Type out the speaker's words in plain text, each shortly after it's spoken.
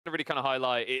to really kind of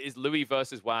highlight is Louis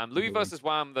versus Wham. Louis Louis. versus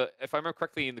Wham, that if I remember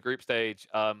correctly in the group stage,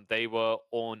 they were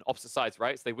on opposite sides,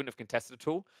 right? So they wouldn't have contested at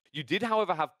all. You did,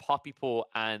 however, have Poppy Paw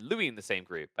and Louis in the same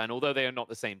group. And although they are not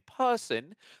the same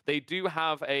person, they do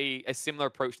have a similar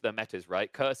approach to their metas,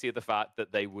 right? Courtesy of the fact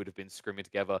that they would have been scrimming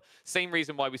together. Same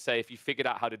reason why we say if you figured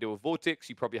out how to deal with Vortex,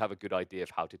 you probably have a good idea of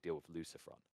how to deal with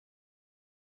Lucifer.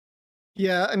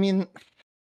 Yeah, I mean,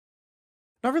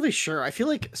 not really sure. I feel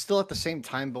like still at the same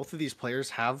time, both of these players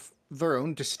have their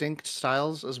own distinct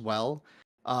styles as well.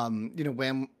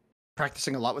 Wham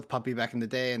practicing a lot with Puppy back in the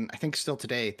day, and I think still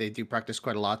today they do practice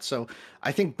quite a lot. So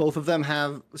I think both of them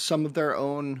have some of their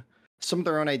own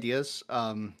ideas.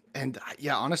 And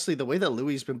yeah, honestly, the way that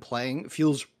Louis been playing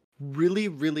feels really,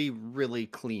 really, really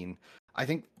clean. I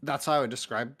think that's how I would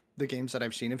describe the games that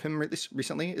I've seen of him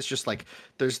recently. It's just like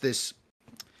there's this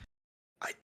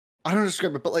I don't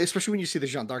describe it, but like especially when you see the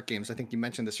Jean d'Arc games, I think you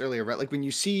mentioned this earlier, right? Like when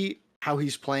you see how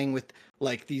he's playing with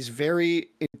like these very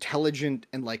intelligent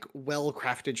and like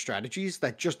well-crafted strategies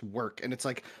that just work, and it's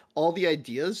like all the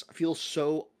ideas feel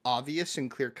so obvious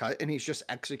and clear cut, and he's just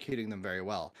executing them very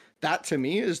well. That to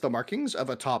me is the markings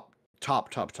of a top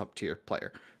tier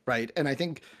player, right? And I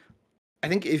think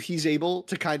if he's able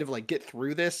to kind of like get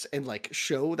through this and like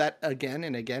show that again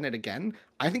and again and again,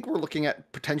 I think we're looking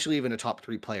at potentially even a top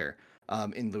three player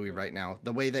in Louis right now.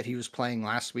 The way that he was playing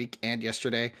last week and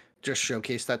yesterday just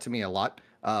showcased that to me a lot.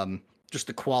 Just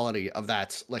the quality of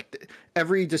that, like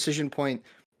every decision point,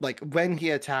 like when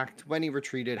he attacked, when he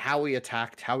retreated, how he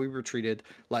attacked, how he retreated,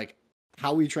 like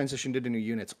how he transitioned into new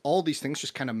units. All these things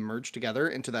just kind of merge together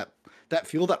into that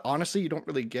feel that honestly you don't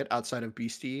really get outside of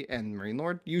Beastie and Marine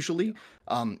Lord usually.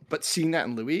 But seeing that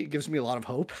in Louis gives me a lot of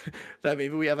hope that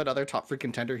maybe we have another top three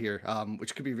contender here,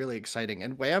 which could be really exciting.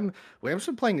 And Wham's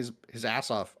been playing his ass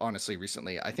off honestly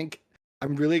recently. I think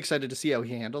I'm really excited to see how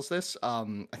he handles this.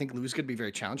 I think Louis is going to be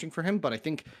very challenging for him, but I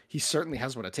think he certainly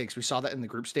has what it takes. We saw that in the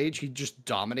group stage; he just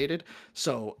dominated.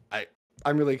 So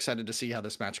I'm really excited to see how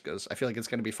this match goes. I feel like it's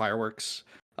going to be fireworks.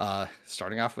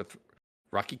 Starting off with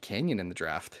Rocky Canyon in the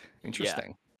draft. Yeah.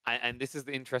 Interesting. And this is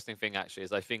the interesting thing, actually,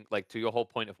 is I think, like, to your whole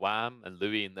point of Wham and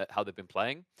Louis and how they've been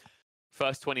playing,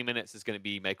 first 20 minutes is going to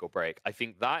be make or break. I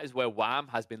think that is where Wham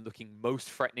has been looking most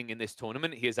threatening in this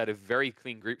tournament. He has had a very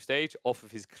clean group stage off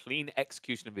of his clean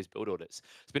execution of his build orders.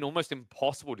 It's been almost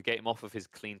impossible to get him off of his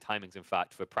clean timings, in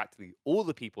fact, for practically all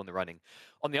the people in the running.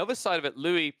 On the other side of it,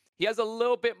 Louis, he has a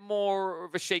little bit more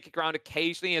of a shaky ground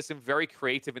occasionally. He has some very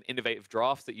creative and innovative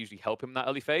drafts that usually help him in that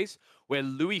early phase. Where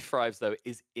Louis thrives, though,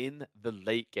 is in the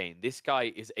late game. This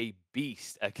guy is a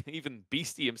beast. Even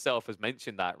Beastie himself has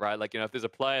mentioned that, right? Like, if there's a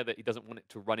player that he doesn't want it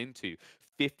to run into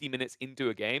 50 minutes into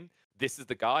a game, this is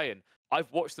the guy. And I've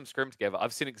watched them scrim together.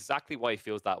 I've seen exactly why he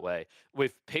feels that way.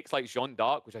 With picks like Jean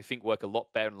d'Arc, which I think work a lot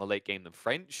better in the late game than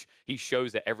French, he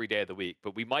shows it every day of the week.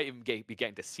 But we might even be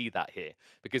getting to see that here.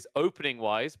 Because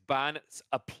opening-wise, bans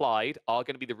applied are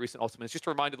going to be the recent Ottomans. Just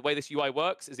a reminder, the way this UI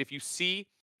works is if you see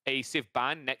a Civ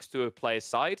ban next to a player's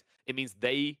side, it means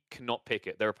they cannot pick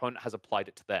it. Their opponent has applied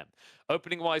it to them.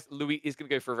 Opening-wise, Louis is going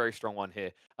to go for a very strong one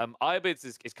here. Iobid's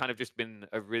is kind of just been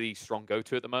a really strong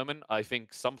go-to at the moment. I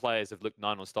think some players have looked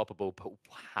nigh unstoppable, but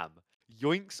wham,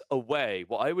 yoinks away.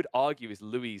 What I would argue is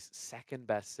Louis' second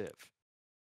best Civ.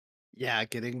 Yeah,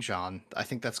 getting Jean. I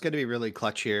think that's going to be really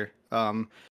clutch here.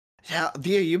 Yeah,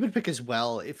 the Ayubid pick as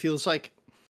well. It feels like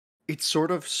it sort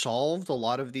of solved a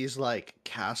lot of these like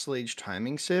Castle Age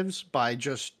timing civs by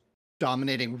just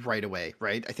dominating right away,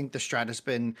 right? I think the strat has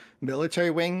been military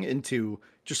wing into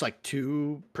just like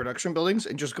two production buildings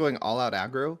and just going all out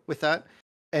aggro with that.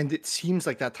 And it seems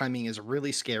like that timing is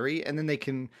really scary. And then they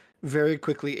can very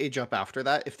quickly age up after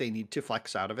that if they need to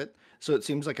flex out of it. So it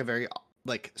seems like a very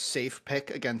like safe pick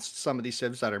against some of these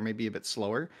civs that are maybe a bit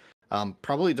slower.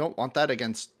 Probably don't want that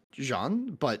against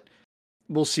Jean, but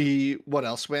we'll see what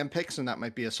else Wham picks, and that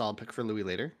might be a solid pick for Louis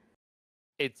later.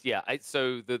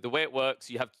 So the way it works,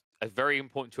 you have a very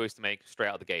important choice to make straight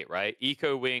out of the gate, right?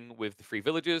 Eco wing with the free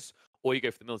villages, or you go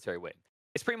for the military wing.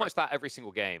 It's pretty much that every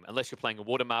single game, unless you're playing a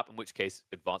water map, in which case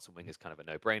advanced wing is kind of a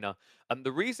no-brainer. And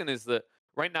the reason is that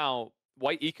right now,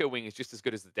 white eco wing is just as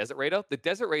good as the desert raider. The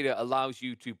desert raider allows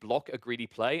you to block a greedy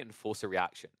play and force a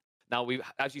reaction. Now, we,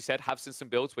 as you said, have seen some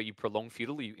builds where you prolong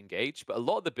feudal, you engage, but a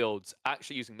lot of the builds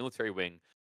actually using military wing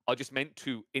are just meant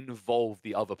to involve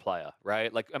the other player,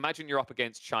 right? Like, imagine you're up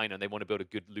against China and they want to build a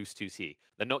good loose 2C.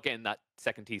 They're not getting that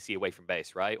second TC away from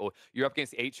base, right? Or you're up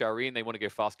against the HRE and they want to go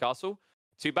fast castle.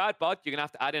 Too bad, bud. You're going to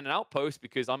have to add in an outpost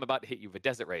because I'm about to hit you with a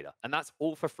Desert Raider. And that's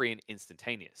all for free and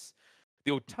instantaneous.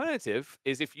 The alternative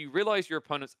is if you realize your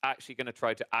opponent's actually going to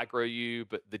try to aggro you,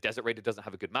 but the Desert Raider doesn't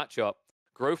have a good matchup,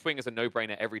 Growth Wing is a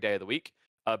no-brainer every day of the week.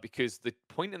 because the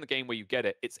point in the game where you get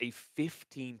it, it's a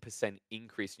 15%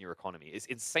 increase in your economy. It's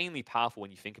insanely powerful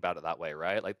when you think about it that way,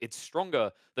 right? Like it's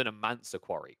stronger than a Mansa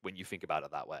quarry when you think about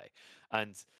it that way.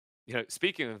 And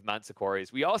speaking of Mansa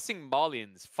quarries, we are seeing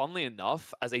Marlians, funnily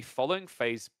enough, as a following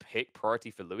phase pick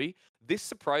priority for Louis. This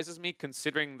surprises me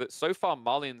considering that so far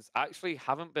Marlians actually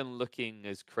haven't been looking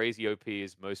as crazy OP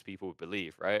as most people would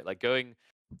believe, right? Like going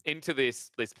into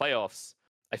this playoffs,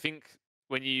 I think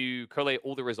when you collate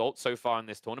all the results so far in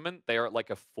this tournament, they are at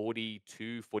like a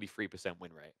 42-43%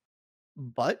 win rate.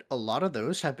 But a lot of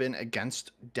those have been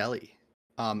against Delhi.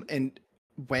 And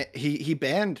when he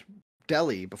banned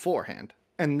Delhi beforehand,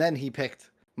 and then he picked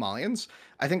Malians.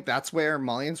 I think that's where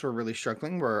Malians were really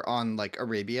struggling. Where on like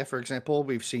Arabia, for example,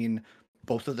 we've seen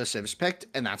both of the civs picked,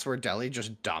 and that's where Delhi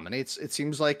just dominates. It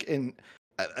seems like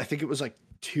I think it was like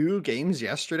 2 games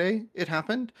yesterday it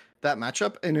happened, that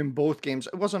matchup, and in both games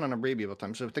it wasn't on Arabia both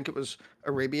times. So I think it was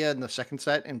Arabia in the second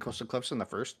set and Coastal Cliffs in the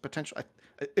first potential.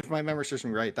 If my memory serves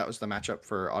me right, that was the matchup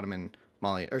for Ottoman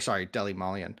Mali, or sorry, Delhi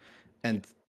Malian, and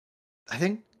I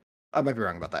think I might be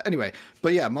wrong about that. Anyway,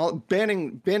 but yeah,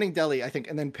 banning Delhi, I think,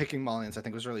 and then picking Malians, I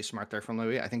think was really smart there from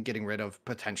Louis. I think getting rid of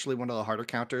potentially one of the harder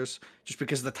counters, just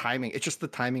because of the timing. It's just the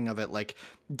timing of it. Like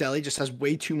Delhi just has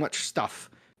way too much stuff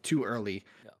too early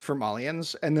for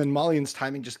Malians, and then Malians'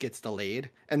 timing just gets delayed,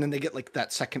 and then they get like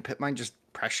that second pit mine just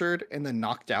pressured and then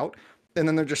knocked out, and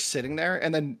then they're just sitting there,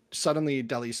 and then suddenly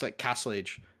Delhi's like Castle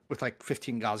Age with like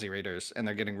 15 Ghazi Raiders, and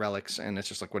they're getting relics, and it's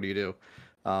just like, what do you do?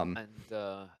 And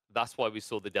that's why we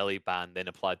saw the Delhi ban then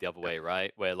applied the other way,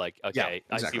 right? Where like, Yeah, okay,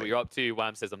 I see exactly. what you're up to.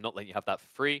 Wham says, I'm not letting you have that for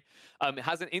free. It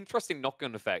has an interesting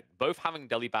knock-on effect. Both having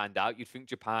Delhi banned out, you'd think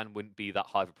Japan wouldn't be that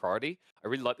high of a priority. I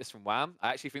really like this from Wham.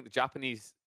 I actually think the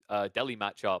Japanese Delhi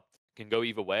matchup can go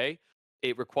either way.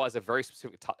 It requires a very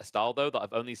specific style, though, that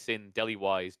I've only seen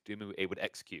Delhi-wise Dumu able to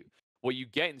execute. What you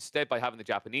get instead by having the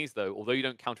Japanese, though, although you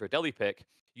don't counter a Delhi pick,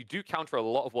 you do counter a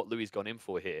lot of what Louis gone in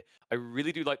for here. I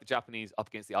really do like the Japanese up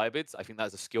against the Ibids. I think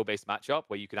that's a skill-based matchup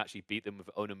where you can actually beat them with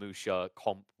Onamusha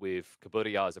comp with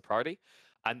Kaburia as a priority.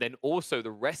 And then also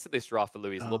the rest of this draft for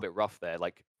Louis is a little Oh. bit rough there.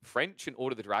 Like French and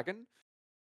Order of the Dragon,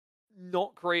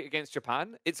 not great against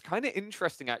Japan. It's kind of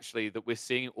interesting actually that we're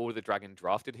seeing Order of the Dragon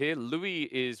drafted here. Louis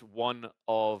is one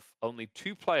of only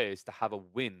 2 players to have a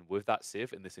win with that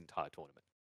Civ in this entire tournament.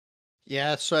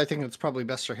 Yeah, so I think it's probably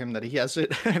best for him that he has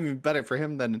it. I mean, better for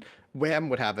him than Wham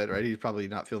would have it, right? He'd probably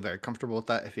not feel very comfortable with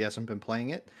that if he hasn't been playing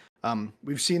it.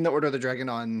 We've seen the Order of the Dragon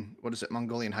on, what is it,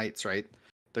 Mongolian Heights, right?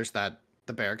 There's the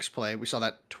barracks play. We saw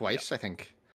that Yep. twice, I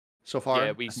think, so Yeah, far. we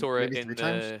I think saw it maybe in 3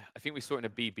 times. I think we saw it in a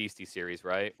B Beastie series,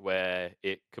 right? Where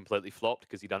it completely flopped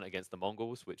because he done it against the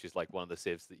Mongols, which is like one of the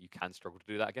civs that you can struggle to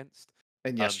do that against.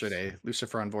 And S- yesterday,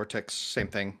 Lucifer on Vortex, same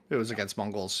thing. It was yeah. against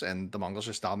Mongols, and the Mongols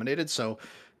just dominated. So,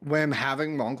 when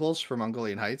having Mongols for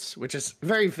Mongolian Heights, which is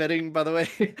very fitting, by the way,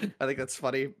 I think that's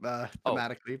funny Oh,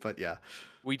 thematically, but yeah.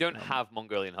 we don't Um, have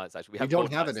Mongolian Heights actually. We we have don't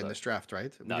Golden have Heights it in though. this draft,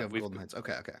 right? We do No, have we've Golden Heights.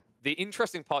 Okay, okay. the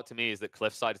interesting part to me is that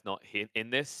Cliffside is not in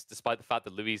this, despite the fact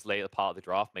that Louis' later part of the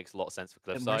draft makes a lot of sense for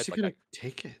And where's Cliffside. he Like gonna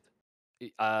take it?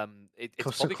 it's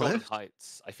Coastal probably Golden Cliffs?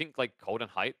 Heights. I think like Golden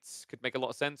Heights could make a lot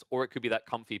of sense, or it could be that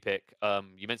comfy pick.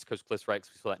 You mentioned Coastal Cliffs, right?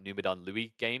 'Cause we saw that Numidan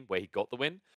Louis game where he got the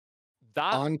win.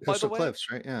 That, On by the Coastal way,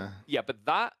 Cliffs, right? Yeah. yeah, but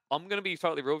that I'm gonna be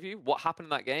totally real with you. What happened in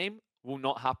that game will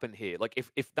not happen here. Like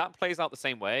if that plays out the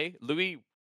same way, Louis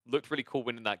looked really cool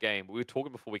winning that game. We were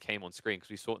talking before we came on screen because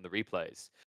we saw it in the replays.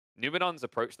 Numidan's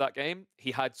approach to that game,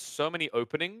 he had so many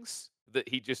openings that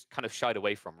he just kind of shied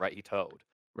away from, right? He turtled.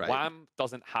 Right. Wham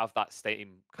doesn't have that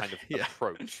same kind of Yeah.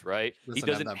 approach, right? He Doesn't have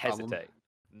doesn't that problem. hesitate.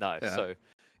 No. Yeah. So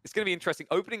it's going to be interesting.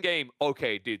 Opening game,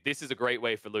 okay, dude, this is a great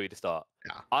way for Louis to start.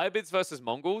 Yeah. Ibids versus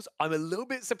Mongols. I'm a little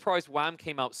bit surprised Wham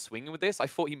came out swinging with this. I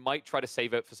thought he might try to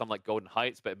save it for some like Golden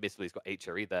Heights, but admittedly he's got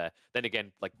HRE there. Then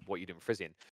again, like what you do in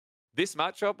Frisian. This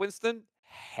matchup, Winston,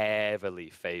 heavily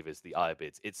favors the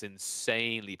Ibids. It's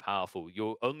insanely powerful.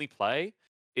 Your only play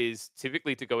is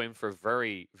typically to go in for a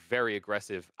very, very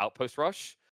aggressive outpost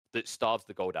rush that starves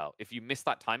the gold out. If you miss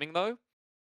that timing, though,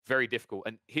 very difficult.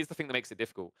 And here's the thing that makes it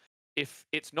difficult. If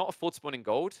it's not a full spawning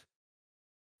gold,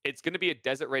 it's going to be a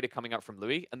Desert Raider coming out from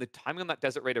Louis, and the timing on that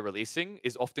Desert Raider releasing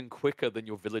is often quicker than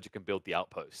your villager can build the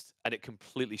outpost, and it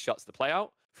completely shuts the play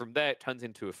out. From there, it turns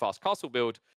into a fast castle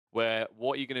build where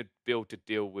what are you going to build to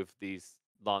deal with these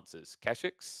lancers?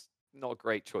 Keshiks? Not a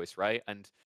great choice, right? And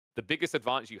the biggest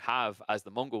advantage you have as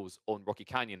the Mongols on Rocky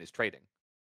Canyon is trading.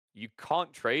 You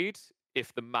can't trade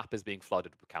if the map is being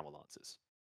flooded with camel lancers.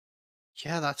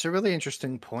 Yeah, that's a really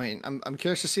interesting point. I'm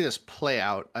curious to see this play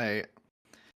out.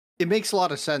 it makes a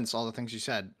lot of sense, all the things you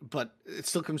said, but it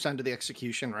still comes down to the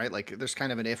execution, right? Like there's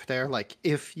kind of an if there. Like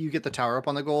if you get the tower up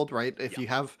on the gold, right? Yeah. If you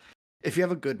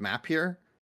have a good map here,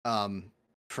 um,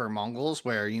 for Mongols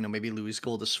where, you know, maybe Louis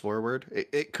gold is forward,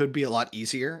 it could be a lot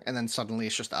easier, and then suddenly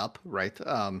it's just up, right?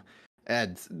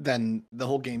 And then the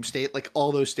whole game state, like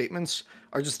all those statements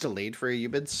are just delayed for a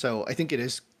Ubid. So I think it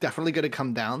is definitely going to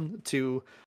come down to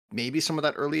maybe some of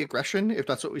that early aggression, if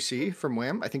that's what we see from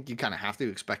Wham. I think you kind of have to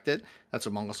expect it. That's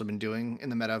what Mongols have been doing in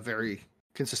the meta very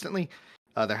consistently.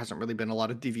 There hasn't really been a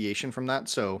lot of deviation from that,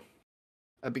 so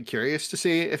I'd be curious to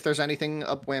see if there's anything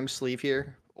up Wham's sleeve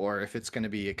here, or if it's going to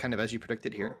be kind of as you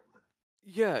predicted here.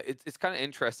 Yeah, it's kind of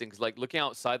interesting because, like, looking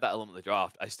outside that element of the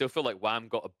draft, I still feel like Wham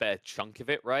got a better chunk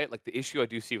of it, right? Like, the issue I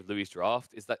do see with Louis'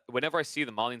 draft is that whenever I see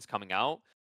the Marlians coming out,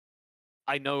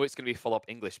 I know it's going to be a follow-up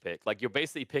English pick. Like, you're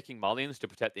basically picking Marlians to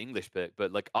protect the English pick,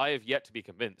 but, like, I have yet to be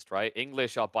convinced, right?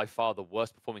 English are by far the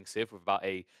worst performing Civ with about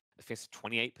I think it's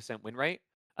 28% win rate,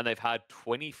 and they've had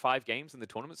 25 games in the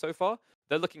tournament so far.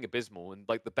 They're looking abysmal, and,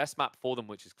 like, the best map for them,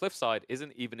 which is Cliffside,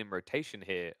 isn't even in rotation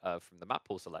here from the map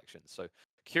pool selection. So,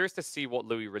 curious to see what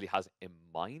Louis really has in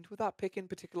mind with that pick in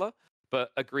particular.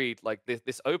 But agreed, like,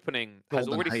 this opening has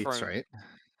Golden already Heights, thrown... right?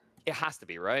 It has to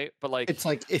be, right? But, like... It's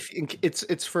like if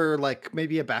it's for like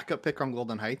maybe a backup pick on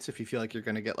Golden Heights if you feel like you're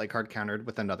going to get like hard countered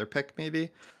with another pick maybe.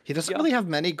 He doesn't Yeah. really have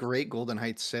many great Golden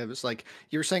Heights civs. Like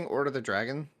you were saying Order the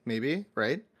Dragon maybe,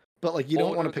 right? But like you don't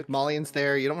want Order to the pick Malians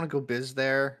there, you don't want to go Biz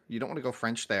there, you don't want to go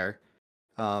French there.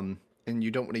 And you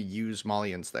don't want to use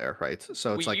Malians there, right?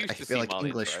 So We it's like I used to feel see like Marlians,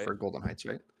 English right? for Golden Heights,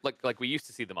 right? Like we used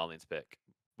to see the Marlins pick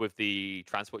with the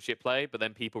transport ship play, but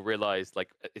then people realized like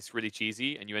it's really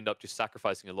cheesy, and you end up just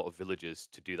sacrificing a lot of villagers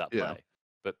to do that Yeah. play.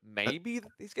 But I maybe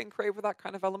he's getting creative with that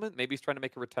kind of element. Maybe he's trying to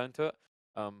make a return to it.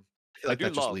 Um, feel I like do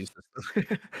that just love... leaves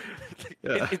us.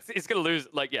 Yeah. it's gonna lose.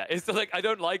 Like, yeah, it's like I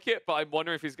don't like it, but I'm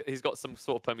wondering if he's got some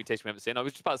sort of permutation we haven't seen. I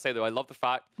was just about to say though, I love the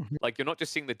fact Mhm. like you're not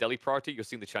just seeing the Delhi priority, you're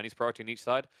seeing the Chinese priority on each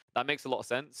side. That makes a lot of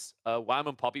sense. Wham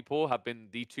and Poppypaw have been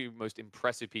the two most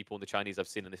impressive people in the Chinese I've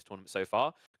seen in this tournament so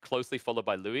far, closely followed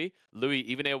by Louis. Louis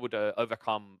even able to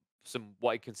overcome some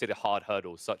what I consider hard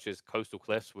hurdles, such as Coastal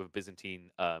Cliffs with a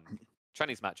Byzantine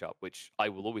Chinese matchup, which I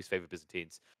will always favor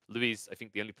Byzantines. Louis, I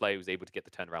think, the only player who was able to get the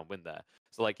turnaround win there.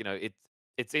 So, like, you know,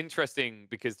 it's interesting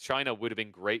because China would have been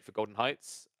great for Golden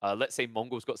Heights. Let's say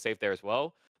Mongols got saved there as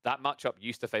well. That matchup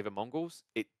used to favor Mongols.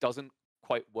 It doesn't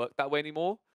quite work that way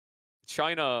anymore.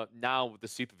 China now with the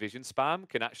supervision spam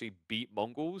can actually beat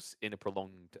Mongols in a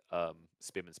prolonged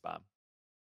spearman spam.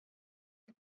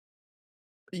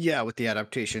 Yeah, with the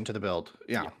adaptation to the build.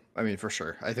 Yeah, Yeah, I mean for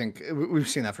sure. I think we've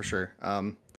seen that for sure.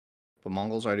 But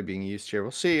Mongols already being used here.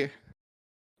 We'll see.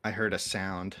 I heard a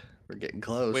sound. We're getting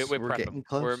close. we're We're prepping. getting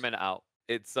We're a close. minute out.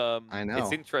 I It's know.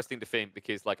 interesting to think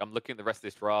because like I'm looking at the rest of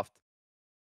this draft.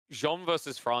 Jean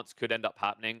versus France could end up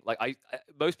happening. Like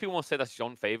most people will say that's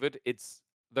Jean favored.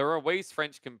 There are ways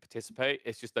French can participate.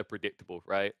 It's just they're predictable,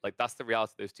 right? Like that's the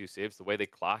reality of those two civs. The way they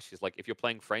clash is like if you're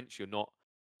playing French, you're not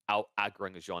out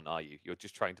aggroing a Jean, are you? You're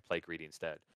just trying to play greedy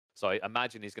instead. So I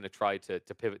imagine he's going to try to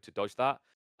pivot to dodge that.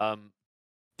 Um,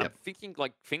 I'm Yep. thinking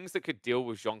like things that could deal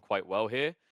with Jean quite well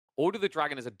here. Order the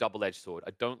Dragon is a double-edged sword.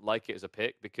 I don't like it as a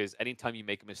pick because anytime you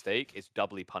make a mistake, it's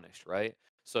doubly punished, right?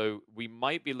 So we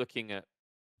might be looking at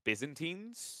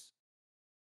Byzantines.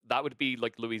 That would be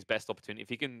like Louis' best opportunity if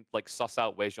he can like suss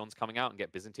out where Jean's coming out and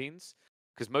get Byzantines,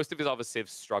 because most of his other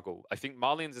civs struggle. I think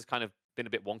Marlians has kind of been a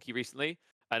bit wonky recently,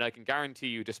 and I can guarantee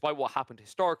you, despite what happened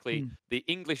historically, Mm. the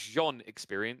English Jean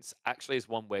experience actually is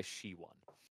one where she won.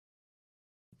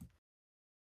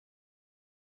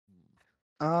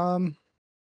 Um,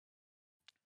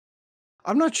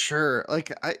 I'm not sure.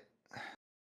 Like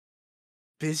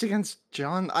Biz against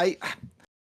John. I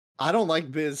don't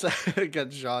like Biz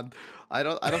against John. I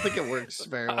don't think it works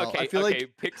very well. I Okay, feel like okay,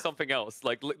 pick something else.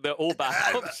 Like they're all bad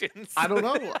I, options. I don't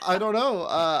know. I don't know.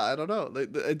 I don't know. Like,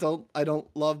 I don't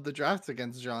love the draft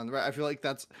against John. Right. I feel like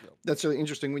Yep. that's really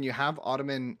interesting when you have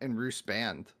Ottoman and Roos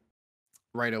banned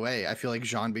right away. I feel like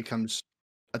Jean becomes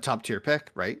a top tier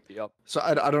pick, right? Yep. So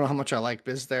I don't know how much I like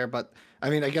Biz there, but I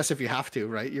mean, I guess if you have to,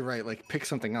 right? You're right. Like pick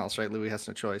something else, right? Louis has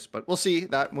no choice, but we'll see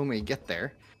that when we get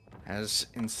there. As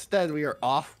instead we are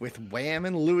off with Wham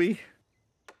and Louis,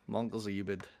 Mongols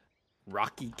Ubid,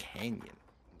 Rocky Canyon.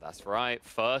 That's right.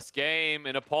 First game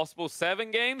in a possible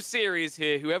 7-game series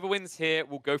here. Whoever wins here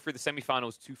will go through the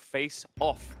semifinals to face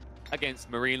off against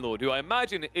Marine Lord, who I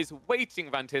imagine is waiting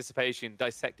with anticipation,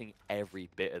 dissecting every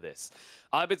bit of this.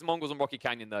 Ibid's Mongols and Rocky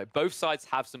Canyon, though. Both sides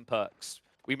have some perks.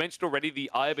 We mentioned already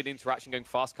the Ibid interaction going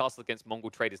fast castle against Mongol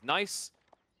trade is nice.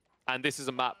 And this is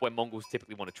a map where Mongols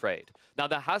typically want to trade. Now,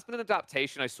 there has been an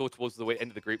adaptation I saw towards the end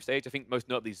of the group stage. I think most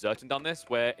notably Zertan done this,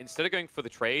 where instead of going for the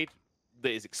trade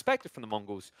that is expected from the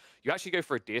Mongols, you actually go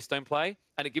for a Deerstone play,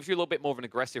 and it gives you a little bit more of an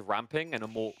aggressive ramping and a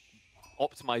more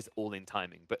optimized all-in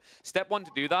timing. But step one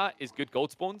to do that is good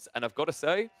gold spawns, and I've got to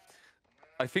say,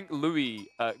 I think Louis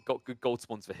got good gold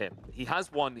spawns for him. He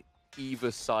has one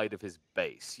either side of his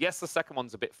base. Yes, the second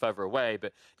one's a bit further away,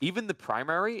 but even the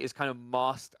primary is kind of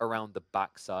masked around the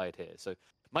back side here. So it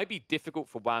might be difficult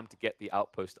for Wham to get the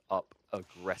outpost up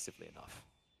aggressively enough.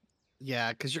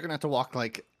 Yeah, because you're gonna have to walk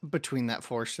like between that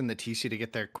forest and the TC to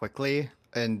get there quickly,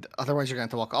 and otherwise you're gonna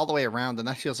have to walk all the way around, and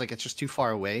that feels like it's just too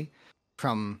far away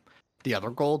from the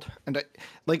other gold. And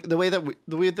like the way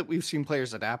that we've seen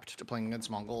players adapt to playing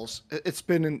against Mongols, it's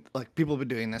been like people have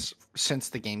been doing this since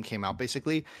the game came out.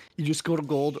 Basically, you just go to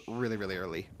gold really really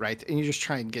early, right? And you just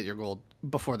try and get your gold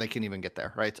before they can even get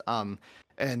there, right?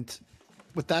 And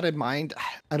with that in mind,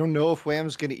 I don't know if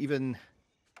Wham's gonna even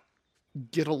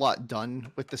get a lot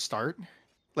done with the start.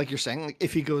 Like you're saying, like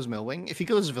if he goes Millwing, if he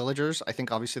goes Villagers, I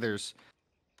think obviously there's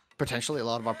potentially a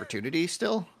lot of opportunity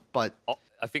still, but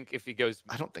I think if he goes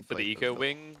I don't think for the like, eco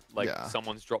wing, like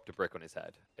someone's dropped a brick on his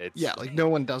head. It's yeah, like no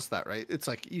one does that, right? It's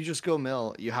like you just go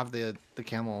mill, you have the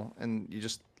camel, and you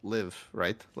just live,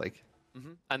 right? Like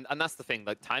and that's the thing,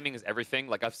 like timing is everything.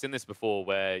 Like I've seen this before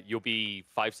where you'll be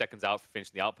 5 seconds out for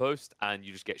finishing the outpost and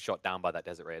you just get shot down by that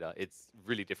desert raider. It's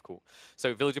really difficult.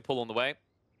 So villager pull on the way,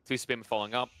 2 spin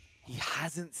following up. He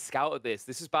hasn't scouted this.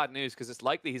 This is bad news because it's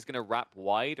likely he's going to wrap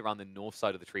wide around the north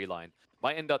side of the tree line.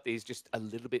 Might end up that he's just a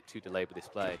little bit too delayed with this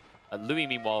play. Louis,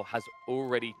 meanwhile, has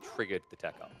already triggered the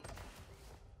tech up.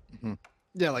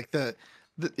 yeah, like the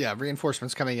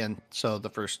reinforcements coming in. So the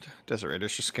first desert raider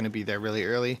is just going to be there really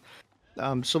early.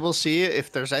 So we'll see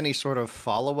if there's any sort of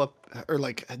follow-up or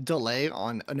like delay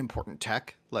on an important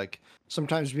tech. Like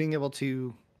sometimes being able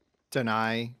to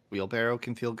deny wheelbarrow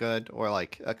can feel good, or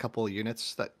like a couple of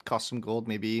units that cost some gold,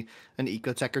 maybe an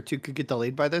eco tech or two could get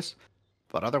delayed by this.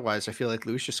 But otherwise, I feel like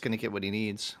Lou's just gonna get what he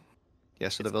needs. Yeah,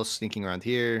 so the Ville's sneaking around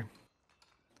here.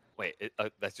 Wait,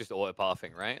 that's just auto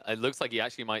pathing, right? It looks like he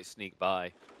actually might sneak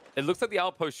by. It looks like the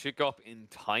outpost should go up in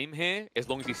time here, as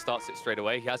long as he starts it straight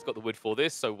away. He has got the wood for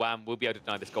this, so Wham will be able to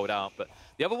deny this gold out. But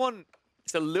the other one,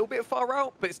 it's a little bit far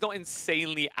out, but it's not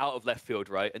insanely out of left field,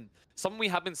 right? And something we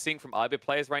have been seeing from IBID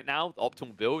players right now, the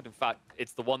optimal build, in fact,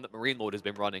 it's the one that Marine Lord has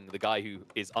been running, the guy who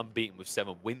is unbeaten with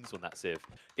 7 wins on that Civ,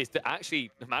 is to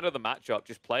actually, no matter the matchup,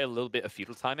 just play a little bit of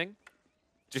feudal timing.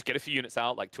 Just get a few units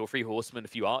out, like 2 or 3 horsemen, a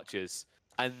few archers,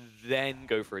 and then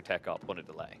go for a tech up on a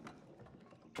delay.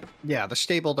 Yeah, the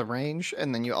stable, the range,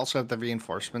 and then you also have the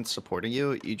reinforcements supporting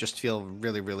you. You just feel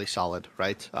really, really solid,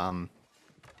 right?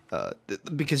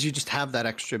 Because you just have that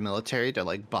extra military to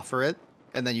like buffer it,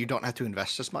 and then you don't have to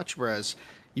invest as much. Whereas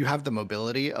you have the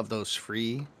mobility of those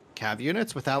free cav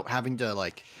units without having to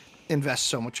like invest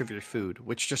so much of your food,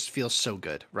 which just feels so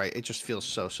good, right? It just feels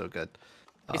so good.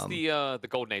 It's the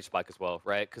golden age spike as well,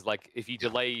 right? Because like if you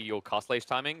delay your castle age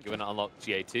timing, you're gonna unlock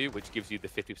GA2, which gives you the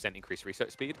 50% increased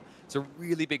research speed. It's a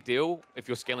really big deal if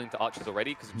you're scaling to archers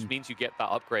already, because it just means you get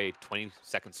that upgrade 20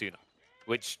 seconds sooner,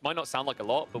 which might not sound like a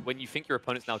lot, but when you think your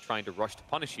opponent's now trying to rush to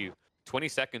punish you, 20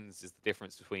 seconds is the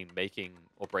difference between making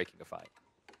or breaking a fight.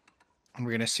 And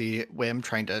we're gonna see Wim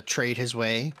trying to trade his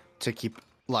way to keep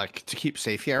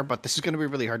safe here, but this is gonna be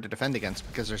really hard to defend against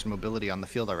because there's mobility on the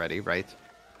field already, right?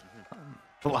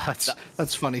 Well,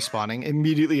 that's funny spawning.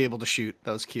 Immediately able to shoot.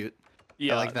 That was cute.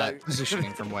 Yeah, I like that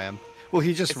positioning from Wham. Well,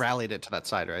 he just rallied it to that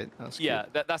side, right? That was yeah,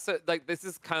 that's like this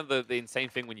is kind of the insane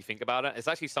thing when you think about it. It's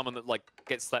actually someone that like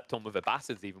gets slept on with the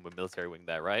bastards, even with military wing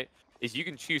there, right? Is you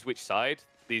can choose which side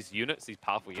these units, these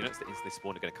powerful units that instantly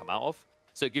spawn are going to come out of.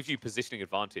 So it gives you positioning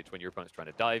advantage when your opponent's trying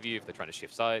to dive you, if they're trying to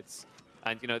shift sides.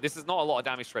 And, you know, this is not a lot of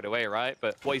damage straight away, right?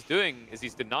 But what he's doing is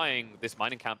he's denying this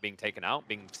mining camp being taken out,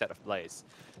 being set ablaze.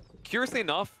 Curiously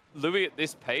enough, Louis at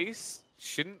this pace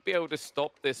shouldn't be able to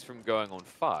stop this from going on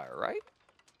fire, right?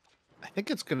 I think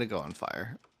it's going to go on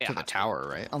fire to the tower,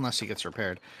 right? Unless he gets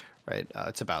repaired, right?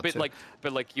 It's about to.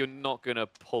 But you're not going to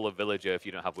pull a villager if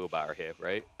you don't have wheelbarrow here,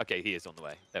 right? Okay, he is on the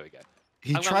way. There we go.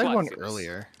 He tried one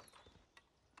earlier.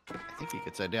 I think he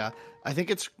gets it, yeah. I think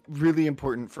it's really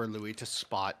important for Louis to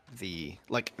spot the,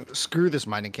 like, screw this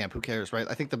mining camp, who cares, right?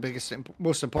 I think the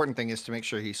most important thing is to make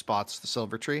sure he spots the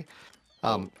silver tree.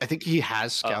 I think he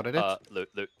has scouted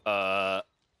it.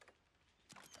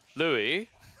 Louis,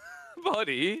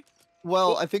 buddy.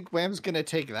 Well, I think Wham's going to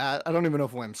take that. I don't even know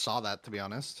if Wham saw that, to be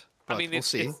honest. But I mean, we'll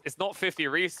see. It's not 50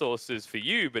 resources for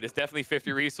you, but it's definitely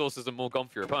 50 resources and more gone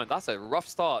for your opponent. That's a rough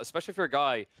start, especially for a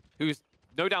guy who's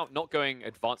no doubt not going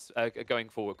going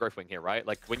for growth wing here, right?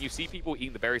 Like when you see people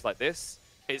eating the berries like this,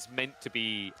 it's meant to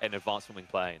be an advanced wing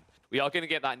play. We are going to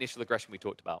get that initial aggression we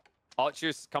talked about.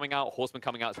 Archers coming out, horsemen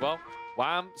coming out as well.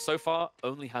 Wham, so far,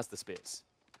 only has the spears.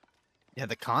 Yeah,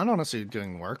 the Khan honestly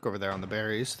doing work over there on the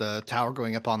berries. The tower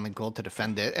going up on the gold to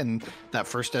defend it, and that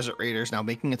first Desert Raider is now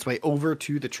making its way over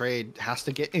to the trade. Has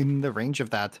to get in the range of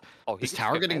that. Oh, this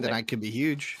tower getting denied could be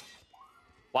huge.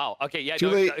 Wow. Okay. Yeah. Too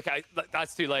late. Okay.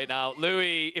 That's too late now.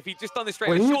 Louis, if he just done this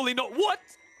straight, surely not. What?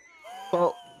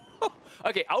 Well,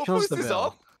 okay. Outpost is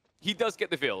up. He does get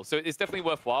the feel, so it's definitely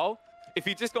worthwhile. If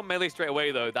he just got melee straight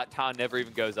away, though, that tower never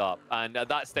even goes up. And at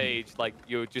that stage, like,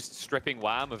 you're just stripping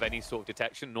Wham of any sort of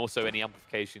detection and also any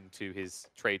amplification to his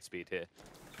trade speed here.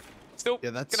 Still,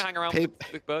 yeah, that's gonna hang around with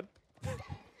Big Bird.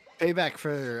 Payback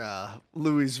for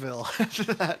Louisville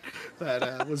that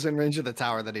was in range of the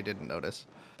tower that he didn't notice.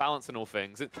 Balance and all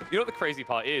things. You know what the crazy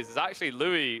part is actually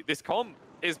Louis, this comp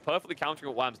is perfectly countering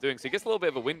what Wham's doing. So he gets a little bit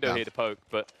of a window here to poke,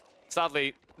 but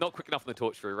sadly, not quick enough on the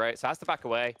torch through, right? So has to back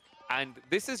away. And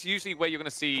this is usually where you're going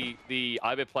to see the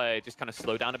IB player just kind of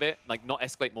slow down a bit, like not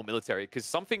escalate more military, because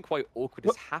something quite awkward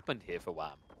has happened here for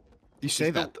Wham. You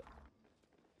say that.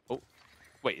 Oh,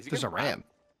 wait, is he There's a ram.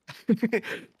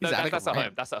 No, that's at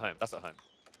home. That's at home. That's at home.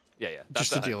 Yeah, yeah.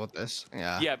 Just to deal with this.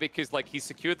 Yeah. Yeah, because like he's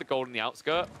secured the gold in the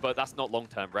outskirt, but that's not long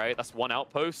term, right? That's one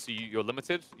outpost, so you're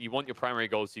limited. You want your primary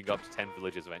goal so you can go up to 10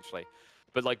 villages eventually.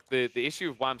 But like the issue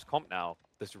of Wham's comp now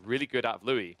that's really good out of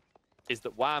Louis is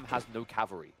that Wham has no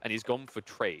cavalry and he's gone for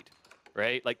trade,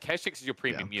 right? Like Keshix is your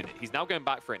premium unit. He's now going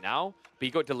back for it now, but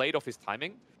he got delayed off his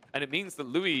timing. And it means that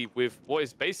Louis, with what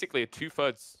is basically a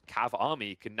 2/3 cav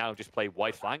army, can now just play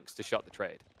wide flanks to shut the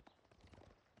trade.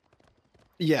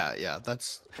 Yeah,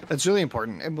 that's really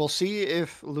important, and we'll see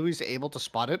if Louis is able to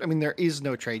spot it. I mean, there is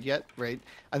no trade yet, right?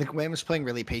 I think Wham is playing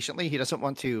really patiently. He doesn't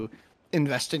want to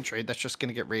invest in trade that's just going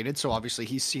to get raided. So obviously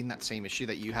he's seen that same issue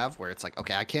that you have, where it's like,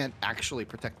 okay, I can't actually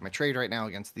protect my trade right now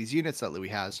against these units that Louis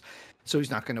has. So he's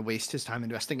not going to waste his time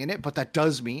investing in it. But that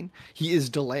does mean he is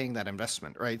delaying that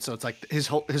investment, right? So it's like his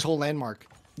whole landmark.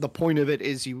 The point of it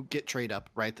is you get trade up,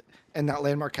 right? And that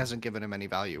landmark hasn't given him any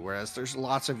value. Whereas there's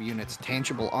lots of units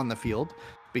tangible on the field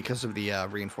because of the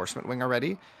reinforcement wing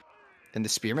already. And the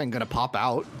spearman going to pop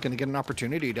out, going to get an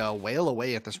opportunity to wail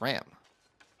away at this ram.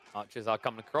 Archers are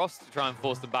coming across to try and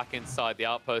force them back inside the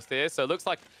outpost here. So it looks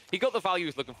like he got the value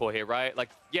he's looking for here, right? Like,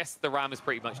 yes, the ram is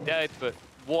pretty much dead, but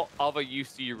what other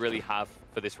use do you really have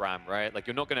for this ram, right? Like,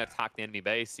 you're not going to attack the enemy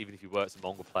base, even if you were some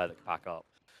Mongol player that can pack up.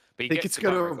 But I think it's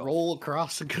going to roll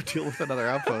across and go deal with another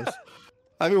outpost.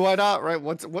 I mean, why not, right?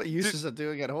 What use is it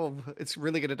doing at home? It's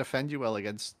really going to defend you well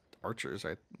against archers,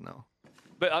 right? No.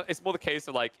 But it's more the case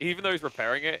of, like, even though he's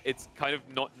repairing it, it's kind of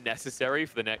not necessary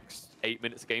for the next 8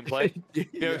 minutes gameplay. You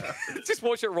know, just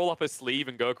watch it roll up a sleeve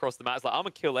and go across the map. It's like, I'm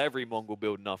going to kill every Mongol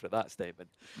building after that statement.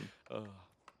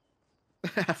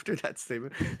 After that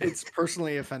statement. It's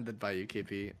personally offended by you,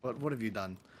 KP. What have you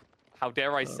done? How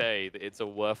dare I say that it's a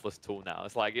worthless tool now?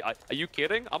 It's like, are you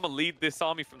kidding? I'm going to lead this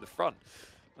army from the front.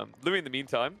 Louis, in the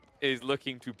meantime, is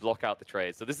looking to block out the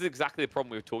trade. So this is exactly the problem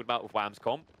we were talking about with Wham's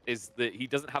comp, is that he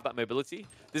doesn't have that mobility.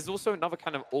 This is also another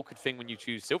kind of awkward thing when you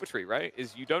choose Silvertree, right?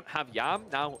 Is you don't have Yam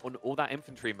now on all that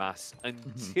infantry mass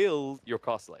until your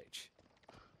Castle Age.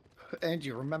 And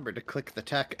you remember to click the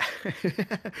tech. You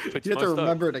have to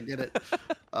remember to get it.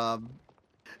 But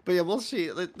yeah, we'll see.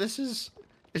 This is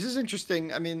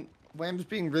interesting. I mean, Wham's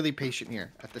being really patient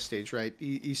here at this stage, right?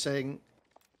 He's saying...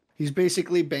 He's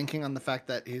basically banking on the fact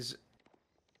that his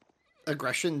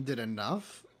aggression did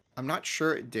enough. I'm not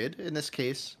sure it did in this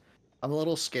case. I'm a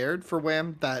little scared for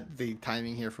Wham that the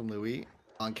timing here from Louis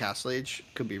on Castle Age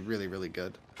could be really, really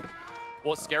good.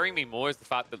 What's scaring me more is the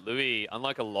fact that Louis,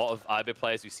 unlike a lot of IB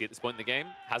players we see at this point in the game,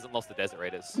 hasn't lost the Desert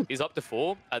Raiders. He's up to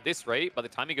 4. At this rate, by the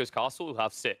time he goes Castle, he'll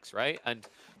have 6, right? And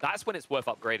that's when it's worth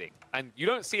upgrading. And you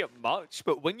don't see it much,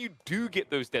 but when you do get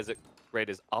those Desert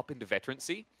Raiders up into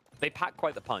veterancy, they pack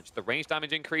quite the punch. The range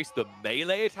damage increase, the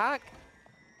melee attack,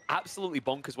 absolutely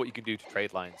bonkers what you can do to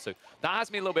trade lines. So that has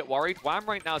me a little bit worried. Wham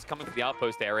right now is coming for the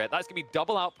outpost area. That's going to be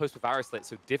double outpost with arrow slit,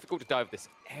 so difficult to dive this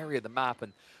area of the map.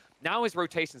 And now his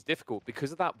rotation is difficult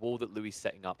because of that wall that Louis is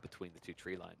setting up between the 2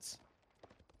 tree lines.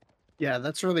 Yeah,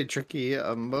 that's really tricky.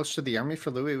 Most of the army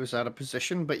for Louis was out of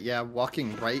position, but yeah,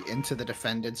 walking right into the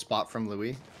defended spot from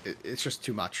Louis, it's just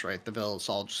too much, right? The Ville's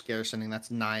all just garrisoning. That's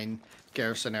 9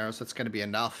 garrison arrows. That's going to be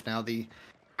enough. Now the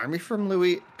army from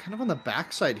Louis kind of on the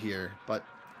backside here, but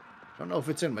I don't know if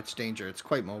it's in much danger. It's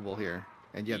quite mobile here.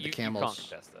 And you have the camels. You can't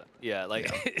contest it. Yeah,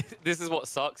 like, this is what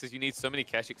sucks, is you need so many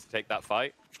Keshiks to take that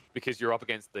fight because you're up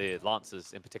against the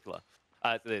Lancers in particular.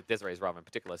 The Desert Raiders rather in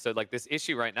particular. So like this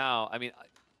issue right now, I mean...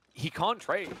 he can't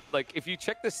trade. Like, if you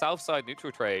check the south side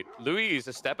neutral trade, Louis is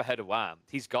a step ahead of Wham.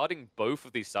 He's guarding both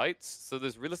of these sites, so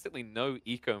there's realistically no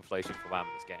eco inflation for Wham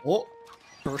in this game. Oh,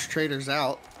 first trader's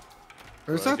out.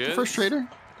 Or is that the first trader?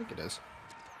 I think it is.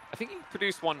 I think he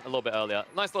produced one a little bit earlier.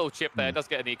 Nice little chip there. Does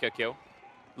get an eco kill.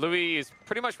 Louis is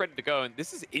pretty much ready to go, and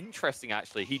this is interesting,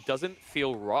 actually. He doesn't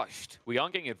feel rushed. We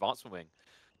aren't getting advancement wing.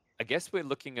 I guess we're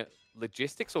looking at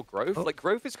logistics or growth. Like,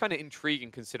 growth is kind of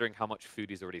intriguing considering how much food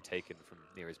he's already taken from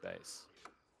near his base.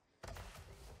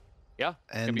 Yeah.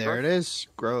 And there it is,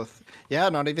 growth. Yeah,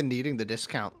 not even needing the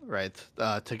discount, right,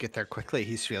 to get there quickly.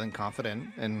 He's feeling confident,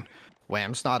 and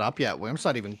Wham's not up yet. Wham's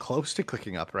not even close to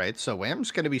clicking up, right? So Wham's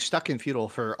going to be stuck in feudal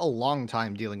for a long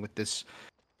time dealing with this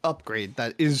upgrade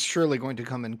that is surely going to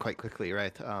come in quite quickly,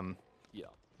 right? Yeah.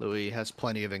 Louis has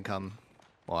plenty of income.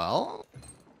 Well...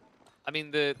 I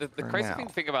mean, the crazy thing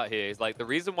to think about here is, like, the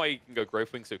reason why you can go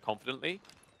growth wing so confidently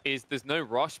is there's no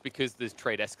rush because there's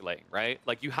trade escalating, right?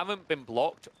 Like, you haven't been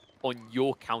blocked on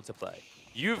your counterplay.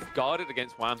 You've guarded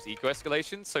against Wham's eco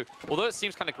escalation, so although it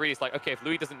seems kind of greedy, it's like, okay, if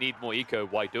Louis doesn't need more eco,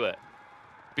 why do it?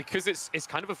 Because it's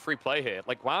kind of a free play here.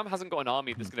 Like, Wham hasn't got an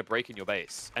army that's going to break in your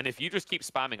base. And if you just keep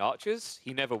spamming archers,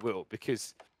 he never will,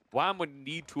 because Wham would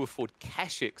need to afford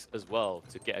Keshiks as well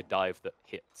to get a dive that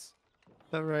hits.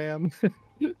 The Ram.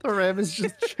 The Ram is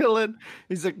just chilling.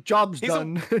 He's like, job's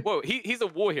done. Whoa, he's a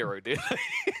war hero, dude.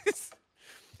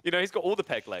 You know, he's got all the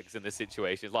peg legs in this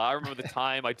situation. Like, I remember the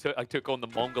time I took on the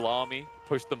Mongol army,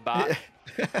 pushed them back.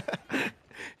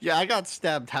 Yeah, I got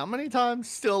stabbed how many times?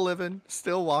 Still living,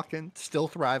 still walking, still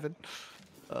thriving.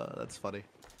 That's funny.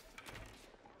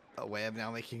 Wham now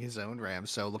making his own Ram,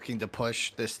 so looking to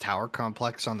push this tower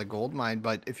complex on the gold mine,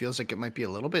 but it feels like it might be a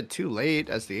little bit too late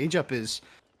as the age up is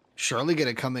surely going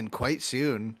to come in quite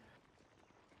soon.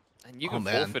 And you can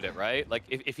forfeit it, right? Like,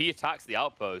 if he attacks the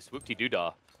outpost,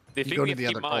 whoop-de-doo-dah. You go to the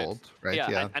other gold, right?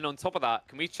 Yeah. And on top of that,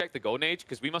 can we check the golden age?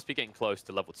 Because we must be getting close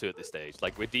to level 2 at this stage.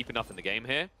 Like, we're deep enough in the game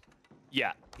here.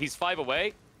 Yeah, he's 5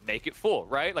 away. Make it 4,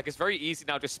 right? Like, it's very easy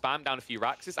now. Just spam down a few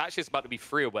racks. Actually, it's about to be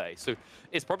 3 away. So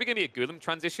it's probably going to be a Golem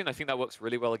transition. I think that works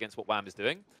really well against what Wham is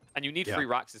doing. And you need 3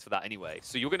 racks for that anyway.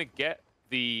 So you're going to get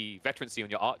the veterancy on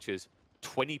your archers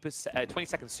 20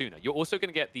 seconds sooner. You're also going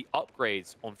to get the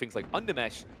upgrades on things like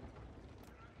Undermesh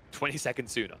 20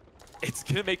 seconds sooner. It's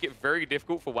going to make it very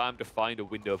difficult for Wham to find a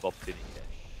window of opportunity here.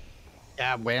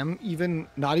 Yeah, Wham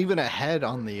not even ahead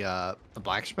on the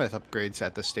blacksmith upgrades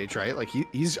at this stage, right? Like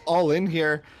he's all in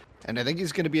here, and I think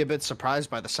he's going to be a bit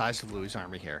surprised by the size of Louis'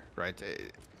 army here, right?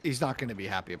 He's not going to be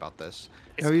happy about this.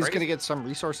 You know, he's going to get some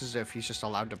resources if he's just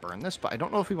allowed to burn this, but I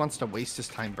don't know if he wants to waste his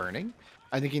time burning.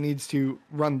 I think he needs to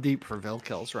run deep for Vil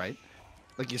kills, right?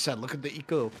 Like you said, look at the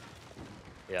eco.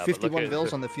 Yeah, 51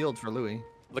 Vils on the field for Louis.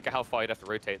 Look at how far you'd have to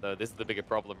rotate, though. This is the bigger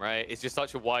problem, right? It's just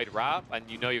such a wide wrap, and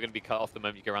you know you're going to be cut off the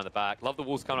moment you go around the back. Love the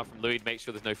walls coming up from Louis to make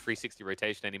sure there's no 360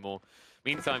 rotation anymore.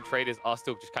 Meantime, traders are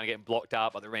still just kind of getting blocked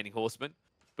out by the Reigning Horsemen.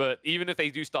 But even if they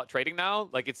do start trading now,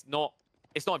 like, it's not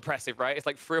impressive, right? It's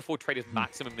like 3 or 4 traders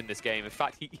maximum in this game. In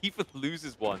fact, he even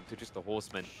loses one to just a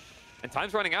Horseman. And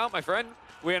time's running out, my friend.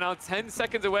 We are now 10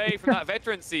 seconds away from that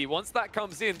veterancy. Once that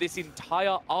comes in, this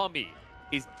entire army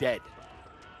is dead.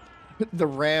 The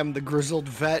Ram, the grizzled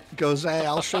vet, goes, hey,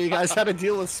 I'll show you guys how to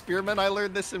deal with spearmen. I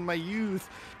learned this in my youth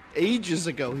ages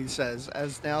ago, he says,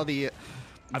 as now the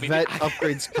vet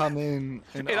upgrades come in.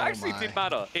 And, it actually did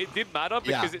matter. It did matter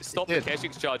because it stopped the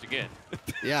Keshiks charging in.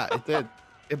 Yeah, it did.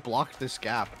 It blocked this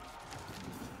gap.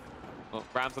 Well,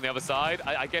 Ram's on the other side.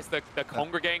 I guess they're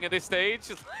congregating at this stage.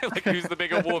 Like, who's the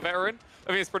bigger war veteran?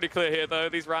 I mean, it's pretty clear here, though.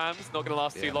 These Rams, not going to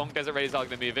last too long. Desert Raiders are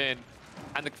going to move in.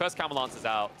 And the first Camel Lancer's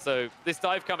out. So this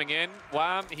dive coming in,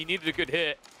 Wham, he needed a good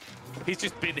hit. He's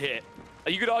just been hit.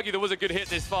 You could argue there was a good hit in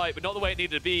this fight, but not the way it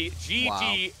needed to be.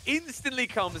 GG instantly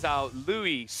comes out.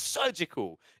 Louis,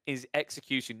 surgical in his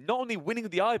execution. Not only winning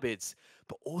the Ibids,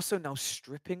 but also now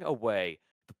stripping away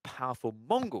the powerful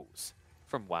Mongols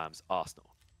from Wham's arsenal.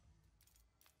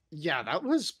 Yeah, that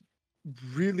was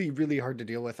really, really hard to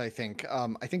deal with, I think.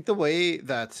 I think the way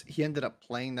that he ended up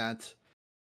playing that,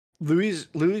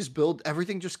 Louis' build,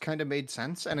 everything just kind of made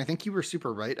sense, and I think you were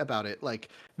super right about it. Like,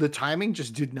 the timing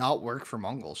just did not work for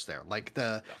Mongols there. Like,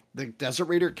 the Desert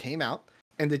Raider came out,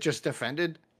 and it just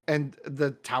defended, and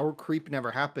the tower creep never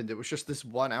happened. It was just this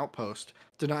one outpost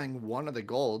denying one of the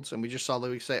golds, and we just saw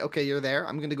Louis say, okay, you're there,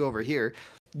 I'm going to go over here.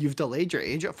 You've delayed your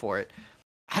age up for it.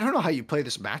 I don't know how you play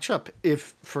this matchup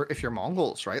if you're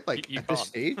Mongols, right? Like, you at this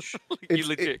stage, you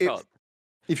legit can't.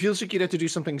 It feels like you'd have to do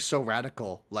something so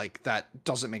radical, like, that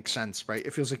doesn't make sense, right?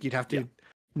 It feels like you'd have to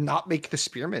not make the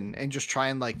spearmen and just try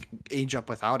and, like, age up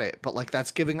without it. But, like,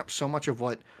 that's giving up so much of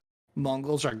what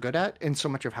Mongols are good at and so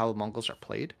much of how Mongols are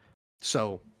played.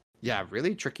 So Yeah,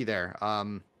 really tricky there.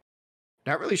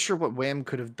 Not really sure what Wham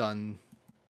could have done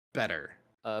better,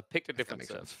 Picked a if that different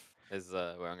makes sense. serve is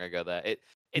where I'm gonna go there.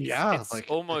 Yeah, It's like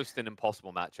almost an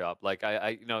impossible matchup. Like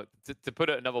to put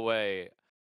it another way,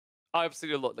 I obviously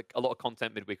do a lot of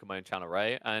content midweek on my own channel,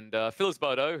 right? And Phil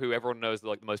Esberto, who everyone knows is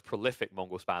like the most prolific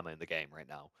Mongol spammer in the game right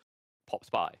now, pops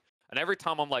by. And every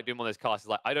time I'm like doing one of those casts, it's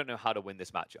like, I don't know how to win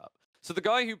this matchup. So the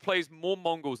guy who plays more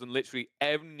Mongols than literally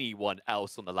anyone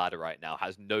else on the ladder right now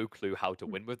has no clue how to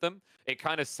win with them. It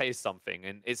kind of says something,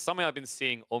 and it's something I've been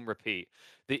seeing on repeat.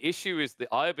 The issue is the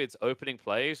Iobid's opening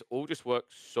plays all just work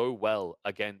so well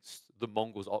against the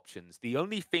Mongols' options. The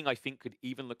only thing I think could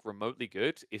even look remotely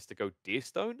good is to go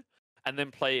Deerstone and then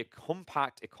play a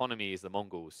compact economy as the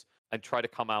Mongols and try to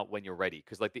come out when you're ready.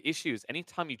 Because like the issue is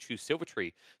anytime you choose Silver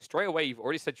Tree, straight away you've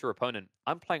already said to your opponent,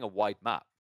 I'm playing a wide map.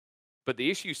 But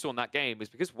the issue you saw in that game is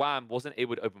because Wham wasn't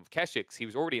able to open with Keshix, he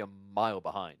was already a mile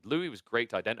behind. Louis was great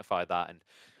to identify that, and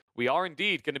we are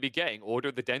indeed going to be getting Order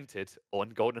of the Dented on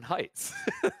Golden Heights.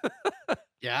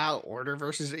 yeah, Order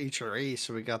versus HRA.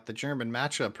 So we got the German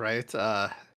matchup, right?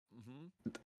 hmm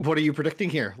What are you predicting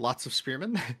here? Lots of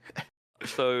spearmen.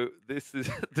 So this is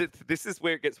this is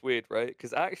where it gets weird, right?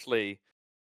 Because actually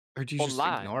Or do you on just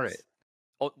ignore land,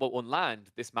 it? on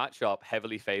land, this matchup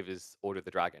heavily favors Order of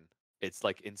the Dragon. It's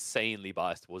like insanely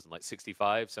biased towards them, like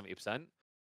 65, 70%.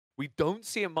 We don't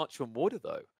see it much on water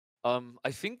though.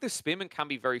 I think the Spearman can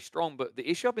be very strong, but the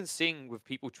issue I've been seeing with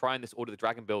people trying this Order of the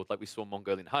Dragon build, like we saw in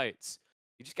Mongolian Heights,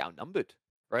 you just get outnumbered,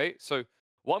 right? So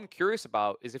what I'm curious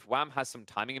about is if Wham has some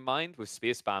timing in mind with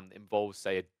spear spam that involves,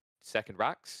 say, a second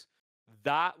Rax,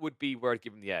 that would be where I'd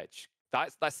give him the edge.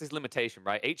 That's his limitation,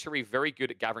 right? HRE very good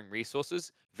at gathering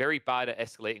resources, very bad at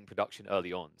escalating production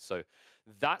early on. So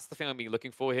that's the thing I'm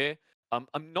looking for here. I'm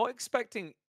not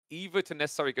expecting either to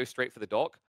necessarily go straight for the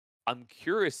dock. I'm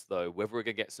curious though whether we're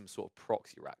gonna get some sort of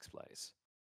proxy Rax plays.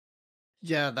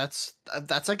 Yeah, that's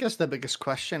I guess the biggest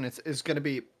question. It's is going to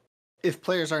be if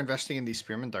players are investing in these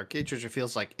Spearman Dark Age, which it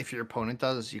feels like if your opponent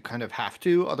does, you kind of have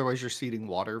to. Otherwise, you're seeding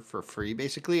water for free,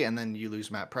 basically, and then you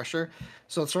lose map pressure.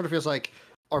 So it sort of feels like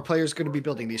are players going to be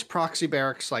building these proxy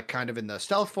barracks, like kind of in the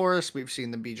stealth forest? We've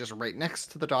seen them be just right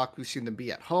next to the dock. We've seen them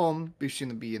be at home. We've seen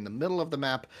them be in the middle of the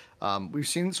map. We've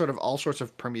seen sort of all sorts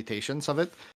of permutations of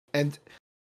it. And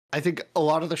I think a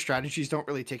lot of the strategies don't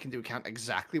really take into account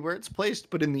exactly where it's placed,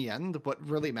 but in the end, what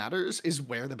really matters is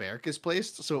where the barrack is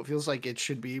placed. So it feels like it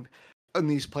should be on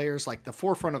these players, like the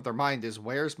forefront of their mind is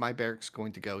where's my barracks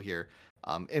going to go here,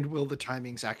 and will the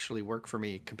timings actually work for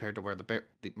me compared to where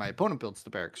my opponent builds the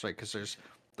barracks, right? Because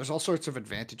there's all sorts of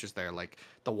advantages there, like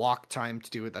the walk time to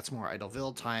do it. That's more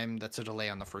Idleville time. That's a delay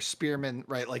on the first spearman,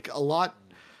 right? Like a lot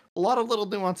of little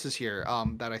nuances here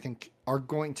that I think are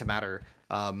going to matter.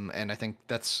 And I think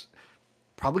that's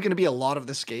probably going to be a lot of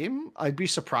this game. I'd be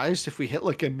surprised if we hit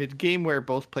like a mid game where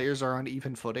both players are on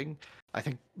even footing. I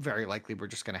think very likely we're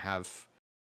just going to have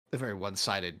a very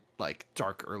one-sided, like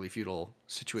dark early feudal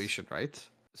situation, right?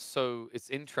 So it's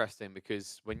interesting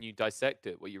because when you dissect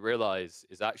it, what you realize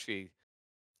is actually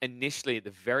initially at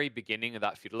the very beginning of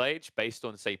that feudal age, based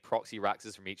on say proxy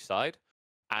Raxes from each side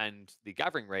and the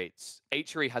gathering rates,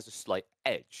 HRE has a slight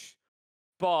edge.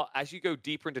 But as you go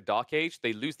deeper into Dark Age,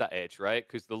 they lose that edge, right?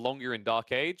 Because the longer you're in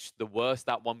Dark Age, the worse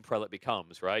that one prelate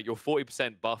becomes, right? Your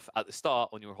 40% buff at the start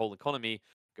on your whole economy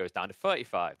goes down to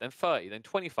 35, then 30, then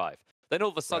 25. Then all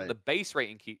of a sudden, Right. the base rate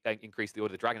increase, the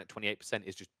Order of the Dragon at 28%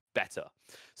 is just better.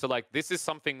 So, like, this is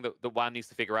something that the WAM needs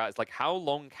to figure out. Is like, how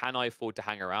long can I afford to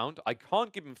hang around? I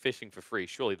can't give him fishing for free.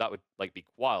 Surely that would like be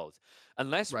wild,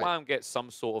 unless Right. WAM gets some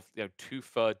sort of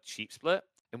 2/3 cheap split.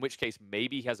 In which case,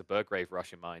 maybe he has a Burgrave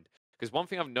rush in mind. Because one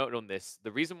thing I've noted on this,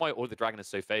 the reason why Order of the Dragon is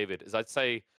so favored is I'd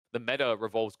say the meta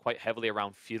revolves quite heavily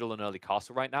around feudal and early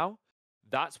castle right now.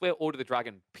 That's where Order of the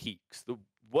Dragon peaks. The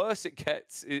worse it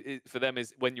gets for them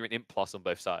is when you're in Imp Plus on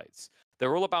both sides.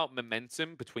 They're all about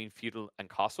momentum between feudal and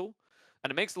castle.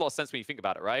 And it makes a lot of sense when you think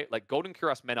about it, right? Like Golden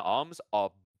Cuirass men at arms are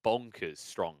bonkers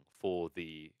strong for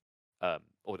the Order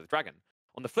of the Dragon.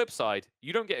 On the flip side,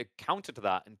 you don't get a counter to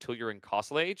that until you're in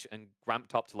Castle Age and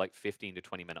ramped up to like 15 to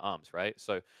 20 men at arms, right?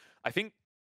 So I think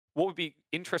what would be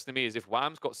interesting to me is if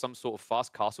Wham's got some sort of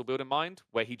fast castle build in mind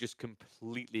where he just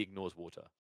completely ignores water.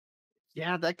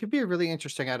 Yeah, that could be a really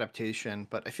interesting adaptation,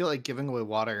 but I feel like giving away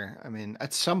water, I mean,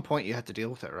 at some point you have to deal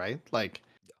with it, right? Like,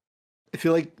 I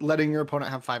feel like letting your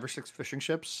opponent have 5 or 6 fishing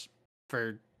ships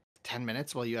for 10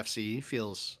 minutes while UFC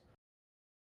feels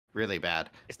really bad.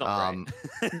 It's not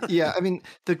great. Um, yeah, I mean,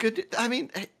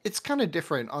 it's kind of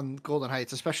different on Golden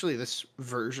Heights, especially this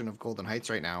version of Golden Heights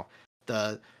right now.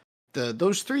 The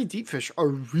those 3 deep fish are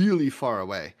really far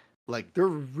away. Like they're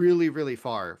really really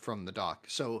far from the dock.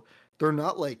 So they're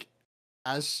not like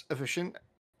as efficient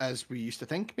as we used to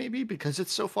think, maybe because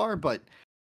it's so far. But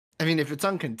I mean, if it's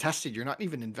uncontested, you're not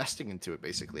even investing into it.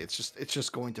 Basically, it's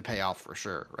just going to pay off for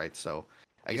sure, right? So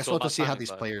I You guess saw we'll have to that see how timing these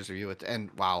though. players review it.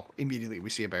 And wow, immediately we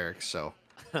see a barracks. So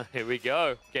Here we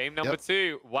go. Game number yep.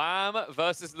 2. Wham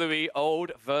versus Louis.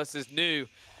 Old versus new.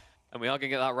 And we are going to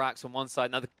get that Rax on one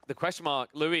side. Now, the question mark,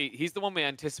 Louis, he's the one we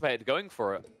anticipated going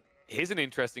for it. Here's an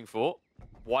interesting thought.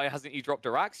 Why hasn't he dropped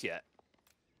a Rax yet?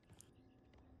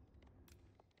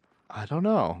 I don't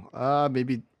know.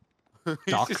 Maybe He's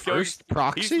Doc just going. first He's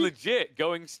proxy. legit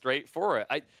going straight for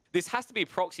it. This has to be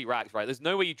proxy Rax, right? There's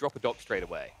no way you drop a Doc straight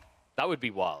away. That would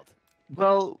be wild.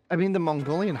 Well, I mean, the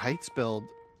Mongolian Heights build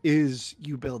is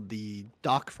you build the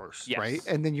dock first, right? Yes.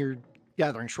 And then you're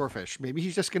gathering shorefish. Maybe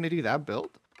he's just going to do that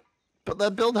build. But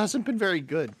that build hasn't been very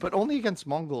good, but only against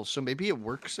Mongols. So maybe it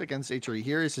works against HRE.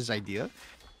 Here is his idea.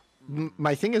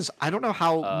 My thing is, I don't know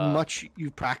how much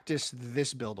you practice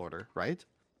this build order, right?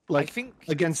 Like, I think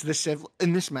against this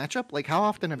in this matchup. Like, how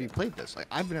often have you played this? Like,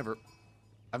 I've never.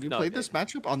 Have you played this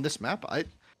matchup on this map?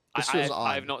 This feels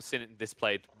odd. I've not seen it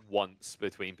displayed once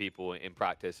between people in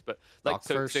practice, but like,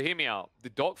 so hear me out. The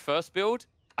Doc first build,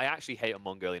 I actually hate on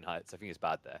Mongolian Heights. I think it's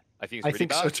bad there. I think it's really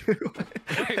bad. So too.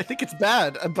 I think it's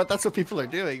bad, but that's what people are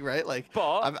doing, right? Like,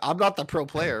 but I'm not the pro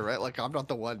player, right? Like, I'm not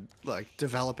the one like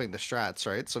developing the strats,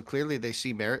 right? So clearly they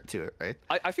see merit to it, right?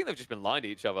 I think they've just been lying to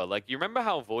each other. Like, you remember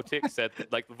how Vortex said,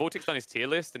 like, Vortex done his tier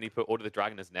list and he put Order of the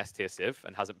Dragon as Nest tier Civ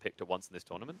and hasn't picked it once in this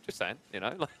tournament? Just saying, you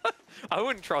know? Like, I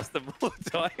wouldn't trust them all the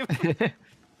time.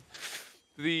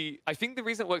 I think the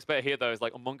reason it works better here, though, is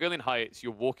like on Mongolian Heights,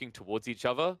 you're walking towards each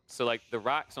other. So, like, the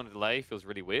Rax on a delay feels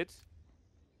really weird.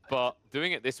 But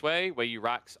doing it this way, where you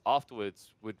Rax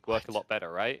afterwards, would work a lot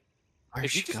better, right?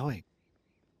 Where's she going?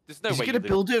 There's no Is way he gonna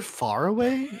build it far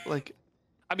away? Like,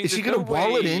 I mean, is he gonna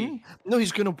wall it in? No,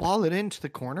 he's gonna wall it into the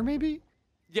corner, maybe.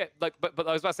 Yeah, like, but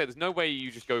I was about to say, there's no way you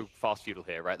just go fast feudal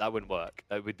here, right? That wouldn't work.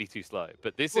 That would be too slow.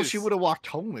 But this Well, is. she would have walked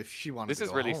home if she wanted. This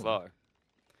is really slow.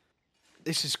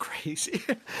 This is crazy.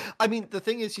 I mean, the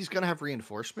thing is, he's gonna have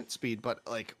reinforcement speed, but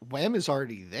like Wham is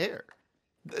already there.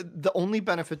 The only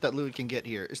benefit that Louis can get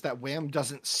here is that Wham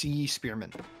doesn't see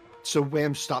Spearman, so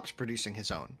Wham stops producing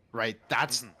his own. Right?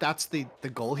 That's the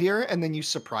goal here, and then you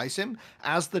surprise him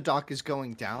as the dock is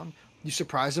going down. You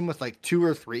surprise him with like 2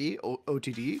 or 3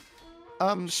 OTD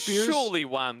spears. Surely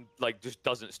Wham like just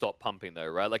doesn't stop pumping though,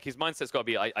 right? Like his mindset's got to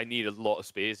be, I need a lot of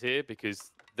spears here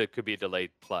because there could be a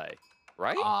delayed play,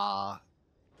 right?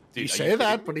 Dude, you say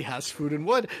that, but he has food and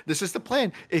wood. This is the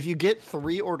plan. If you get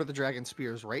 3 Order of the Dragon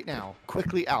spears right now,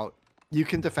 quickly out, you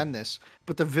can defend this.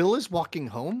 But the Vil is walking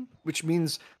home, which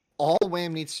means all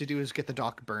Wham needs to do is get the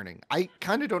dock burning. I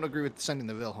kind of don't agree with sending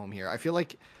the Vil home here. I feel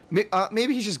like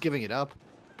maybe he's just giving it up.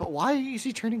 But why is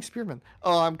he turning Spearman?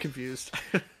 Oh, I'm confused.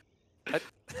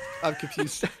 I'm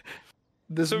confused.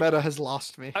 This meta has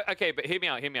lost me. Okay, but hear me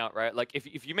out, right? Like,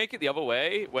 if you make it the other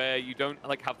way, where you don't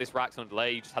like have this Rax on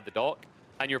delay, you just have the dock,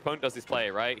 and your opponent does this play,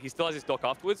 right? He still has his dock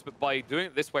afterwards, but by doing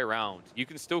it this way around, you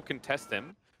can still contest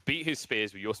him, beat his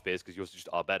spears with your spears, because yours just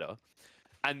are better,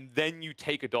 and then you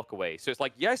take a dock away. So it's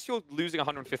like, yes, you're losing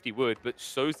 150 wood, but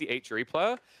so's the HRE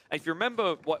player. And if you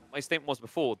remember what my statement was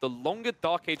before, the longer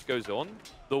Dark Age goes on,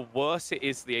 the worse it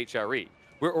is to the HRE.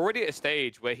 We're already at a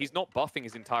stage where he's not buffing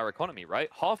his entire economy, right?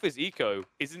 Half his eco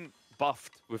isn't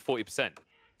buffed with 40%.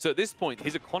 So at this point,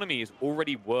 his economy is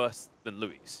already worse than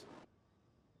Louis'.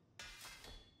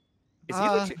 Is he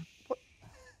legit?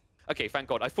 Okay, thank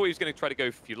God. I thought he was going to try to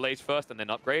go feudal age first and then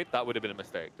upgrade. That would have been a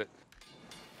mistake. But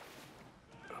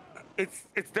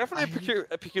it's definitely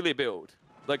a peculiar build.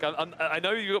 Like, I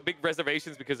know you've got big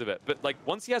reservations because of it, but like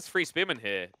once he has 3 spearmen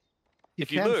here,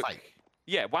 if you look,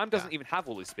 yeah, Wham doesn't even have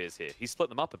all his spears here. He's split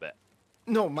them up a bit.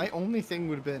 No, my only thing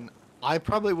would have been, I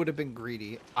probably would have been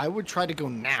greedy. I would try to go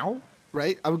now,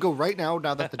 right? I would go right now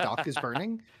that the dock is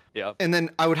burning. Yeah. And then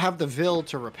I would have the Vil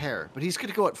to repair. But he's going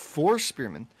to go at 4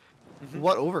 spearmen.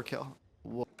 What overkill.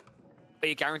 What? But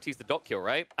he guarantees the dock kill,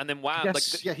 right? And then Wham,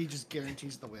 yes, like, yeah, he just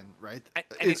guarantees the win, right? And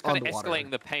it's kind of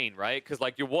escalating the pain, right? Because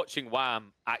like you're watching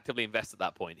Wham actively invest at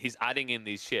that point. He's adding in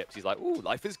these ships. He's like, "Ooh,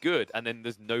 life is good," and then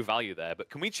there's no value there. But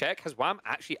can we check? Has Wham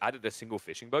actually added a single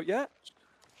fishing boat yet?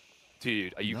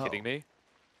 Dude, are you kidding me?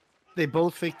 They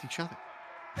both faked each other.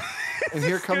 And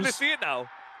here comes. Good to see it now.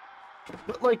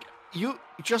 But like, you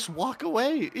just walk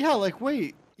away. Yeah, like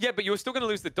wait. Yeah, but you're still going to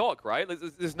lose the dock, right?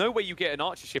 There's no way you get an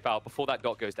archer ship out before that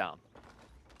dock goes down.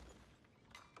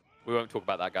 We won't talk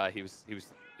about that guy. He was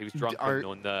drunk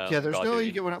on yeah, there's no way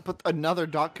you get one up, but another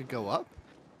dock could go up,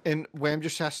 and Wham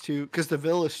just has to, because the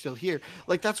Vil is still here.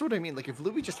 Like that's what I mean. Like if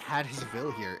Louis just had his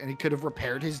Vil here and he could have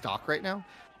repaired his dock right now,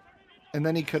 And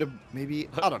then he could have maybe,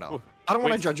 I don't know. I don't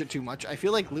want to judge it too much. I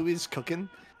feel like Louis is cooking.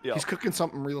 Yeah. He's cooking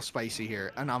something real spicy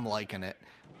here, and I'm liking it.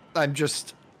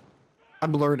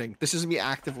 I'm learning. This is me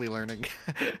actively learning.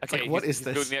 It's Okay, like, what is he's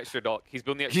this? building the extra dock. He's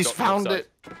building the extra He's dock. found it.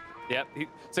 Yep.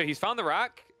 So he's found the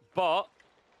rack, but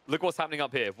look what's happening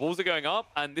up here. Walls are going up,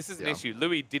 and this is an issue.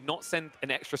 Louis did not send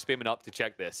an extra spearman up to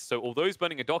check this. So although he's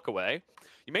burning a dock away,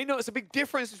 you may notice a big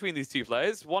difference between these two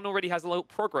players. One already has a little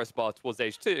progress bar towards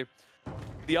age 2.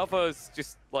 The other's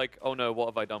just like, oh no, what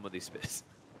have I done with these spears?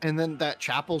 And then that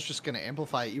chapel's just going to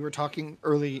amplify it. You were talking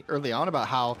early on about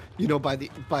how, you know, by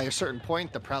a certain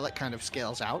point, the prelate kind of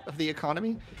scales out of the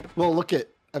economy. Well, look at,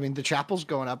 I mean, the chapel's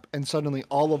going up, and suddenly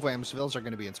all of WHAM's villas are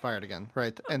going to be inspired again,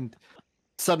 right? And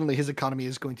suddenly his economy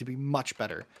is going to be much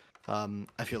better,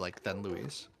 I feel like, than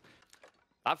Louis'.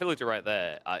 That villager right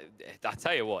there, I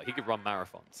tell you what, he could run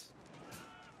marathons.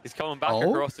 He's coming back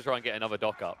across to try and get another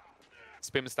dock up.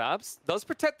 Spin stabs. Does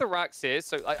protect the racks here,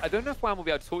 so I don't know if WHAM will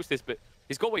be able to torch this, but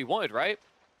he's got what he wanted, right?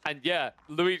 And yeah,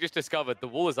 Louis just discovered the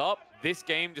wall is up. This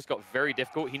game just got very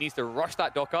difficult. He needs to rush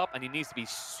that dock up, and he needs to be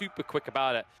super quick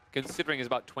about it, considering he's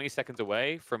about 20 seconds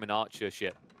away from an archer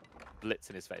ship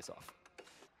blitzing his face off.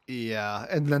 Yeah,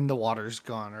 and then the water's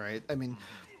gone, right? I mean,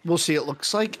 we'll see. It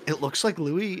looks like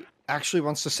Louis actually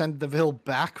wants to send the Ville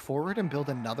back forward and build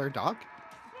another dock.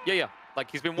 Yeah. Like,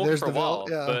 he's been walking for a while,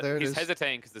 but he's is.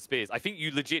 hesitating because the spears. I think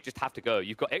you legit just have to go.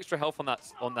 You've got extra health on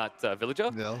that villager.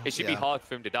 It should be hard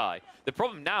for him to die. The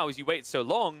problem now is you wait so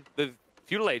long, the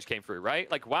feudal age came through,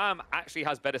 right? Like, WHAM actually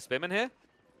has better spearmen here.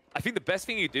 I think the best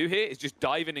thing you do here is just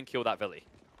dive in and kill that Villy.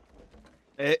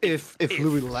 If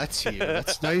Louis lets you.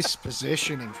 That's nice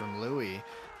positioning from Louis.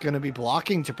 Gonna be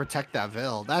blocking to protect that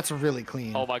Ville. That's really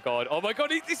clean. Oh my god. Oh my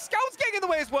god. His scout's getting in the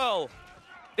way as well.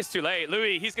 It's too late.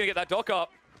 Louis, he's gonna get that dock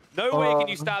up. No way can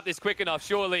you stab this quick enough,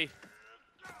 surely.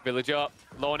 Village up.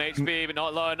 Low on HP, but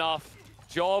not low enough.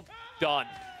 Job done.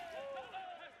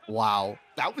 Wow.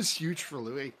 That was huge for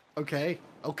Louis. Okay.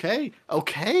 Okay.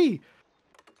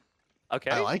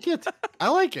 I like it. I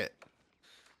like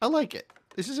it.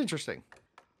 This is interesting.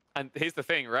 And here's the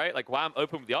thing, right? Like, WHAM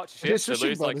opened with the archer ship, His so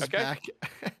Louis like, okay. Back.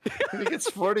 He gets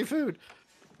 40 food.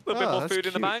 A little bit more food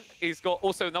in the cute. bank. He's got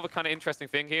also another kind of interesting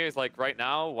thing here is like right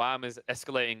now, WHAM is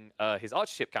escalating his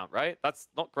archer ship count, right? That's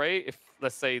not great if,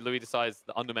 let's say, Louis decides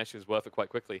the undermesh is worth it quite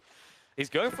quickly. He's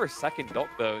going for a second dock,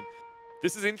 though.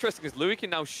 This is interesting because Louis can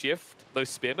now shift those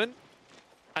spearmen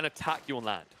and attack you on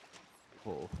land.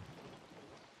 Cool.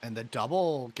 And the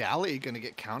double galley going to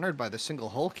get countered by the single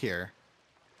Hulk here.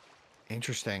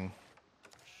 Interesting.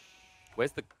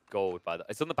 Where's the gold, by the...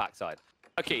 It's on the backside.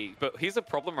 Okay, but here's a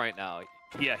problem right now.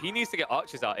 Yeah, he needs to get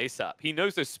archers out ASAP. He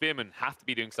knows those spearmen have to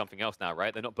be doing something else now,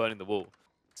 right? They're not burning the wall.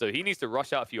 So he needs to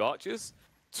rush out a few archers.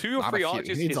 2 or 3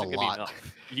 archers isn't going to be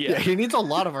enough. Yeah, he needs a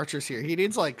lot of archers here. He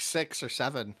needs like 6 or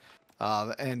 7.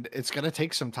 And it's going to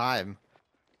take some time.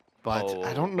 But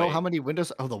I don't know how many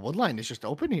windows... Oh, the wood line is just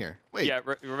open here. Wait. Yeah,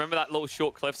 remember that little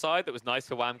short cliffside that was nice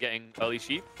for WHAM getting early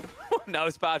sheep? Now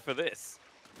it's bad for this.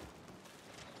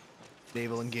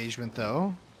 Naval engagement,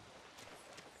 though.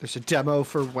 There's a demo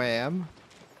for WHAM.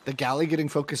 The galley getting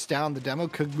focused down. The demo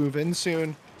could move in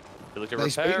soon.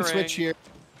 Nice bait and switch here.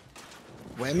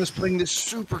 WHAM is playing this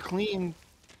super clean.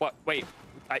 What? Wait.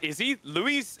 Is he?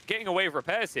 Louis getting away with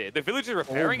repairs here. The village is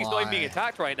repairing. He's not even being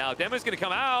attacked right now. Demo's going to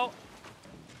come out.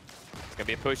 It's going to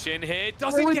be a push in here.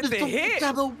 Doesn't get the hit.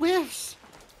 Demo whiffs.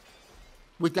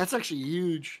 Wait, that's actually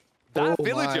huge. That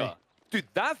villager. Dude,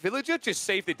 that villager just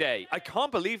saved the day. I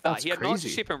can't believe that. That's he had crazy. an archer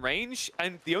ship in range,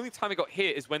 and the only time he got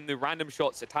hit is when the random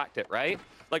shots attacked it, right?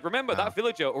 Like, remember, that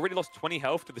villager already lost 20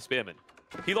 health to the spearman.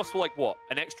 He lost, like, what?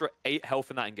 An extra 8 health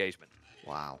in that engagement.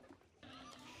 Wow.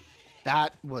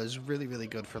 That was really, really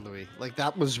good for Louis. Like,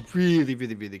 that was really,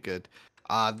 really, really good.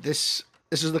 This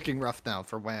is looking rough now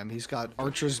for WHAM. He's got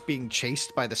archers being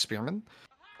chased by the spearmen.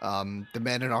 The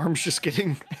man-at-arms just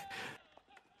getting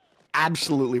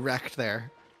absolutely wrecked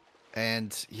there.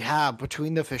 And yeah,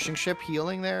 between the fishing ship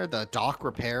healing there, the dock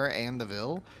repair, and the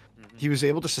Ville, he was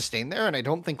able to sustain there. And I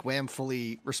don't think WHAM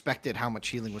fully respected how much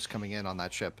healing was coming in on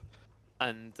that ship.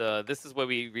 And this is where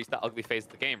we reach that ugly phase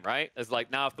of the game, right? It's like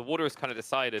now if the water is kind of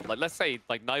decided, like let's say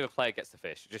like neither player gets the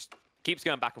fish, it just keeps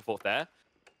going back and forth there.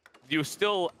 You're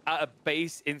still at a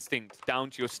base instinct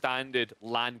down to your standard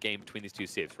land game between these two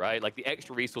civs, right? Like the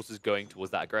extra resources going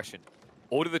towards that aggression.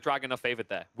 Order the Dragon are favored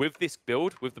there. With this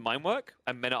build, with the mine work,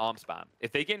 and men-at-arm spam.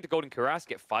 If they get into Golden Cuirass,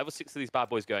 get 5 or 6 of these bad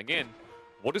boys going in,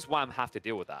 what does WHAM have to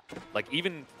deal with that? Like,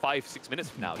 even 5-6 minutes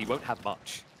from now, he won't have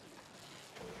much.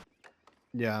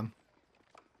 Yeah.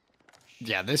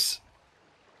 Yeah, this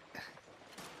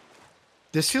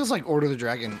feels like Order of the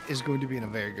Dragon is going to be in a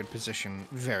very good position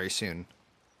very soon.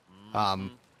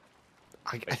 Um,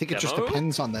 I think it just Demo?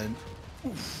 depends on the.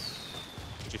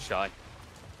 Just shy.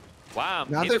 Wow,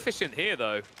 Now he's they're- efficient here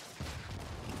though.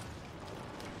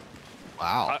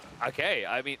 Wow. Okay,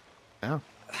 I mean, Yeah.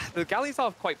 the galleys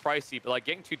are quite pricey, but like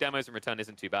getting 2 demos in return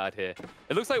isn't too bad here.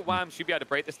 It looks like Wham should be able to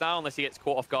break this now unless he gets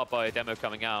caught off guard by a demo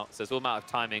coming out. So it's all a matter of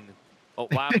timing. Oh,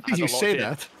 Wham has You a lot say in.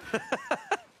 that.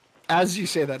 As you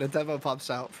say that, a demo pops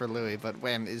out for Louis, but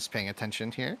Wham is paying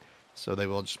attention here. So they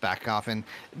will just back off. And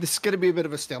this is going to be a bit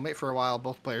of a stalemate for a while.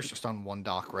 Both players just on one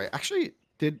dock, right? Actually,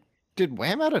 did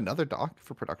Wham add another dock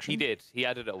for production? He did. He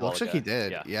added it a It while looks ago. like he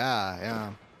did. Yeah.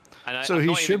 Yeah. And So I'm he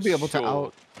not should even be able to sure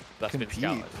out that's been compete,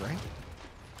 scoured. right?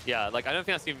 Yeah, like I don't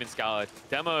think that's even been scoured.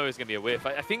 Demo is gonna be a whiff.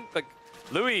 I think like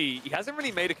Louis, he hasn't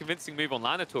really made a convincing move on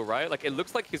land at all, right? Like it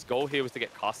looks like his goal here was to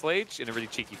get Castle Age in a really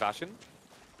cheeky fashion,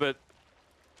 but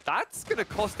that's gonna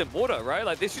cost him water, right?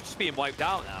 Like this should just be him wiped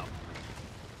out now.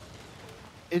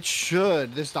 It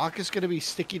should. This dock is going to be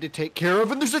sticky to take care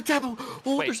of, and there's a demo.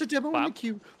 Oh, Wait, there's a demo in the Wham?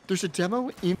 queue. There's a demo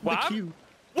in the Wham? queue.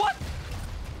 What?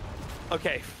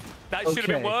 Okay, that should have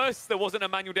been Okay. worse. There wasn't a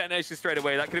manual detonation straight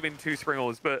away. That could have been 2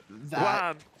 Springles, but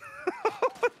That- wham.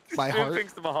 My Doing heart-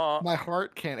 things to my heart. My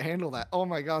heart can't handle that. Oh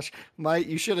my gosh,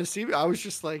 you should have seen me. I was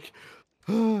just like,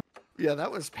 yeah, that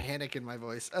was panic in my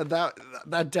voice.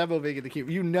 That demo being in the queue,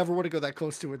 you never want to go that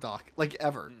close to a dock, like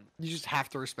ever. You just have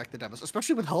to respect the demos,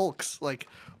 especially with Hulks. Like,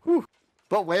 whew.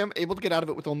 But Wham able to get out of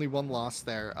it with only 1 loss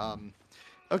there.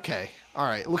 Okay, all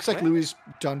right. It looks like Louis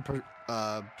done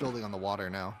building on the water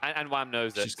now. And Wham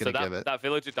knows it. She's So gonna give it. that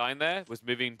villager dying there was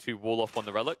moving to wall off on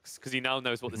the relics because he now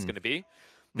knows what this is going to be.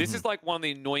 This is like one of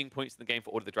the annoying points in the game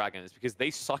for Order of the Dragons because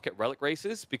they suck at relic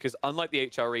races because unlike the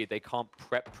HRE, they can't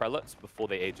prep prelates before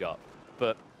they age up.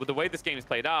 But with the way this game is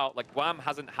played out, like Wham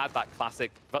hasn't had that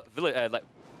classic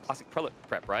classic prelate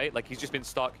prep, right? Like he's just been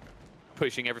stuck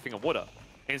pushing everything on water.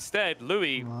 Instead,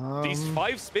 Louis, these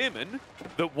 5 spearmen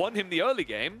that won him the early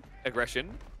game aggression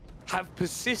have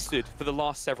persisted for the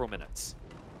last several minutes.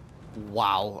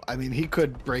 Wow. I mean, he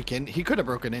could break in. He could have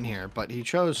broken in here, but he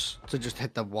chose to just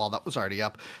hit the wall that was already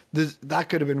up. That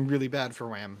could have been really bad for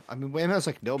Wham. I mean, Wham has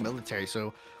like no military,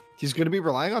 so he's going to be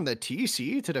relying on the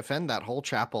TC to defend that whole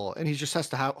chapel, and he just has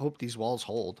to hope these walls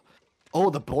hold. Oh,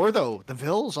 the boar though. The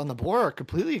vills on the boar are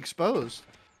completely exposed.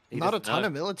 Not a ton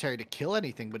of military to kill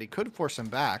anything, but he could force him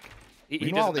back. He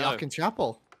Meanwhile, doesn't the know. Akin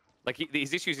Chapel. Like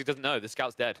these issues, he doesn't know. The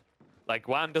scout's dead. Like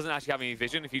Wham doesn't actually have any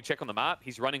vision. If you check on the map,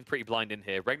 he's running pretty blind in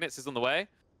here. Regnitz is on the way,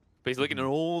 but he's looking in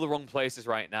all the wrong places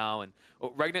right now. And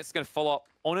Regnitz is going to follow up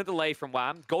on a delay from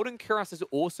Wham. Golden Cuirass is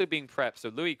also being prepped. So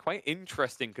Louis, quite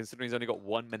interesting considering he's only got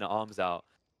 1 minute arms out.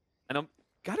 And I'm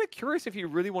kind of curious if you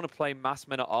really want to play mass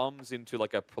men at arms into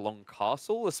like a prolonged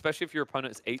castle, especially if your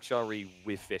opponent is HRE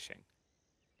with fishing.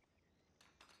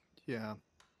 Yeah.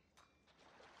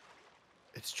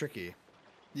 It's tricky.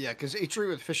 Yeah, because HRE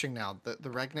with fishing now, the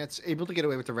Regnitz, able to get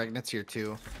away with the Regnitz here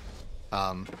too.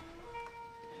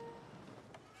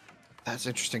 That's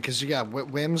interesting, because yeah,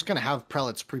 Wham's going to have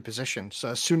prelates pre-positioned, so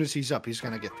as soon as he's up, he's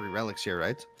going to get 3 relics here,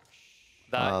 right?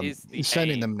 That is the He's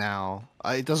sending aim. them now.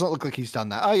 It doesn't look like he's done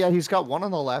that. Oh yeah, he's got 1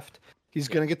 on the left. He's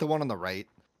going to get the 1 on the right.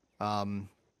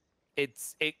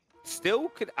 It still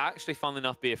could actually, funnily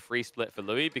enough, be a free split for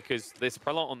Louis because this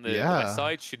prelate on the west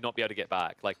side should not be able to get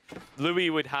back. Like, Louis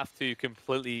would have to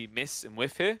completely miss and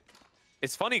whiff here.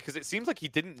 It's funny because it seems like he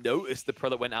didn't notice the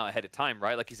prelate went out ahead of time,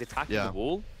 right? Like, he's attacking the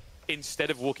wall instead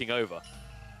of walking over.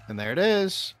 And there it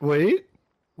is. Wait.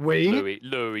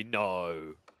 Louis,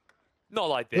 no. Not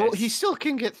like this. Well, he still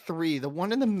can get 3. The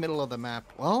one in the middle of the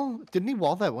map. Well, didn't he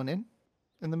wall that one in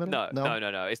the middle?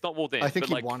 No. It's not walled in. I think but,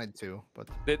 he like, wanted to, but...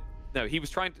 No, he was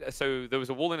trying to. So there was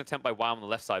a wall in attempt by Wham on the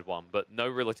left side one, but no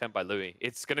real attempt by Louis.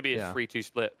 It's going to be a 3-2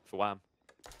 split for Wham.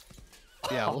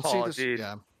 Yeah, we'll see this. Dude.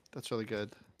 Yeah, that's really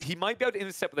good. He might be able to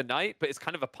intercept with a knight, but it's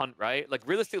kind of a punt, right? Like,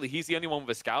 realistically, he's the only one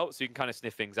with a scout, so you can kind of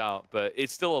sniff things out. But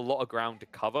it's still a lot of ground to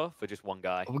cover for just one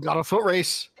guy. Oh, we got a foot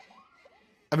race.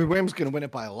 I mean, Wham's going to win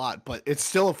it by a lot, but it's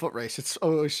still a foot race. It's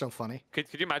always so funny. Could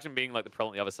you imagine being like the pro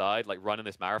on the other side, like running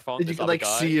this marathon? Did you like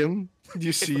see him? Did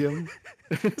you see him?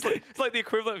 It's like the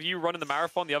equivalent of you running the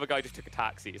marathon. The other guy just took a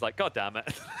taxi. He's like, God damn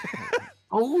it.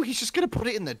 Oh, he's just going to put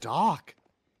it in the dock.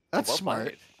 That's Well smart.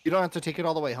 played. You don't have to take it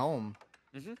all the way home.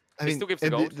 I mean, still gives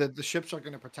the and gold. the ships are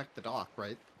going to protect the dock,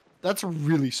 right? That's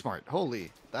really smart.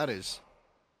 Holy, that is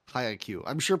high IQ.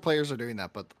 I'm sure players are doing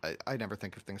that, but I never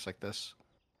think of things like this.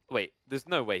 Wait, there's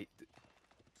no way.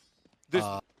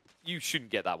 You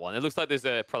shouldn't get that one. It looks like there's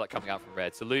a prelate coming out from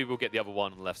red, so Louis will get the other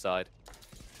one on the left side.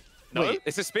 No, Wait.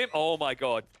 it's a spin. Oh my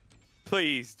god.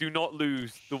 Please do not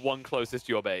lose the one closest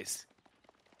to your base.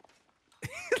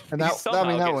 And He that somehow I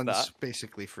mean, that gets one's that.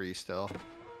 basically free still.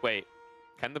 Wait,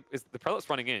 Can is the prelate's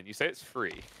running in? You say it's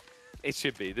free. It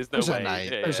should be. There's no There's way. a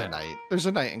knight. Yeah, There's yeah. a knight. There's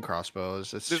a knight in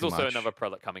crossbows. It's There's too also much. another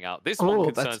prelate coming out. This Oh, one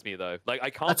that's- concerns me though. Like I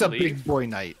can't That's a believe. big boy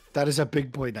knight. That is a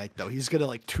big boy knight, though. He's gonna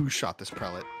like two-shot this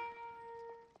prelate.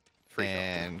 Free shot.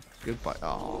 And goodbye.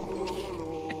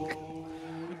 Oh.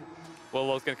 Well,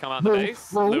 what's gonna come out the No,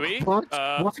 base? no, Louis, what?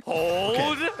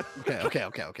 hold. Okay.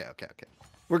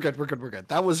 We're good.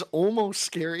 That was almost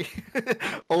scary.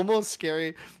 Almost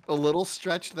scary. A little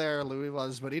stretch there, Louis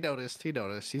was, but he noticed.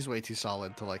 He's way too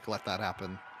solid to like let that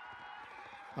happen.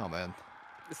 Oh man.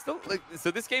 It's still like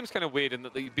so. This game's kind of weird in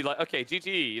that you'd be like, okay,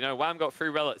 GG. You know, Wham got 3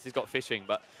 relics. He's got fishing,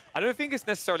 but I don't think it's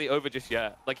necessarily over just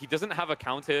yet. Like he doesn't have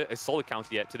a solid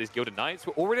counter yet to these Gilded Knights.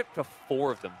 We're already up to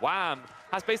 4 of them. Wham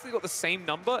has basically got the same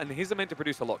number, and his are meant to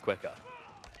produce a lot quicker.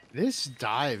 This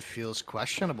dive feels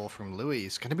questionable from Louis.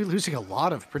 He's going to be losing a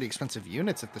lot of pretty expensive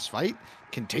units if this fight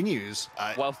continues.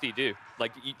 What else do you do?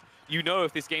 Like, you know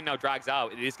if this game now drags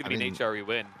out, it is going to be an mean- HRE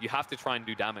win. You have to try and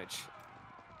do damage.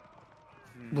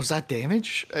 Was that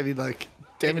damage? I mean, like,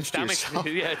 damage to yourself.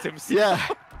 Yeah, to himself. Yeah.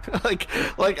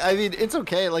 like I mean, it's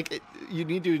okay. Like you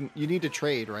need to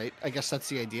trade, right? I guess that's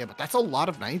the idea. But that's a lot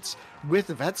of knights with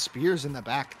vet spears in the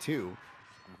back too.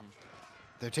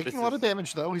 They're taking a lot of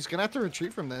damage though. He's gonna have to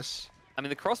retreat from this. I mean,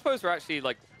 the crossbows were actually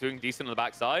like doing decent on the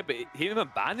backside, but him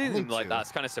abandoning them like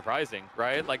that's kind of surprising,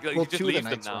 right? Like Well, you just 2 of the leave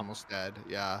them knights are now. almost dead.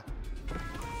 Yeah.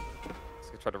 He's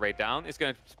gonna try to raid down. He's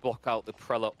gonna block out the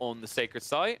prelate on the sacred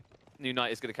site. New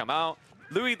knight is gonna come out.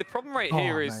 Louis, the problem right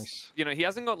here is, nice. you know, he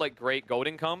hasn't got like great gold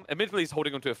income. Admittedly, he's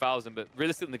holding on to 1,000, but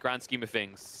realistically, in the grand scheme of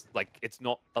things, like it's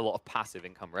not a lot of passive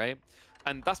income, right?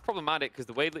 And that's problematic because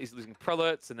the way that he's losing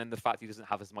prelates and then the fact he doesn't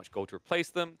have as much gold to replace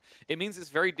them, it means it's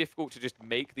very difficult to just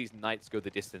make these knights go the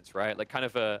distance, right? Like kind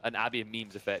of an Abby and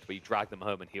memes effect where you drag them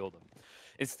home and heal them.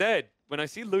 Instead, when I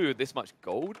see Louis with this much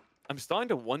gold, I'm starting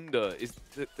to wonder, is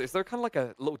there kind of like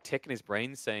a little tick in his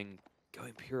brain saying, go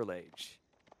Imperial Age?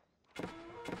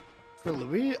 For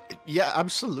Louis, yeah,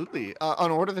 absolutely.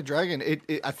 On Order of the Dragon,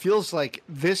 it feels like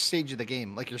this stage of the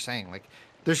game, like you're saying, like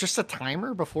there's just a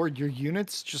timer before your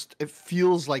units just, it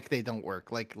feels like they don't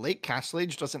work. Like late Castle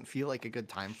Age doesn't feel like a good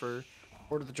time for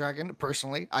Order of the Dragon.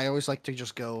 Personally, I always like to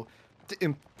just go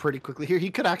pretty quickly here. He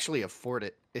could actually afford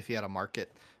it if he had a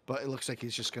market, but it looks like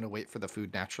he's just going to wait for the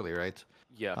food naturally, right?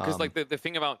 Yeah, because like the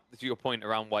thing about, to your point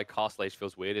around why Castle Age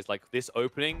feels weird is like this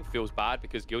opening feels bad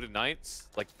because Gilded Knights,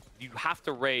 like you have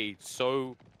to raid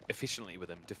so efficiently with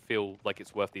them to feel like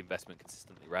it's worth the investment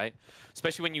consistently, right?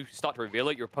 Especially when you start to reveal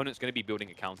it, your opponent's going to be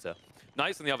building a counter.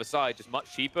 Knights on the other side, just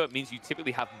much cheaper, means you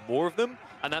typically have more of them,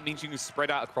 and that means you can spread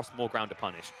out across more ground to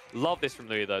punish. Love this from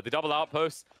Louis though. The double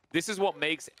outposts, this is what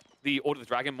makes the Order of the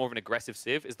Dragon more of an aggressive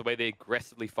civ, is the way they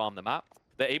aggressively farm the map.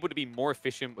 They're able to be more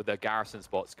efficient with their garrison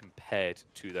spots compared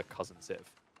to their cousin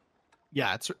civ.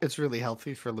 Yeah, it's really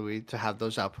healthy for Louis to have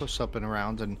those outposts up and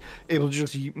around and able to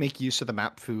just make use of the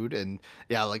map food. And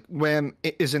yeah, like Wham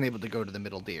isn't able to go to the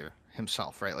middle deer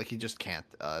himself, right? Like he just can't.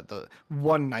 The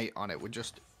one night on it would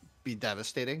just be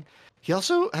devastating. He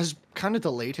also has kind of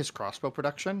delayed his crossbow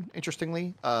production,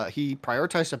 interestingly. He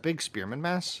prioritized a big spearman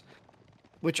mass,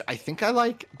 which I think I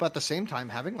like, but at the same time,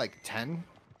 having like 10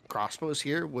 crossbows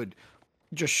here would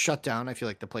just shut down, I feel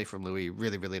like, the play from Louis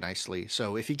really, really nicely.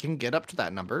 So if he can get up to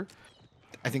that number,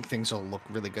 I think things will look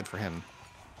really good for him.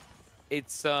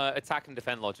 It's attack and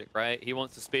defend logic, right? He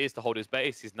wants the spears to hold his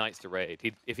base, his knights to raid.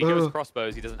 If he goes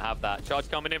crossbows, he doesn't have that.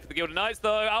 Charge coming in for the Gilded Knights,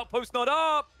 though. Outpost not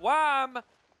up. Wham!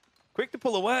 Quick to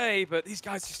pull away, but these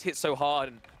guys just hit so hard.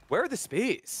 And where are the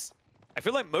spears? I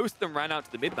feel like most of them ran out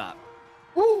to the mid-map.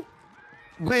 Woo!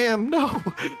 Wham, no!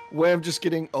 Wham just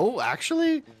getting,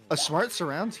 actually, a smart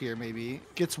surrounds here, maybe.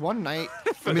 Gets one knight.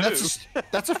 I mean,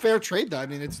 that's a fair trade, though. I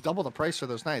mean, it's double the price for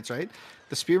those knights, right?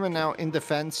 The spearmen now in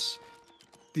defense.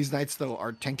 These knights, though,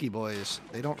 are tanky boys.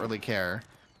 They don't really care.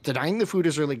 Denying the food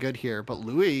is really good here, but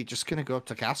Louis just going to go up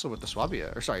to castle with the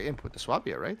Swabia. Or, sorry, imp with the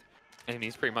Swabia, right? And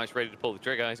he's pretty much ready to pull the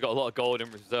trigger. He's got a lot of gold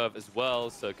in reserve as well,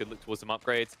 so could look towards some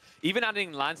upgrades. Even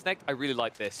adding Landsneck, I really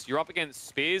like this. You're up against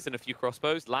spears and a few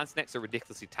crossbows. Landsnecks are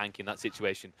ridiculously tanky in that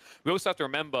situation. We also have to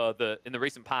remember that in the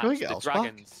recent patch, the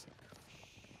dragons...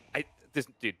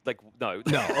 dude, like, no.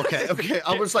 No, okay.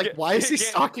 I was like, why is he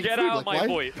stalking Get food? out like, my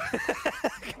why?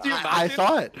 VoIP. Do you I imagine?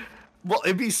 thought... Well,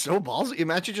 it'd be so ballsy.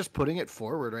 Imagine just putting it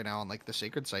forward right now on like the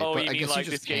sacred site. Oh, but you I mean guess like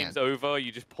you this just game's can't. over,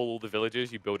 you just pull all the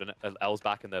villagers, you build an elves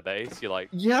back in their base, you're like...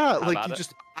 Yeah, like about you it?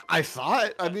 just... I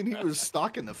thought. I mean, he was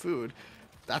stalking the food.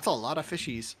 That's a lot of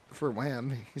fishies for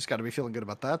Wham. He's got to be feeling good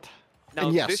about that. Now,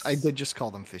 And yes, this- I did just call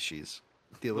them fishies.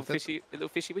 Deal with Little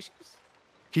fishy wishes?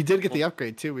 He did get the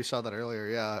upgrade too. We saw that earlier.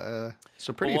 Yeah.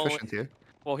 So pretty Well, efficient here.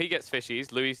 Well, he gets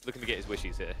fishies. Louis looking to get his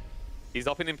wishes here. He's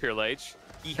up in Imperial Age.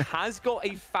 He has got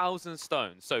 1,000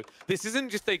 stones. So this isn't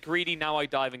just a greedy, now I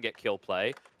dive and get kill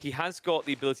play. He has got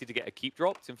the ability to get a keep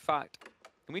dropped. In fact,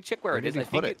 can we check where it is? I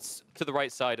think it's to the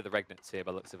right side of the Regnants here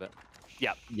by the looks of it.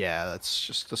 Yeah. Yeah, that's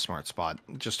just a smart spot.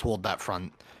 Just hold that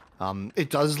front. It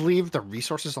does leave the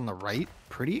resources on the right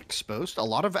pretty exposed. A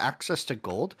lot of access to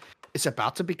gold is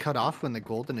about to be cut off when the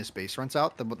gold in his base runs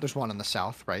out. There's one in the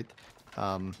south, right?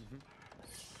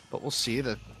 But we'll see.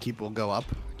 The keep will go up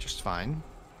just fine.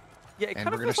 Yeah, it and kind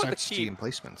we're of going to feels like start the seeing keep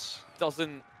placements.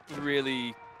 doesn't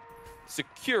really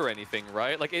secure anything,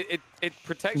 right? Like it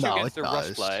protects you No, against it a rush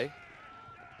does. play,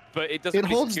 but it doesn't It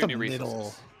really holds secure the any middle,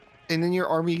 resources. and then your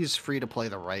army is free to play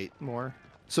the right more.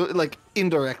 So it, like,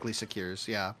 indirectly secures,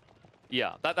 yeah.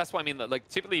 Yeah, that's what I mean. Like,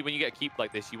 typically when you get a keep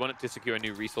like this, you want it to secure a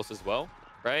new resource as well,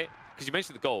 right? Because you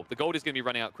mentioned the gold. The gold is going to be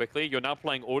running out quickly. You're now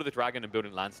playing Order of the Dragon and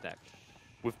building Landsnack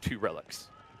with 2 relics.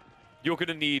 You're going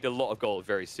to need a lot of gold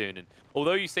very soon. And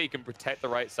although you say you can protect the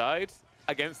right side,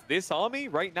 against this army,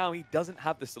 right now he doesn't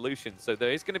have the solution. So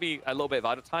there is going to be a little bit of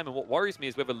idle time. And what worries me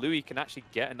is whether Louis can actually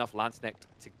get enough Landsnack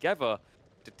together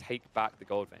to take back the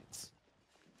gold veins.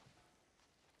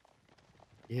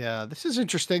 Yeah, this is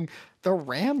interesting. The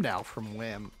ram now from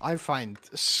Wham, I find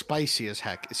spicy as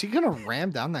heck. Is he going to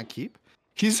ram down that keep?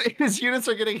 His units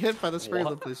are getting hit by the spray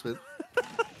replacement.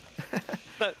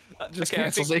 Just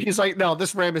cancels it. He's like, no,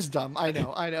 this ram is dumb. I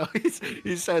know.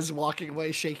 He says, walking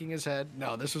away, shaking his head.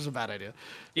 No, this was a bad idea.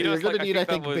 You're going to need, I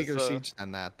think, bigger siege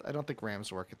than that. I don't think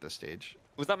rams work at this stage.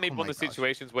 Was that maybe one of the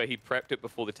situations where he prepped it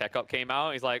before the tech up came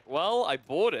out? He's like, well, I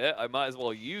bought it. I might as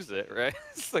well use it, right?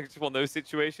 It's like just one of those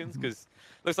situations because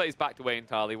looks like he's backed away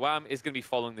entirely. Wham is going to be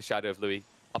following the shadow of Louis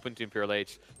up into Imperial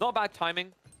Age. Not bad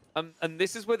timing. And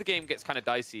this is where the game gets kind of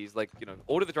dicey. Is like, you know,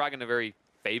 Order of the Dragon are very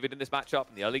favored in this matchup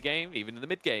in the early game, even in the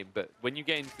mid game. But when you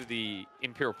get into the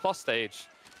Imperial Plus stage,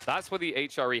 that's where the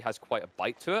HRE has quite a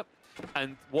bite to it.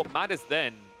 And what matters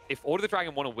then, if Order of the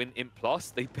Dragon want to win Imp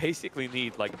Plus, they basically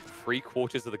need like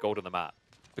 3/4 of the gold on the map.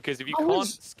 Because if you can't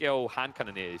scale hand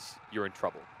cannoneers, you're in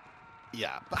trouble.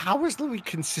 Yeah, but how is Louis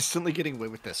consistently getting away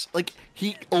with this? Like,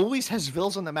 he always has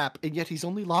vills on the map, and yet he's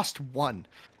only lost 1.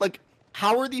 Like,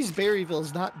 how are these berry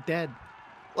vills not dead?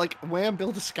 Like, Wham,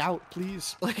 build a scout,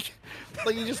 please. Like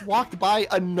you just walked by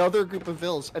another group of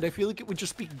vills, and I feel like it would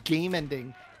just be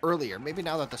game-ending earlier. Maybe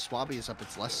now that the Swabby is up,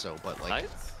 it's less so, but like...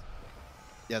 Knights?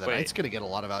 Yeah, the Knight's going to get a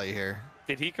lot of value here.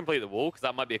 Did he complete the wall? Because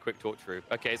that might be a quick torch through.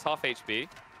 Okay, it's half HP.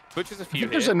 Butchers a few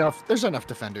There's enough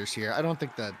defenders here. I don't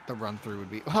think that the run-through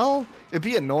would be... Well, it'd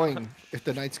be annoying if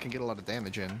the Knights can get a lot of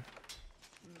damage in.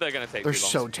 They're going to take They're too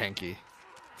long. so tanky.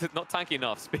 Not tanky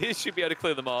enough. Spears should be able to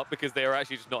clear them up because they are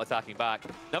actually just not attacking back.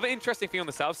 Another interesting thing on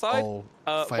the south side. Oh,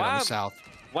 fight on the south.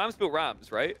 Wham's built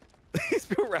rams, right? He's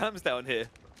built rams down here.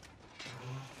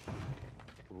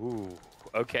 Ooh.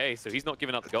 Okay, so he's not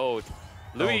giving up the gold.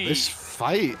 Louis. Oh, this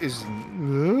fight is...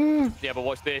 Yeah, but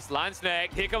watch this.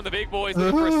 Landsnack. Here come the big boys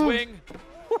looking for a swing.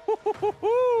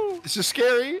 This is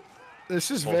scary. This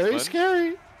is very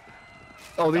scary.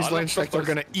 Oh, these Landsnacks are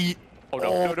going to eat. Oh,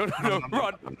 no.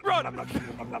 Run.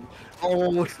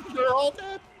 Oh, they're all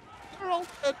dead. They're all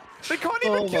dead. They can't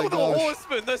even kill the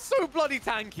horsemen. They're so bloody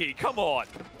tanky. Come on.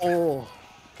 Oh.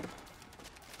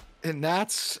 And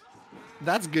that's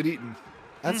good eating.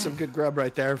 That's some good grub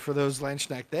right there for those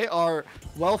Landsnack. They are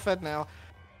well fed now.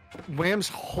 Wham's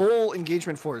whole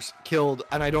engagement force killed,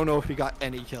 and I don't know if he got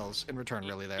any kills in return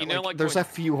really there. You know, like there's a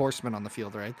few horsemen on the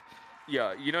field, right?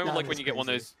 Yeah, you know, like when you get one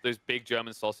of those big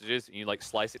German sausages and you like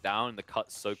slice it down and the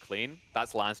cut's so clean,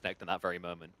 that's Landsnack in that very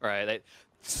moment, right? They're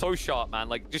so sharp, man.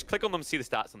 Like, just click on them, see the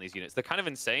stats on these units. They're kind of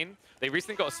insane. They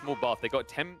recently got a small buff. They got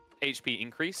 10 HP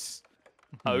increase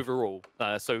overall.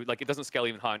 So, like, it doesn't scale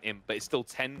even higher on Imp, but it's still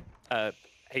 10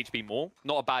 HP more.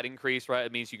 Not a bad increase, right?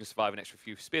 It means you can survive an extra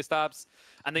few spear stabs.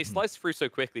 And they slice through so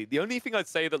quickly. The only thing I'd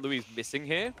say that Louis is missing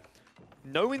here,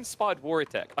 no inspired warrior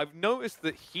tech. I've noticed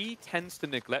that he tends to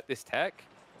neglect this tech,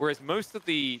 whereas most of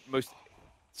the most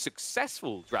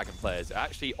successful Dragon players are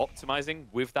actually optimizing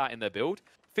with that in their build.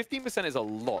 15% is a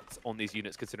lot on these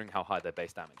units considering how high their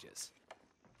base damage is.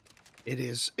 It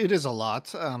is a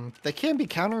lot. They can be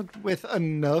countered with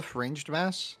enough ranged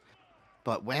mass,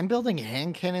 but when building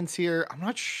hand cannons here, I'm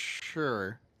not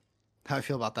sure how I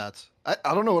feel about that.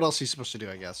 I don't know what else he's supposed to do,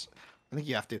 I guess. I think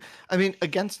you have to. I mean,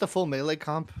 against the full melee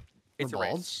comp,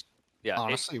 Ribalds. Yeah,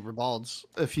 honestly, Ribalds,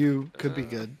 a few could be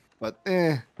good, but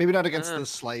maybe not against the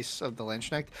slice of the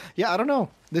Landsnack. Yeah, I don't know.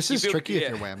 This is tricky if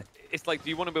you're Wham. It's like, do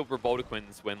you want to build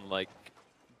Ribaldiquins when like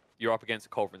you're up against a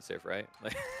Culverin Civ, right?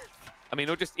 Like, I mean,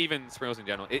 or just even Springles in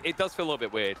general. It does feel a little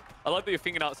bit weird. I like that you're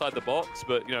thinking outside the box,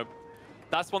 but you know,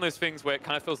 that's one of those things where it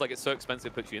kind of feels like it's so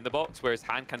expensive to put you in the box, whereas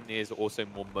hand cannoneers are also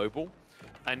more mobile.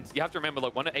 And you have to remember,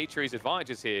 like, one of HRE's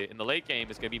advantages here in the late game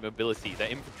is going to be mobility. Their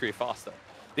infantry are faster.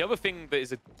 The other thing that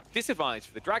is a disadvantage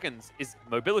for the Dragons is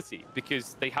mobility,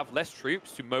 because they have less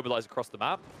troops to mobilize across the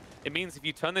map. It means if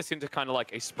you turn this into kind of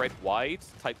like a spread wide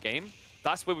type game,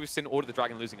 that's where we've seen Order of the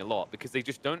Dragon losing a lot, because they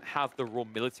just don't have the raw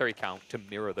military count to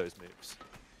mirror those moves.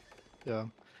 Yeah.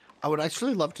 I would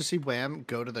actually love to see Wham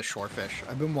go to the shorefish.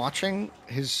 I've been watching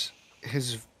his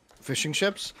fishing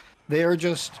ships. They are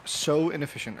just so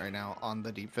inefficient right now on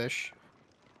the deep fish.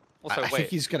 Also, I think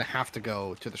he's going to have to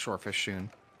go to the shorefish soon.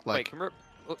 Like,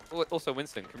 also,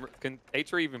 Winston, can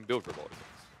HRE even build robotics?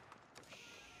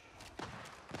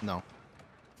 No.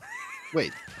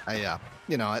 Wait,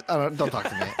 you know, don't talk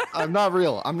to me. I'm not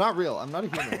real. I'm not real. I'm not a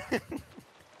human.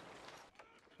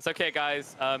 It's okay,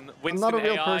 guys. Winston I'm not a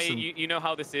real AI, person. you know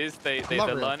how this is. They're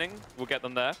real. learning. We'll get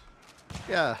them there.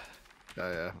 Yeah.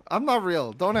 Yeah. I'm not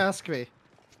real. Don't ask me.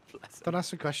 Don't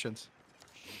ask me questions.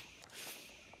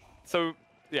 So,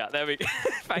 yeah, there we go.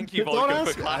 Thank you, Don't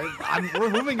Volker. ask. We're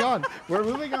moving on. We're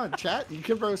moving on. Chat, you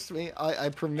can roast me. I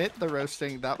permit the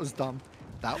roasting. That was dumb.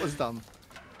 That was dumb.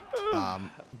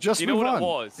 Just you know move what on. it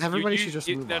was? Everybody should just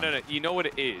move on. No. You know what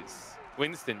it is?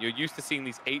 Winston, you're used to seeing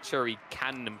these HRE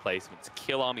cannon emplacements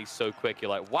kill armies so quick. You're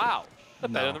like, wow, they're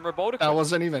better than robotic. That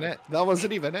wasn't even it. That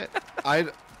wasn't even it.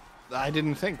 I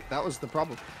didn't think that was the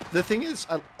problem. The thing is,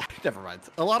 never mind.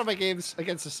 A lot of my games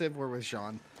against the Civ were with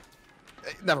Jean.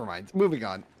 Never mind. Moving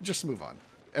on. Just move on.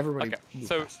 Everybody. Okay.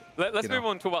 So let's move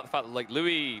on to talk about the fact that, like,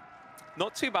 Louis,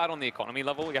 not too bad on the economy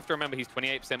level. You have to remember he's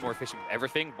 28% more efficient with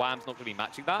everything. Wham's not going to be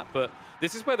matching that, but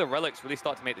this is where the relics really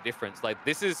start to make the difference. Like,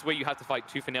 this is where you have to fight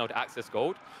tooth and nail to access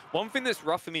gold. One thing that's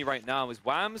rough for me right now is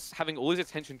Wham's having all his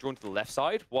attention drawn to the left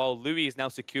side, while Louis is now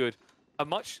secured a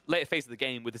much later phase of the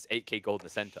game with this 8k gold in the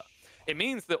center. It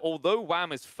means that although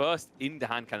Wham is first into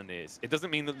hand cannoneers, it doesn't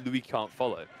mean that Louis can't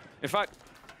follow. In fact,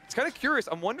 it's kind of curious.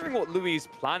 I'm wondering what Louis is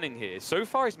planning here. So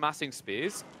far, he's massing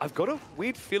spears. I've got a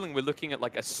weird feeling we're looking at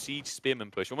like a siege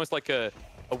spearman push, almost like a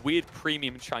weird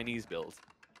premium Chinese build.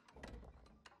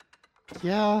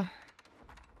 Yeah.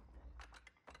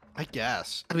 I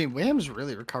guess. I mean, Wham's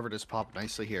really recovered his pop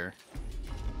nicely here.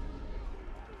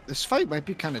 This fight might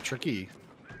be kind of tricky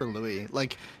for Louis.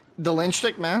 Like, the lance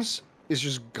stick mass is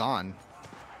just gone.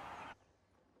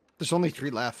 There's only 3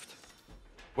 left.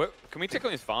 Well, can we check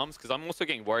on his farms? Because I'm also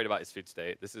getting worried about his food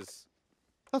state. This is...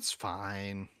 That's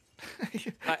fine.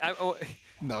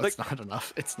 No, like, it's not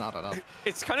enough. It's not enough.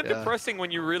 It's kind of depressing when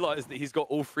you realize that he's got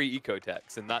all 3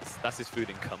 ecotechs, and that's his food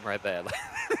income right there.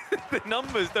 The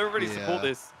numbers don't really support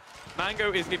this.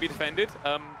 Mango is going to be defended.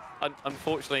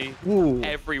 Unfortunately,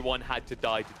 everyone had to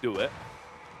die to do it.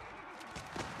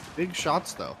 Big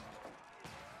shots, though.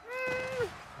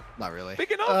 Not really.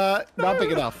 Big enough? Not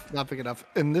big enough. Not big enough.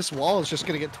 And this wall is just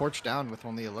going to get torched down with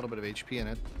only a little bit of HP in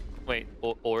it. Wait,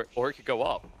 or it could go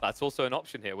up. That's also an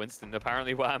option here, Winston.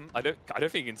 Apparently, Wham, I don't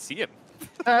think you can see him.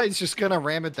 He's just going to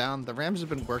ram it down. The Rams have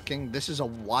been working. This is a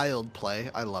wild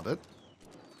play. I love it.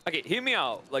 Okay, hear me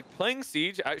out. Like, playing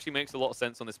Siege actually makes a lot of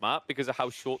sense on this map because of how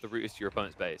short the route is to your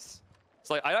opponent's base. It's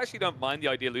like, I actually don't mind the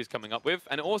idea Lou's coming up with,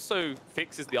 and it also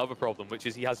fixes the other problem, which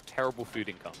is he has terrible food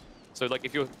income. So, like,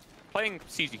 if you're playing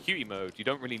Siege Cutie mode, you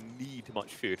don't really need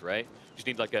much food, right? You just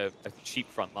need, like, a cheap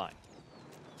front line.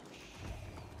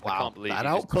 Wow, I can't believe that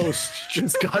outpost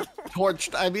just got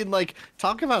torched. I mean, like,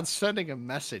 talk about sending a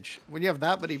message. When you have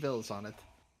that many bills on it,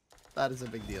 that is a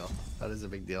big deal. That is a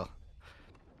big deal.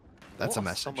 That's a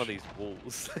message. Some of these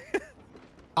walls.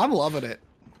 I'm loving it.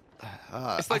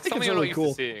 It's like something I'm not used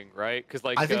to seeing, right? Because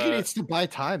like I think he needs to buy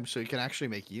time so he can actually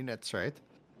make units, right?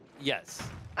 Yes.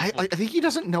 I think he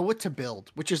doesn't know what to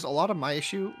build, which is a lot of my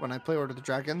issue when I play Order of the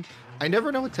Dragon. I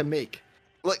never know what to make.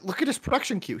 Like, look at his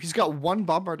production queue. He's got 1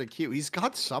 bombarded queue. He's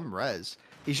got some res.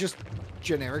 He's just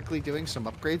generically doing some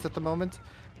upgrades at the moment.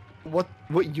 What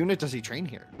unit does he train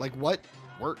here? Like, what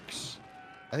works?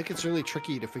 I think it's really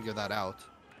tricky to figure that out.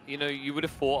 You know, you would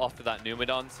have thought after that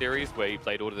Numedan series where he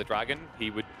played Order of the Dragon, he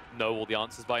would know all the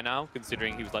answers by now,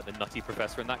 considering he was like the nutty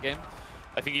professor in that game.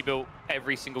 I think he built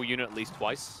every single unit at least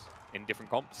twice in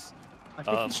different comps. I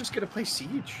think he's just going to play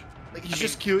Siege. Like, he's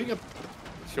just queuing up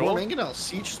more mangonel,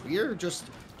 Siege Spear, just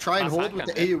try and hold with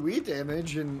the AoE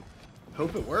damage and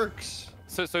hope it works.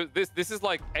 So this is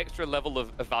like extra level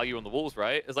of value on the walls,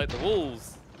 right? It's like the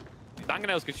walls,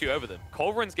 mangonels can shoot over them.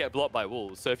 Culverins get blocked by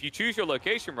walls. So if you choose your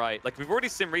location right, like we've already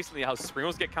seen recently how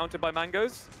Springles get countered by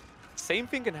mangoes, same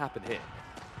thing can happen here.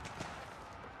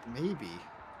 Maybe.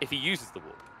 If he uses the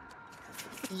wall.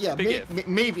 Yeah,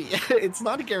 maybe. It's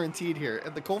not guaranteed here.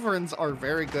 The Culverins are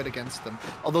very good against them.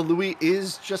 Although Louis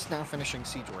is just now finishing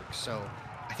siege work, so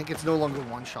I think it's no longer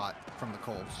one shot from the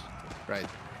Culves, right?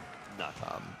 No.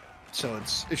 So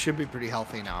it should be pretty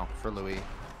healthy now for Louis,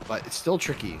 but it's still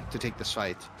tricky to take this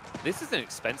fight. This is an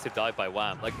expensive dive by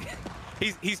Wham. Like,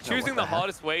 he's choosing the the heck?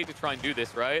 hardest way to try and do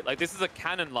this, right? Like, this is a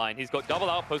cannon line. He's got double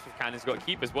outpost with cannons. He's got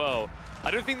keep as well.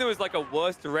 I don't think there was like a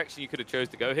worse direction you could have chose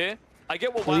to go here. I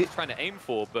get what Wham's trying to aim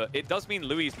for, but it does mean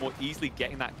Louis is more easily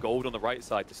getting that gold on the right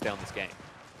side to stay on this game.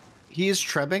 He is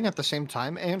trebbing at the same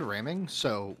time and ramming,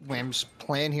 so Wham's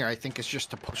plan here, I think, is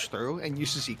just to push through and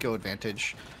use his eco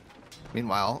advantage.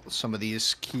 Meanwhile, some of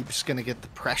these keeps going to get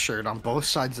pressured on both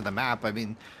sides of the map. I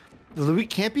mean, Louis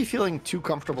can't be feeling too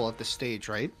comfortable at this stage,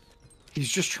 right? He's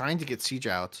just trying to get siege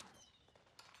out.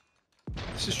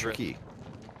 This is tricky.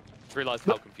 Just realized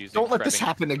how confusing. Don't let this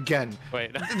happen again.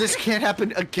 Wait. This can't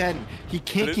happen again. He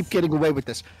can't keep getting away with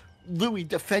this. Louis,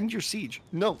 defend your siege.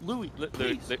 No, Louis,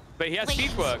 please. But he has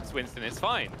siege works, Winston. It's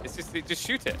fine. It's just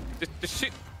shoot it. Just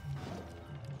shoot.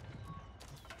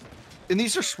 And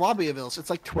these are Swabia vills. It's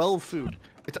like 12 food.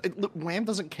 Look, Wham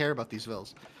doesn't care about these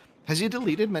vills. Has he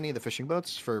deleted many of the fishing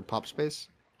boats for pop space?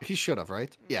 He should have,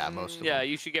 right? Yeah, most of them. Yeah,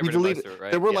 you should get rid of most of it,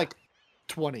 right? There were like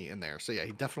 20 in there, so yeah,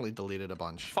 he definitely deleted a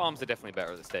bunch. Farms are definitely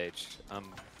better at the stage.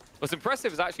 What's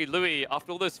impressive is actually Louis,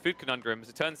 after all those food conundrums,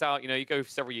 it turns out, you know, you go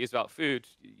several years without food,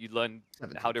 you learn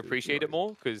how to appreciate it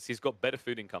more because he's got better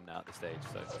food income now at this stage.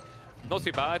 So not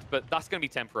too bad, but that's going to be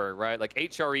temporary, right? Like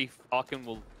HRE Arkin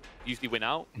will usually win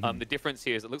out. The difference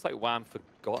here is it looks like Wham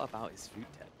forgot about his food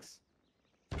techs.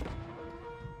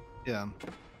 Yeah.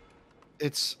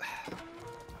 It's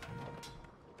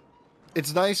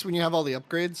nice when you have all the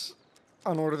upgrades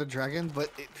on Order of the Dragon,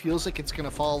 but it feels like it's going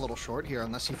to fall a little short here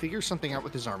unless he figures something out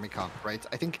with his army comp, right?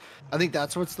 I think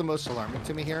that's what's the most alarming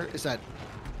to me here is that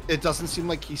it doesn't seem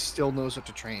like he still knows what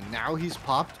to train. Now he's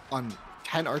popped on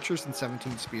 10 archers and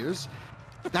 17 spears.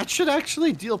 That should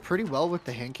actually deal pretty well with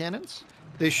the hand cannons.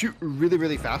 They shoot really,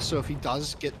 really fast, so if he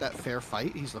does get that fair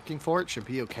fight he's looking for, it should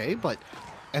be okay, but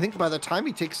I think by the time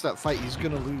he takes that fight, he's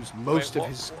going to lose most of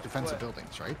his defensive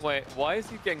buildings, right? Wait, why is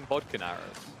he getting bodkin arrows?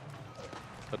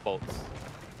 The bolts.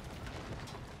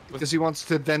 Because he wants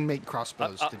to then make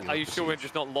crossbows. Are you sure we're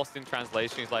just not lost in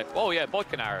translation? He's like, oh yeah,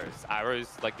 bodkin arrows. Arrows,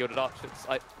 like gilded archers.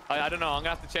 I don't know, I'm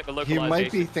going to have to check the localization. He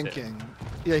might be thinking,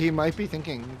 yeah, he might be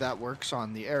thinking that works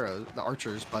on the arrows, the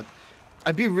archers, but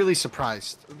I'd be really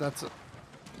surprised. That's...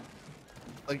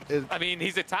 I mean,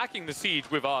 he's attacking the siege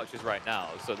with archers right now,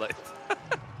 so like...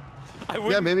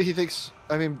 Yeah, maybe he thinks...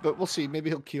 I mean, but we'll see. Maybe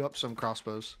he'll queue up some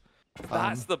crossbows.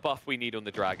 That's the buff we need on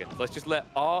the dragon. Let's just let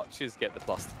archers get the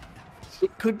plus.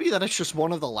 It could be that it's just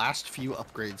one of the last few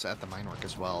upgrades at the minework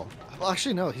as well. Well,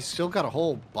 actually, no. He's still got a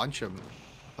whole bunch of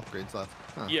upgrades left.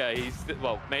 Huh. Yeah,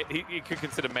 he could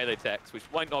consider melee techs, which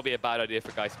might not be a bad idea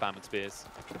for guys spamming spears.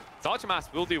 So Archer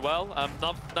Mass will do well.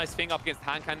 Another nice thing up against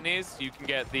hand cannoneers, you can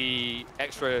get the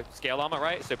extra scale armor,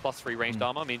 right? So +3 ranged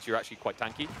armor means you're actually quite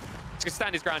tanky. He's going to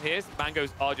stand his ground here.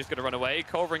 Mangoes are just going to run away.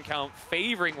 Culverin count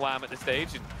favoring Wham at this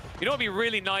stage. And you know what would be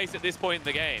really nice at this point in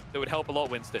the game that would help a lot,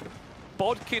 Winston?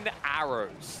 Bodkin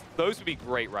arrows. Those would be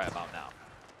great right about now.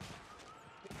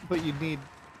 But you'd need...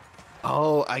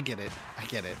 Oh, I get it. I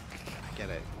get it.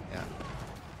 Yeah.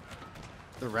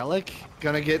 The relic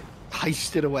gonna get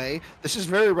heisted away. This is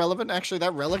very relevant, actually.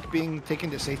 That relic being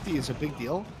taken to safety is a big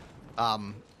deal.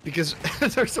 Because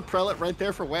there's a prelate right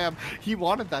there for Wham. He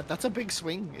wanted that. That's a big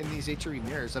swing in these HRE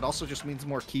mirrors. It also just means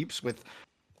more keeps with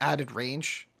added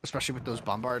range, especially with those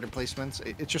bombard emplacements.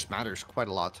 It just matters quite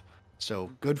a lot.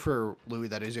 So good for Louis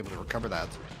that he's able to recover that.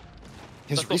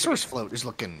 His resource float is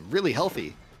looking really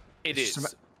healthy. It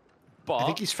is. I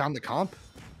think he's found the comp.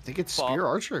 I think it's Spear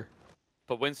Archer.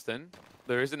 But Winston,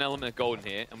 there is an element of gold in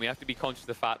here, and we have to be conscious of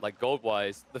the fact, like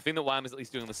gold-wise, the thing that Wham is at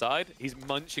least doing on the side, he's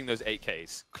munching those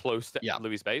 8Ks close to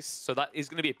Louis' base. So that is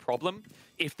going to be a problem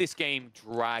if this game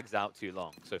drags out too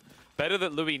long. So better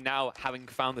that Louis now, having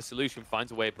found the solution,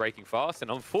 finds a way of breaking fast. And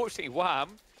unfortunately, Wham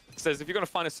says, if you're going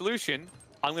to find a solution,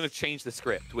 I'm going to change the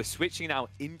script. We're switching now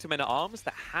into men-at-arms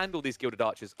that handle these gilded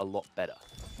archers a lot better.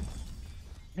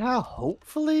 Yeah,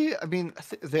 hopefully. I mean,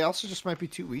 they also just might be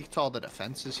too weak to all the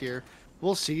defenses here.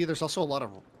 We'll see. There's also a lot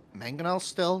of mangonel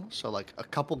still, so like a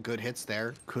couple good hits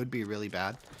there could be really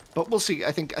bad. But we'll see.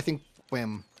 I think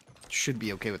Wham should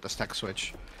be okay with this tech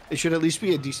switch. It should at least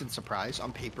be a decent surprise.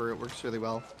 On paper, it works really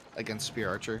well against Spear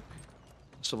Archer.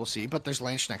 So we'll see. But there's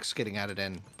Lanchnecks getting added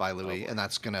in by Louis, and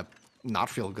that's gonna not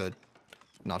feel good.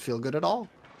 Not feel good at all.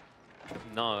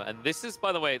 No, and this is,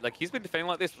 by the way, like he's been defending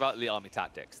like this without the army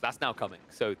tactics. That's now coming.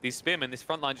 So these spearmen, this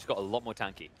front line just got a lot more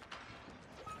tanky.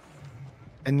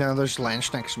 And now there's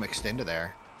Lanchnecks mixed into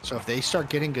there. So if they start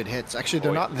getting good hits, actually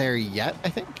they're not there yet, I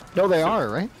think. No, they are,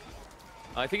 right?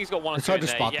 I think he's got one or it's two hard in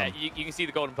to there. spot Yeah, them. you can see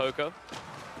the golden poker.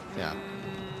 Yeah.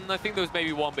 I think there was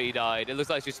maybe one, but he died. It looks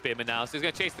like it's just Spearman now, so he's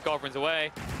going to chase the Goblins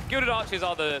away. Gilded Archers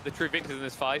are the true victors in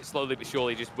this fight, slowly but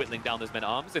surely just whittling down those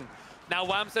men-at-arms. And now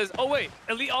Wham says, oh wait,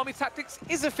 elite army tactics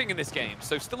is a thing in this game,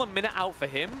 so still a minute out for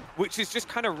him, which is just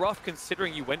kind of rough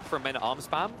considering you went for a men-at-arms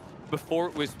spam before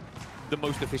it was the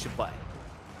most efficient play.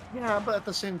 Yeah, but at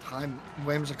the same time,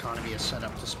 Wham's economy is set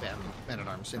up to spam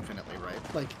men-at-arms infinitely,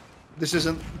 right? Like, this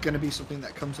isn't going to be something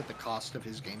that comes at the cost of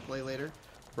his gameplay later,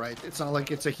 right? It's not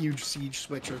like it's a huge siege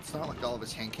switch, or it's not like all of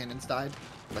his hand cannons died,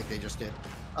 like they just did,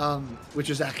 which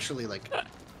is actually, like,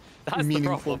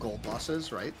 meaningful gold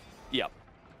losses, right? Yep.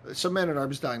 Some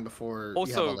men-at-arms dying before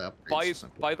also, you have all the upgrades.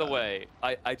 by the way,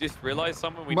 I just realized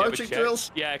something we Marching never checked.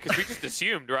 drills? Yeah, because we just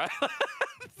assumed, right?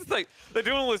 It's like, they're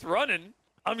doing all this running.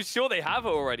 I'm sure they have it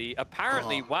already.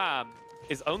 Apparently, Wham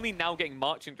is only now getting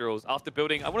marching drills after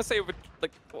building, I want to say, over,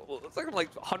 it's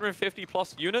like 150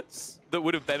 plus units that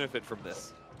would have benefited from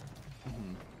this.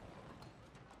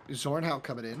 Zornhout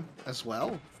coming in as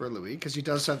well for Louis, because he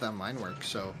does have that mine work,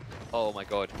 so... Oh my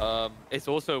god. It's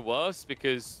also worse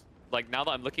because, like, now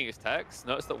that I'm looking at his text,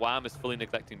 notice that Wham is fully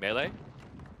neglecting melee.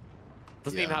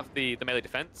 Doesn't even have the melee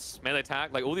defense, melee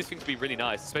attack, like all these things would be really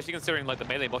nice, especially considering like the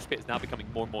melee mosh pit is now becoming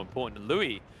more and more important. And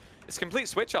Louis, it's a complete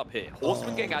switch up here.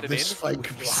 Horseman getting added in. This fight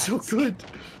could be so good.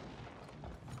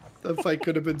 That fight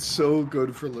could have been so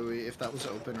good for Louis if that was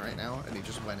open right now and he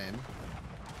just went in.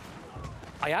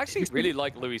 I actually really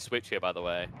like Louis' switch here, by the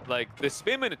way. Like, the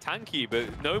Spearmen are tanky,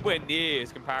 but nowhere near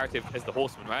as comparative as the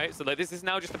Horseman, right? So like, this is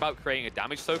now just about creating a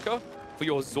damage soaker for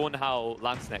your Zornhau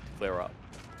Lanceneck to clear up.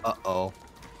 Uh-oh.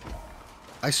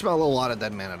 I smell a lot of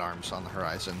dead man-at-arms on the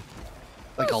horizon.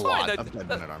 Like, a lot of dead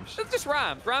man-at-arms. It's just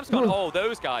Rams. Rams gone, oh,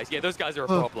 those guys. Yeah, those guys are a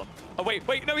problem. Oh, wait,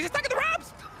 no, he's attacking the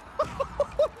Rams!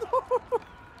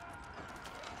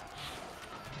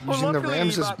 Using the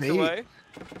Rams as bait. Away.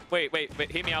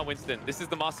 Wait, hear me out, Winston. This is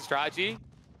the master strategy.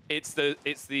 It's the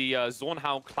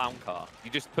Zornhau clown car. You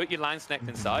just put your Lanceneck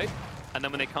inside, and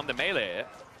then when they come to melee it,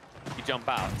 you jump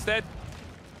out. Instead,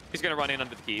 he's going to run in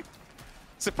under the keep.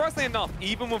 Surprisingly enough,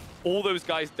 even with all those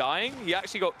guys dying, he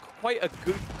actually got quite a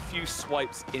good few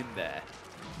swipes in there.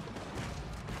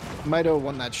 Mido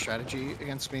won that strategy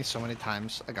against me so many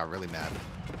times, I got really mad.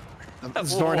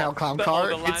 Zornhau clown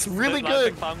car, it's really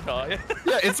good.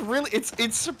 Yeah,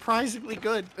 it's surprisingly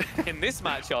good. In this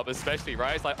matchup especially,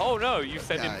 right? It's like, oh no, you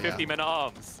send in 50 men at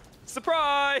arms.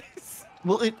 Surprise!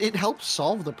 Well, it helps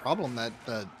solve the problem that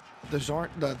the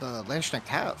Lanceneck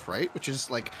have, right? Which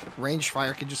is like ranged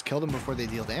fire can just kill them before they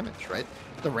deal damage, right?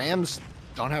 The Rams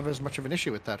don't have as much of an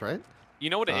issue with that, right?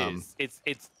 You know what it is?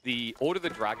 It's the Order of the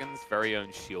Dragon's very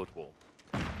own shield wall.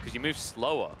 Because you move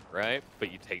slower, right?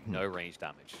 But you take no range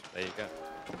damage. There you go.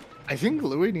 I think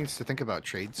Louis needs to think about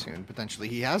trade soon, potentially.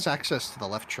 He has access to the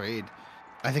left trade.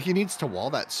 I think he needs to wall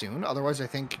that soon. Otherwise, I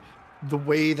think the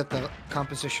way that the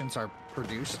compositions are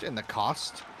produced and the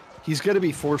cost, he's going to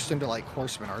be forced into like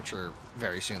Horseman Archer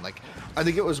very soon. Like, I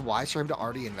think it was wise for him to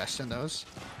already invest in those.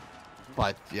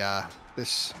 But yeah,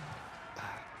 this...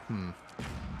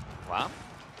 Wow.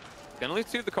 Gonna lose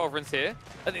two of the Culverins here.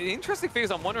 And the interesting thing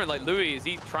is I'm wondering, like, Louis, is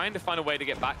he trying to find a way to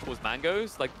get back towards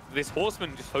Mangoes? Like, this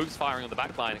Horseman just focus firing on the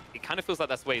back line. It kind of feels like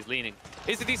that's the way he's leaning.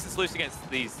 It's a decent solution against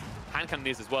these hand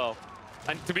cannoneers as well.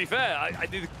 And to be fair,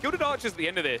 the Gilded Archers at the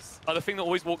end of this are the thing that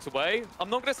always walks away.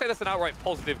 I'm not going to say that's an outright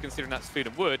positive considering that's food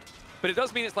and wood, but it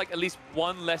does mean it's like at least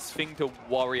one less thing to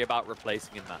worry about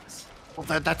replacing in mass.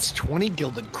 Well, that's 20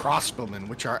 Gilded Crossbowmen,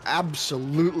 which are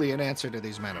absolutely an answer to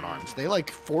these men-at-arms. They,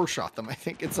 like, four-shot them. I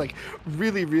think it's, like,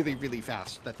 really, really, really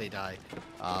fast that they die.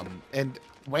 And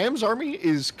Wham's army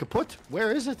is kaput.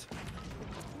 Where is it?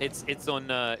 It's on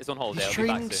hold. He's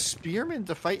training Spearmen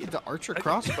to fight into Archer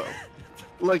Crossbow.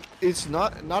 Like, it's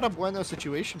not a bueno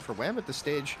situation for Wham at this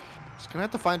stage. He's gonna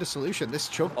have to find a solution. This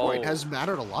choke point has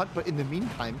mattered a lot, but in the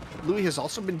meantime, Louis has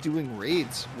also been doing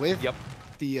raids with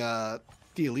the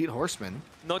Elite Horseman.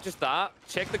 Not just that,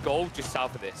 check the gold just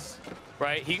south of this,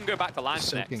 right? He can go back to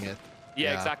Lanceneck.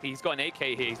 Yeah, exactly. He's got an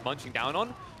 8k here he's munching down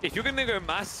on. If you're going to go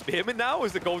mass Spearman now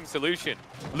as the golden solution,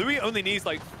 Louis only needs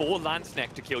like 4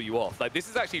 Lanceneck to kill you off. Like, this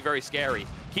is actually very scary.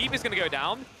 Keep is going to go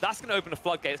down. That's going to open a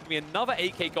floodgate. It's going to be another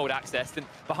 8k gold access. And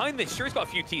behind this, sure, he's got a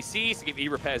few TCs to give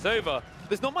E-repairs over.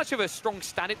 There's not much of a strong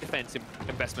static defense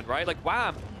investment, right? Like,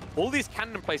 Wham, all these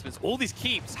cannon placements, all these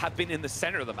keeps have been in the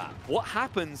center of the map. What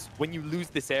happens when you lose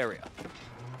this area?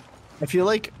 I feel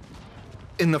like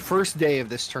in the first day of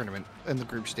this tournament, in the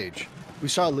group stage, we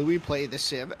saw Louis play this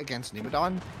Civ against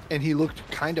Nimodon, and he looked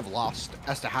kind of lost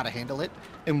as to how to handle it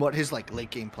and what his like late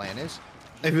game plan is.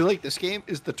 I feel like this game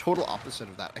is the total opposite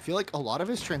of that. I feel like a lot of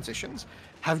his transitions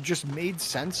have just made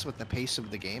sense with the pace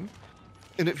of the game.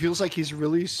 And it feels like he's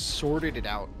really sorted it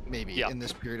out, maybe, Yeah. in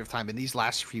this period of time. In these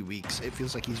last few weeks, it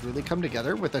feels like he's really come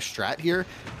together with a strat here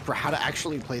for how to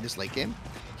actually play this late game.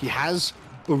 He has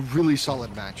a really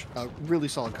solid match, a really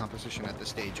solid composition at this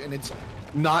stage, and it's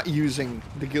not using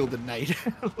the Gilded Knight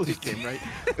late game, right?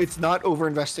 It's not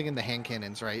over-investing in the hand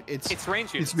cannons, right? It's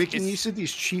range units. It's making use of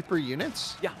these cheaper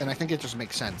units, Yeah. and I think it just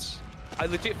makes sense. I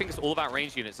legit think it's all about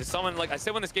range units. It's someone, like I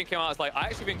said when this game came out, I was like, I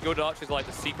actually think Gilded Archer is like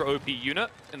the secret OP unit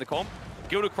in the comp.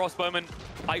 Gilded Crossbowman,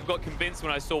 I got convinced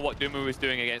when I saw what Dumu was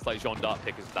doing against like Jean d'Arc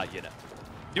pickers with that unit.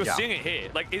 You're seeing it here.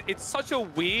 Like, it's such a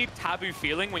weird, taboo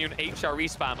feeling when you're an HRE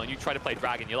spammer and you try to play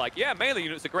Dragon. You're like, yeah, melee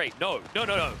units are great. No.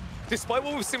 Despite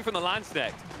what we've seen from the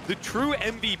Landsnect, the true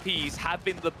MVPs have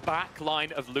been the back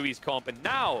line of Louis' comp, and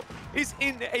now is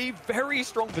in a very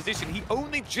strong position. He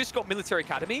only just got Military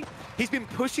Academy. He's been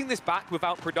pushing this back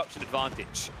without production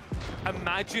advantage.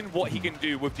 Imagine what he can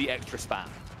do with the extra spam.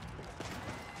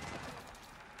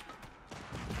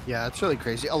 Yeah, it's really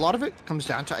crazy. A lot of it comes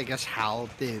down to, I guess, how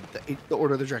the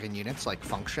Order of the Dragon units like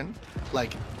function.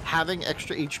 Like, having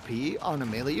extra HP on a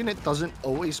melee unit doesn't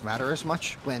always matter as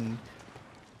much when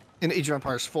in Age of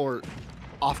Empires 4,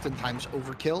 oftentimes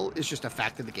overkill is just a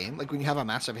fact of the game. Like, when you have a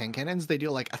massive hand cannons, they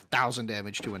deal like 1,000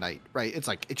 damage to a knight, right? It's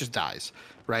like, it just dies,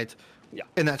 right? Yeah.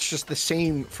 And that's just the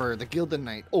same for the Gilded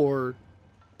Knight or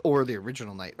the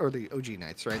original knight or the OG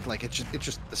knights, right? Like, it's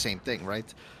just the same thing,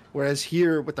 right? Whereas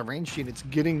here with the ranged units,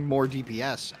 getting more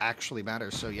DPS actually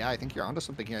matters. So yeah, I think you're onto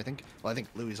something here. I think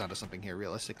Louis is onto something here,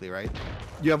 realistically, right?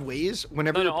 You have ways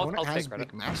whenever your opponent has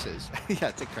big masses.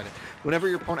 Yeah, take credit. Whenever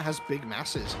your opponent has big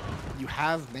masses, you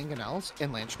have mangonels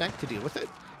and Lanchneck to deal with it.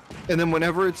 And then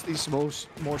whenever it's these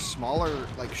more smaller,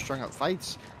 like strung out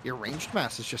fights, your ranged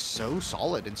mass is just so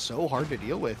solid and so hard to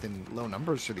deal with in low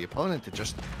numbers for the opponent. It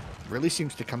just really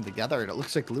seems to come together, and it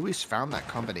looks like Louis found that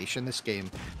combination this game.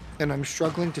 And I'm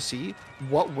struggling to see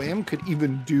what Wham could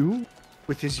even do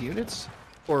with his units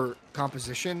or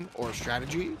composition or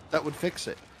strategy that would fix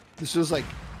it. This was like,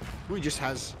 Louis just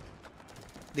has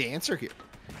the answer here.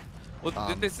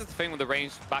 Well, this is the thing with the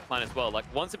ranged backline as well. Like,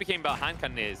 once it became about hand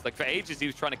cannoneers, like for ages he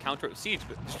was trying to counter it with siege,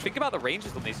 but just think about the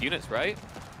ranges on these units, right?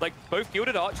 Like, both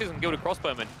Gilded Archers and Gilded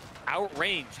Crossbowmen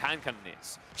outrange hand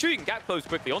cannoneers. Sure, you can gap close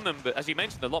quickly on them, but as you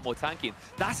mentioned, they're a lot more tanky.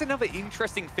 That's another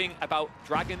interesting thing about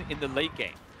Dragon in the late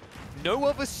game. No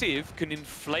other Civ can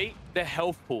inflate the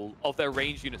health pool of their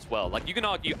range units well. Like, you can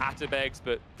argue Atabegs,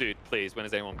 but dude, please, when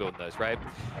is anyone building those, right?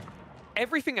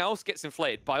 Everything else gets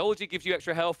inflated. Biology gives you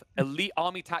extra health. Elite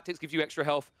army tactics gives you extra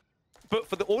health. But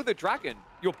for the Order of the Dragon,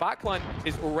 your backline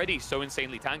is already so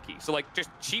insanely tanky. So, like, just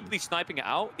cheaply sniping it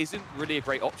out isn't really a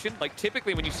great option. Like,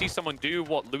 typically, when you see someone do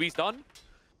what Louis done,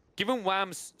 given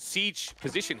Wham's siege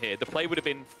position here, the play would have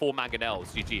been 4 mangonels,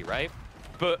 GG, right?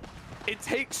 But it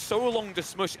takes so long to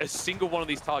smush a single one of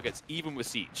these targets, even with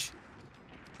siege.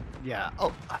 Yeah,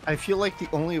 I feel like the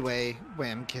only way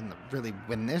Wham can really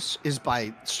win this is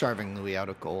by starving Louis out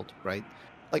of gold, right?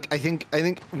 Like, I think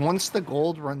once the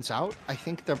gold runs out, I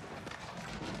think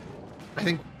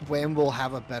Wham will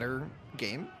have a better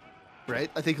game, right?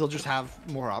 I think he'll just have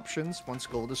more options once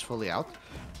gold is fully out.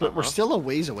 But we're still a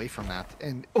ways away from that.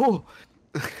 And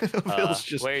Phil's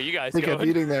just where are you guys going? going? A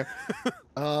beating there.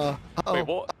 Wait,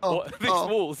 what? These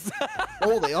walls.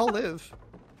 They all live.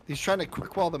 He's trying to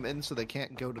quick wall them in so they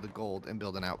can't go to the gold and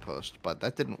build an outpost, but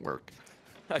that didn't work.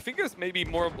 I think it was maybe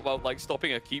more about like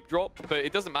stopping a keep drop, but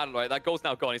it doesn't matter, right? That goal's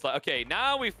now gone. He's like, okay,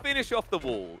 now we finish off the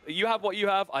wall. You have what you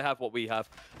have, I have what we have.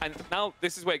 And now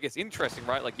this is where it gets interesting,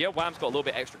 right? Like, yeah, Wham's got a little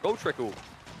bit extra gold trickle,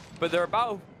 but they're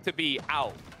about to be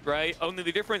out, right? Only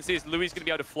the difference is Louis is going to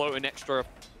be able to float an extra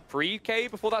 3k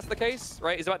before that's the case,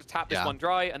 right? He's about to tap this one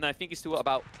dry, and then I think he's still got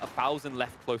about 1,000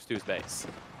 left close to his base.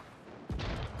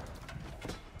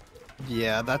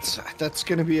 Yeah, that's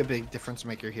going to be a big difference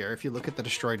maker here. If you look at the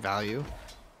destroyed value,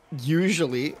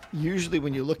 usually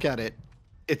when you look at it,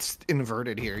 it's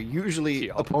inverted here. Usually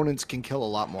opponents can kill a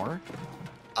lot more,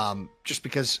 just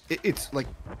because it's like,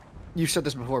 you've said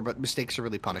this before, but mistakes are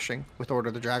really punishing with Order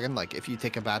of the Dragon. Like, if you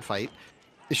take a bad fight,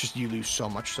 it's just you lose so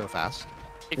much so fast.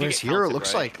 Whereas here, it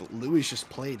looks like Louis just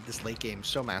played this late game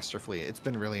so masterfully. It's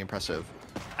been really impressive.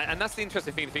 And that's the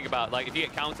interesting thing to think about. Like, if you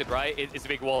get counted, right, it's a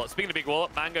big wallop. Speaking of big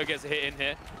wallop, Mango gets a hit in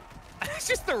here. It's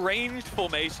just the ranged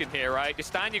formation here, right? Just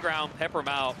stand your ground, pepper him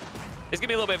out. There's going to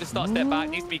be a little bit of a step back.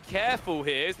 Needs to be careful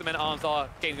here as the men-at-arms are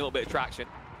gaining a little bit of traction.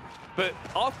 But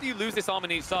after you lose this arm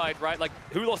on each side, right, like,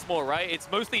 who lost more, right?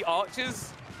 It's mostly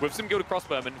archers with some Gilded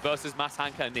Crossbowmen versus mass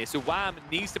hand cannoneers. So Wham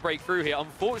needs to break through here.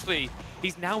 Unfortunately,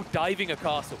 he's now diving a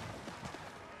castle.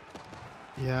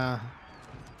 Yeah.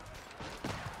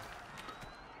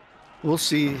 We'll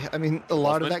see. I mean, a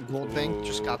lot of Horseman. that gold bank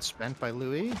just Ooh. got spent by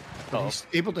Louis, but Uh-oh. he's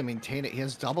able to maintain it. He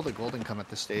has double the gold income at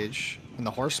this stage, and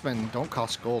the horsemen don't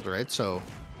cost gold, right? So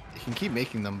he can keep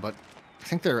making them, but I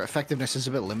think their effectiveness is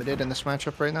a bit limited in this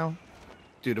matchup right now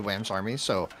due to Wham's army.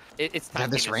 So It's yeah,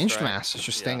 this tanking ranged strike. mass is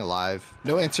just staying alive.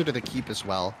 No answer to the keep as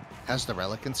well. Has the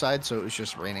relic inside, so it was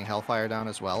just raining hellfire down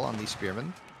as well on these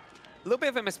spearmen. A little bit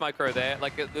of a miss micro there.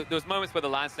 Like, there was moments where the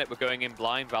Lancenet were going in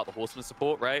blind without the Horseman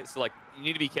support, right? So, like, you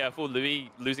need to be careful.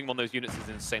 Louis losing one of those units is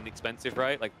insanely expensive,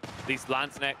 right? Like, these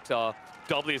Lancenet are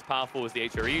doubly as powerful as the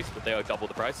HREs, but they are double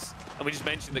the price. And we just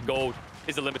mentioned that gold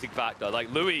is a limiting factor.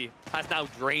 Like, Louis has now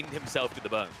drained himself to the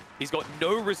bone. He's got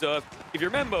no reserve. If you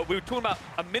remember, we were talking about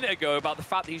a minute ago about the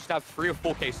fact that he should have 3 or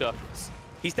 4K surplus.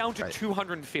 He's down to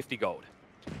 250 gold.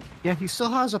 Yeah, he still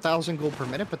has 1,000 gold per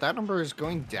minute, but that number is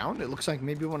going down. It looks like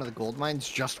maybe one of the gold mines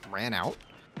just ran out,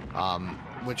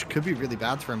 which could be really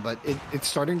bad for him. But it's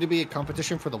starting to be a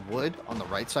competition for the wood on the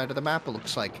right side of the map. It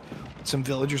looks like some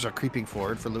villagers are creeping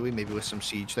forward for Louis, maybe with some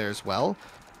siege there as well.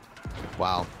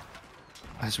 Wow.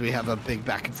 As we have a big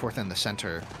back and forth in the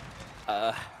center.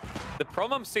 The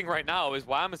problem I'm seeing right now is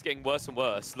Wham is getting worse and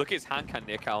worse. Look at his hand cannon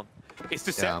account. It's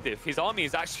deceptive. Yeah. His army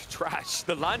is actually trash.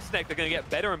 The Lanceneck are going to get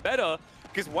better and better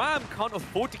because Wham can't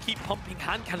afford to keep pumping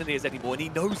hand cannoneers anymore, and he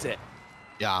knows it.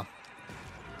 Yeah.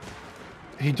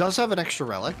 He does have an extra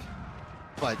relic,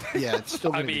 but yeah, it's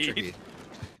still going to be tricky.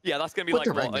 Yeah, that's going to be like,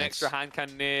 what, an extra hand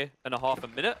cannoneer and a half a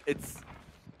minute? It's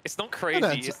not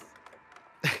crazy.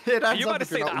 It adds up if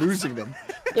you're not losing them.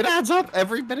 It adds up.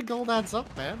 Every bit of gold adds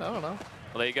up, man. I don't know.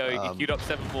 Well, there you go. He queued up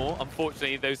 7 more.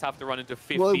 Unfortunately, those have to run into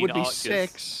 15 well, it would be archers.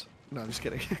 6. No, I'm just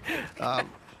kidding.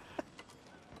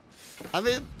 I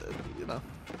mean, you know,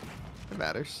 it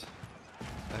matters.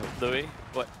 Louis,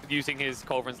 what, using his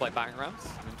culverins like battering rams?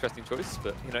 An interesting choice,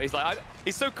 but you know, he's like,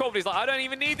 he's so confident. He's like, I don't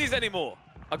even need these anymore.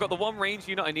 I've got the one range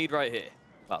unit I need right here.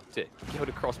 Well, to kill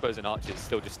the crossbows and archers,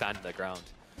 still just standing their ground.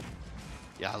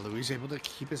 Yeah, Louis is able to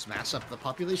keep his mass up. The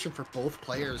population for both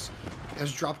players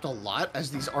has dropped a lot as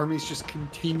these armies just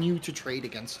continue to trade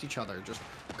against each other. Just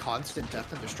constant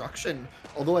death and destruction.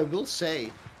 Although I will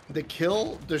say, the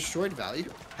kill destroyed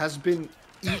value has been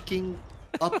eking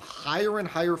up higher and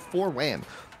higher for Wham.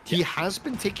 He has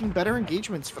been taking better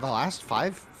engagements for the last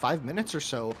five minutes or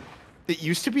so. It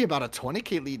used to be about a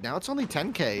 20k lead. Now it's only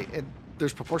 10k, and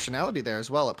there's proportionality there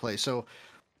as well at play. So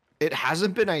it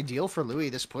hasn't been ideal for Louis.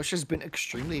 This push has been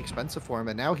extremely expensive for him,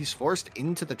 and now he's forced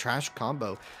into the trash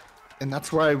combo. And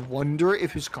that's where I wonder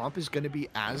if his comp is going to be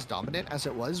as dominant as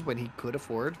it was when he could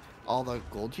afford all the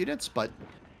gold units. But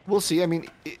we'll see. I mean,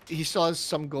 he still has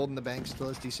some gold in the bank, still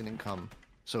has decent income.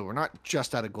 So we're not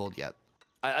just out of gold yet.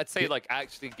 I'd say, like,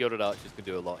 actually, Gilded Archers can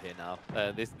do a lot here now.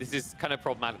 This is kind of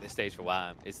problematic at this stage for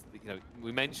Wham. Is, you know,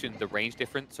 we mentioned the range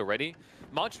difference already.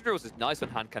 Marching drills is nice on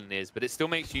hand cannoneers, but it still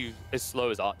makes you as slow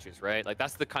as archers, right? Like,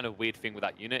 that's the kind of weird thing with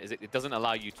that unit, is it doesn't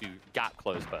allow you to gap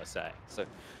close per se. So,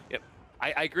 yeah,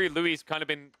 I agree. Louis has kind of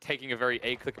been taking a very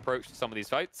A-click approach to some of these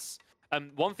fights.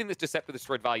 One thing that's deceptive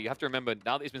destroyed value, you have to remember,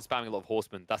 now that he's been spamming a lot of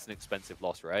horsemen, that's an expensive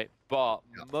loss, right? But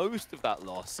most of that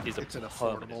loss is an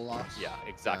affordable loss. Yeah,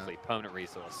 exactly. Yeah. Permanent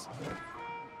resource.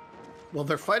 Well,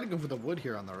 they're fighting over the wood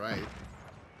here on the right.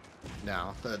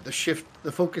 Now,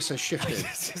 the focus has shifted.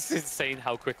 It's just insane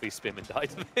how quickly Spearman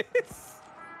died to this.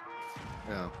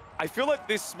 Yeah. I feel like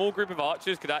this small group of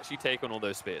archers could actually take on all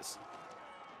those spears.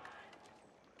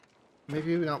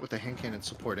 Maybe not with the hand cannon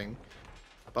supporting.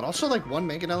 But also, like, one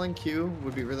Mangonel in Q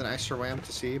would be really nice for Wham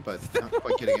to see, but not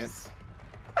quite getting it.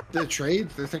 The trade,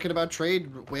 they're thinking about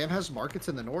trade. Wham has markets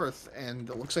in the north, and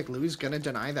it looks like Louis is going to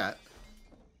deny that.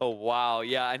 Oh, wow.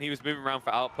 Yeah, and he was moving around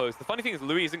for outposts. The funny thing is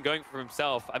Louis isn't going for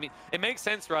himself. I mean, it makes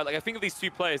sense, right? Like, I think of these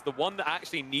two players, the one that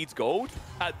actually needs gold,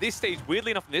 at this stage,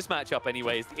 weirdly enough in this matchup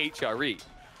anyway, is the HRE.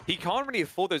 He can't really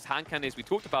afford those hand cannons we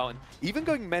talked about, and even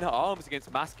going men-at-arms against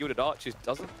mass Gilded Archers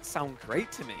doesn't sound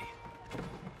great to me.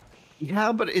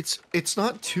 Yeah, but it's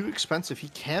not too expensive. He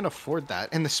can afford that.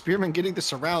 And the Spearman getting the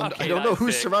surround. Okay, I don't know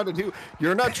who's surrounded who.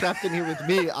 You're not trapped in here with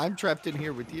me. I'm trapped in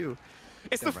here with you.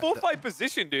 It's the 4-5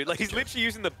 position, dude. Like, he's literally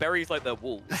using the berries like they're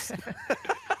wolves.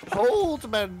 Hold,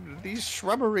 man. These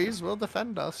shrubberies will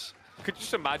defend us. Could you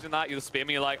just imagine that? You're the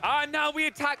Spearman, you're like, ah, now we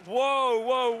attack. Whoa,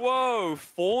 whoa, whoa.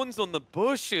 Fawns on the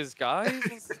bushes,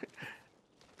 guys.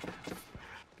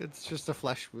 It's just a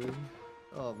flesh wound.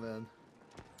 Oh, man.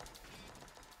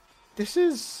 This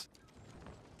is...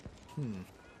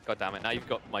 God damn it, now you've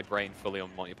got my brain fully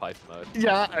on Monty Python mode.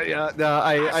 Yeah, no,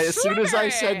 I as soon as I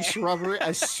said shrubbery,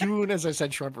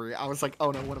 I was like,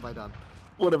 oh no, what have I done?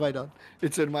 What have I done?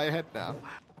 It's in my head now.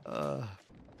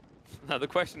 Now the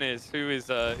question is, who's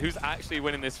actually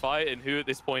winning this fight, and who at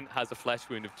this point has a flesh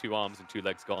wound of 2 arms and 2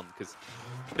 legs gone? Because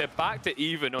they're back to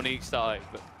even on each side.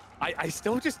 But I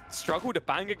still just struggle to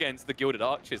bang against the Gilded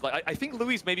Archers. Like I think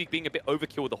Louis maybe being a bit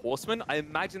overkill with the Horseman. I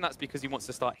imagine that's because he wants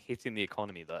to start hitting the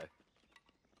economy though.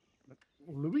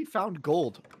 Louis found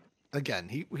gold again.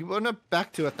 He went up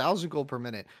back to 1,000 gold per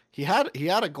minute. He had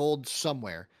a gold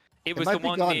somewhere. It was might the be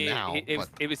one gone near, now,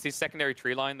 it was his secondary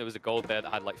tree line. There was a gold there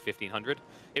that had like 1,500.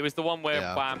 It was the one where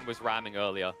Yeah. Wham was ramming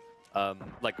earlier,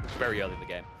 like very early in the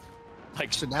game.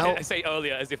 Like, So now- I say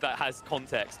earlier as if that has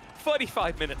context.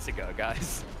 35 minutes ago,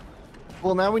 guys.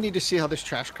 Well, now we need to see how this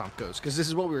trash comp goes, because this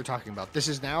is what we were talking about. This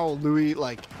is now Louis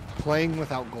like playing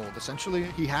without gold. Essentially,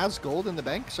 he has gold in the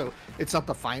bank, so it's not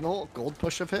the final gold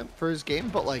push of him for his game,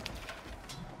 but like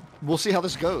we'll see how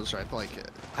this goes, right? Like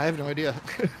I have no idea.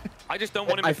 I just don't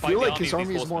want him to I fight feel the like army his of these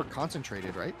army is more horsemen.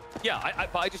 concentrated, right? Yeah,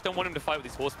 but I just don't want him to fight with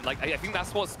these horsemen. Like, I think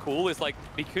that's what's cool is like,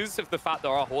 because of the fact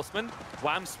there are horsemen,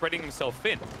 Wham's spreading himself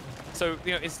thin. So,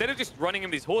 you know, instead of just running him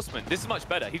these horsemen, this is much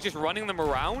better. He's just running them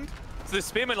around. So the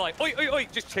spearmen are like, oi, oi, oi,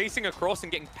 just chasing across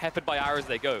and getting peppered by arrows as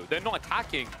they go. They're not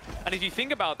attacking. And if you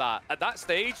think about that, at that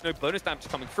stage, no bonus damage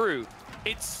coming through,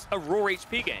 it's a raw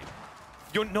HP game.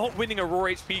 You're not winning a raw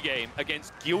HP game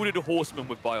against gilded horsemen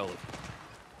with biology.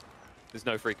 There's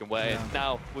no freaking way. Yeah. And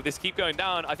now, with this keep going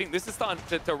down, I think this is starting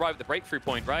to arrive at the breakthrough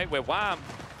point, right? Where Wham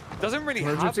doesn't really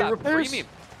have Emergency that repairs? premium.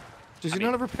 Does I he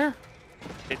mean- not have repair?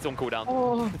 It's on cooldown.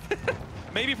 Oh,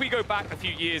 Maybe if we go back a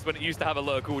few years when it used to have a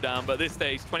lower cooldown, but this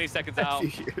stage, 20 seconds out.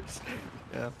 years.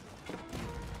 Yeah.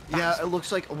 Yeah, it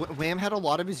looks like Wham had a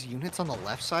lot of his units on the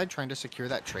left side trying to secure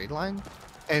that trade line,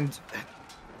 and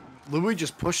Louis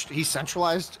just pushed. He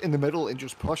centralized in the middle and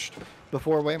just pushed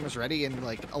before Wham was ready, and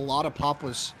like a lot of pop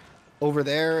was over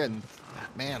there, and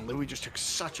man, Louis just took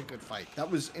such a good fight. That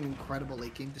was an incredible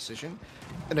late game decision,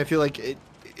 and I feel like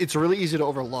it's really easy to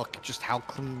overlook just how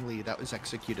cleanly that was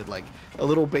executed. Like a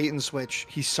little bait and switch.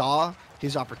 He saw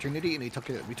his opportunity and he took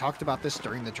it. We talked about this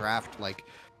during the draft. Like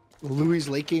Louis'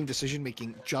 late game decision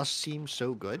making just seems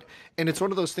so good, and it's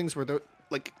one of those things where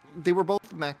they were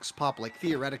both max pop. Like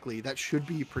theoretically, that should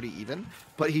be pretty even,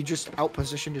 but he just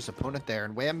outpositioned his opponent there,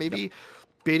 and Wham maybe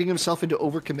baiting himself into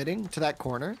overcommitting to that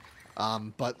corner.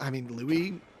 But I mean,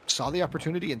 Louis saw the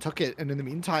opportunity and took it, and in the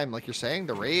meantime, like you're saying,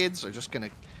 the raids are just gonna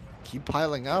keep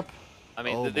piling up. I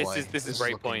mean, Oh this boy, is a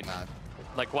great looking point. bad.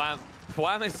 Like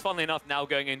Wham is funnily enough now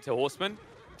going into Horseman.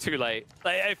 Too late.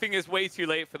 Like, I think it's way too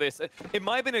late for this. It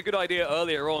might have been a good idea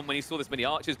earlier on when he saw this many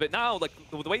archers, but now, like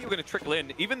the way you're going to trickle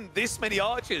in, even this many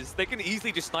archers, they can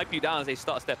easily just snipe you down as they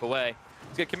start a step away.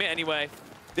 He's going to commit anyway.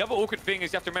 The other awkward thing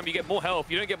is you have to remember you get more health,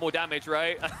 you don't get more damage,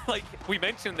 right? Like we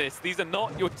mentioned this, these are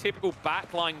not your typical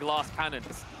backline glass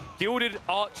cannons. Gilded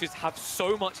archers have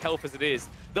so much health as it is.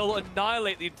 They'll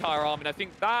annihilate the entire army, and I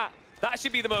think that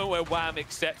should be the moment where Wham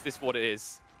accepts this for what it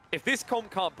is. If this comp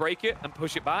can't break it and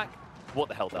push it back, what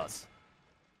the hell does?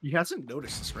 He hasn't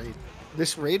noticed this raid.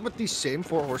 This raid with these same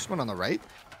 4 horsemen on the right,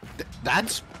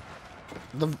 that's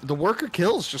the worker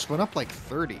kills just went up like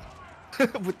 30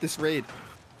 with this raid.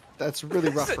 That's really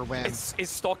rough for Wham. It's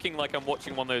stocking like I'm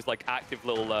watching one of those like active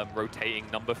little rotating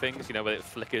number things, you know, where it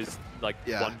flickers like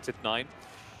 1 to 9.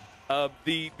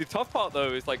 The tough part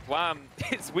though is like Wham,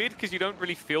 it's weird because you don't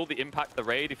really feel the impact of the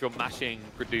raid if you're mashing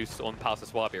Produce on Pulse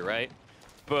Swabia, right?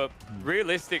 But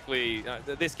realistically,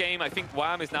 this game, I think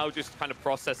Wham is now just kind of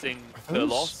processing the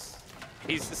loss.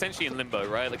 He's essentially in limbo,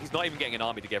 right? Like he's not even getting an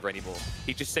army together anymore.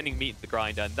 He's just sending meat to the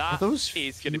grinder, and that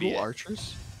is going to be it.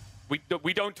 Archers?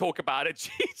 We don't talk about it.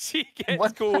 GG gets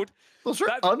What? called. Those are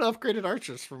unupgraded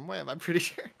archers from Wham, I'm pretty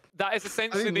sure. That is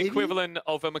essentially the maybe equivalent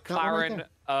of a one McLaren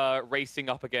right racing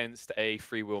up against a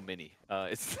freewheel Mini.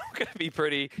 It's not going to be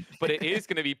pretty, but it is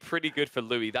going to be pretty good for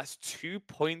Louis. That's 2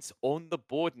 points on the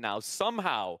board now.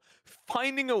 Somehow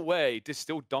finding a way to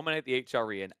still dominate the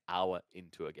HRE an hour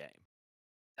into a game.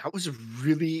 That was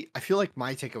really, I feel like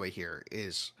my takeaway here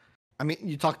is, I mean,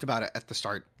 you talked about it at the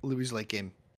start, Louis' late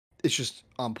game. It's just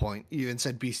on point. You even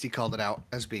said Beastie called it out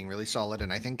as being really solid,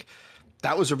 and I think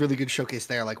that was a really good showcase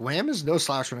there. Like Wham is no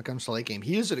slouch when it comes to late game.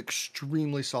 He is an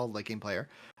extremely solid late game player.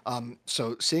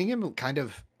 So seeing him kind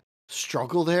of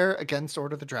struggle there against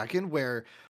Order of the Dragon, where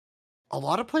a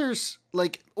lot of players,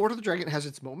 like Order of the Dragon has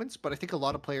its moments, but I think a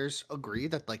lot of players agree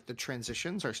that like the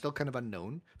transitions are still kind of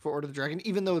unknown for Order of the Dragon,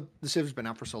 even though the Civ's been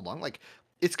out for so long. Like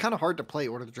it's kind of hard to play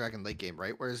Order of the Dragon late game,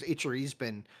 right? Whereas HRE's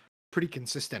been pretty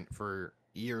consistent for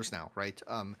years now, right?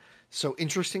 So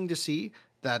interesting to see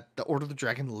that the Order of the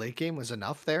Dragon late game was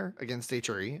enough there against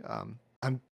HRE.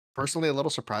 I'm personally a little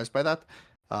surprised by that.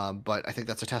 But I think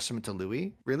that's a testament to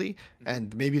Louis, really. Mhm.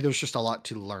 And maybe there's just a lot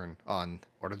to learn on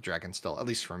Order of the Dragon still, at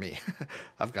least for me.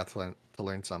 I've got to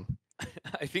learn some.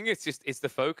 I think it's the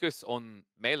focus on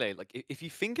melee. Like if you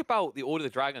think about the Order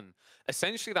of the Dragon,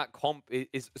 essentially that comp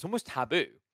is it's almost taboo,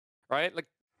 right? Like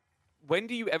when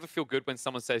do you ever feel good when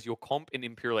someone says your comp in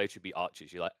Imperial Age should be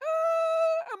archers? You're like,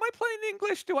 am I playing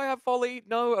English? Do I have volley?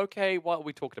 No, okay, what are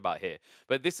we talking about here?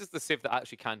 But this is the civ that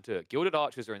actually can do it. Gilded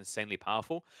archers are insanely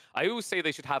powerful. I always say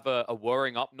they should have a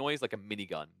whirring up noise like a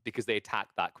minigun because they attack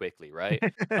that quickly, right?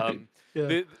 Um,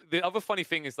 Yeah. the other funny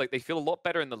thing is like they feel a lot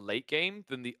better in the late game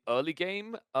than the early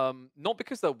game. Not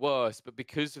because they're worse, but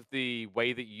because of the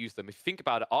way that you use them. If you think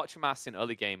about it, archer mass in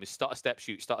early game is start a step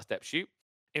shoot, start a step shoot.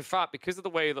 In fact, because of the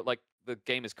way that like the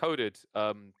game is coded,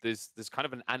 there's kind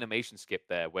of an animation skip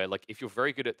there where like if you're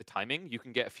very good at the timing, you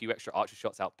can get a few extra archer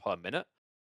shots out per minute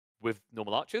with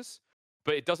normal archers,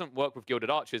 but it doesn't work with gilded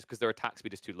archers because their attack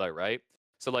speed is too low, right?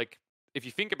 So like if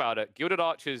you think about it, gilded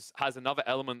archers has another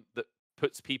element that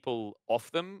puts people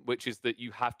off them, which is that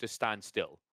you have to stand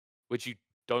still, which you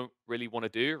don't really want to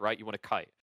do, right? You want to kite.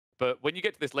 But when you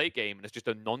get to this late game and it's just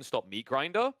a non-stop meat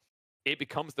grinder, it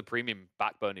becomes the premium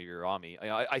backbone of your army.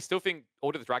 I still think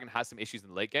Order of the Dragon has some issues in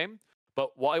the late game,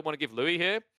 but what I want to give Louis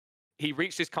here, he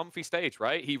reached his comfy stage,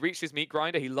 right? He reached his meat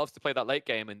grinder. He loves to play that late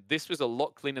game, and this was a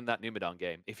lot cleaner than that Numidan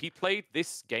game. If he played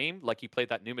this game like he played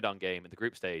that Numidan game in the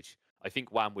group stage, I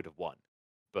think Wham would have won.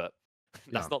 But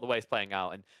Yeah. that's not the way it's playing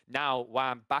out. And now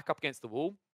Wham back up against the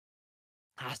wall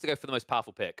has to go for the most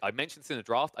powerful pick. I mentioned this in the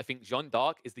draft. I think Jeanne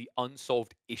d'Arc is the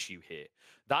unsolved issue here.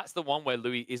 That's the one where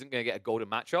Louis isn't going to get a golden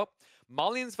matchup.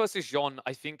 Marlians versus Jeanne,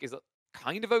 I think, is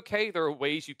kind of okay. There are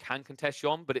ways you can contest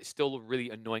Jeanne, but it's still a really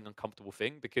annoying, uncomfortable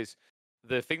thing because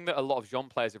the thing that a lot of Jeanne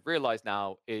players have realized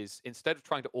now is instead of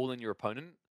trying to all in your opponent,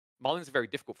 Marlians are very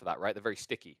difficult for that, right? They're very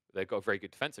sticky. They've got a very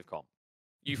good defensive comp.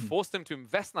 You Mhm. force them to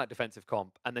invest in that defensive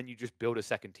comp, and then you just build a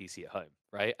second TC at home,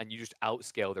 right? And you just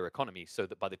outscale their economy so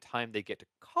that by the time they get to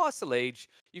Castle Age,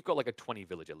 you've got like a 20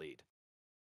 villager lead.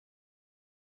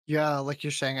 Yeah, like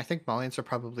you're saying, I think Malians are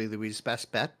probably Louis'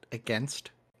 best bet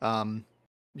against um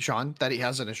Jean that he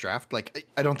has in his draft. Like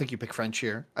I don't think you pick French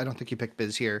here. I don't think you pick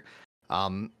Biz here.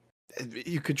 Um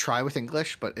you could try with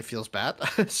English, but it feels bad.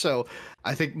 So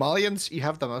I think Malians, you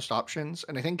have the most options.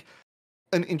 And I think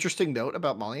an interesting note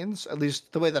about Malians, at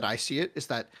least the way that I see it, is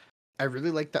that I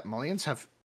really like that Malians have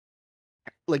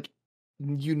like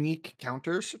unique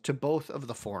counters to both of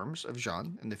the forms of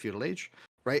Jean in the feudal age.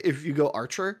 Right? If you go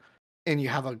archer and you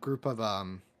have a group of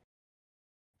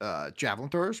javelin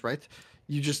throwers, right?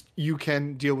 You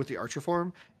can deal with the archer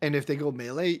form, and if they go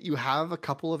melee, you have a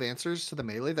couple of answers to the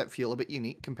melee that feel a bit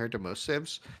unique compared to most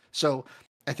civs. So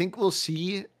I think we'll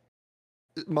see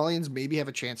Malians maybe have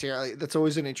a chance here. That's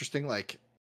always an interesting like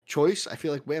choice. I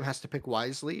feel like Wham has to pick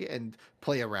wisely and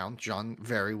play around John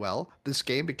very well this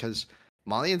game because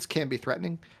Malians can be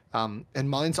threatening. And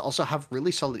Malians also have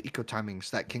really solid eco timings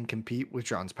that can compete with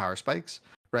John's power spikes,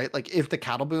 right? Like if the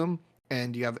cattle boom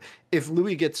and you have if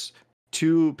Louis gets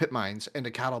two pit mines and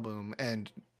a cattle boom and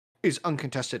is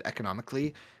uncontested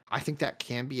economically, I think that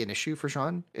can be an issue for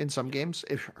Jean in some games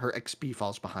if her XP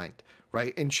falls behind,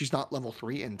 right? And she's not level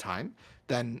 3 in time,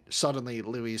 then suddenly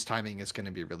Louis' timing is going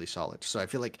to be really solid. So I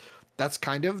feel like that's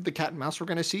kind of the cat and mouse we're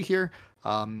going to see here.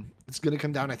 It's going to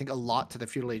come down, I think, a lot to the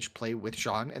feudal age play with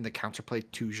Jean and the counterplay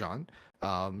to Jean.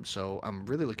 So I'm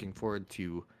really looking forward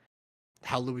to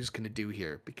how Louis is going to do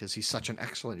here because he's such an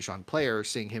excellent Jean player.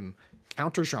 Seeing him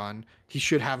counter Jean, he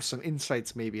should have some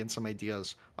insights maybe and some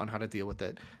ideas on how to deal with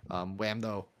it. Wham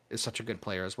though is such a good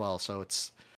player as well, so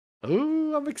it's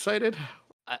I'm excited.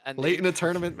 And Late in the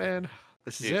tournament, man.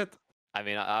 This is dude, it. I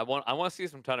mean, I want to see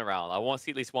some turnaround. I want to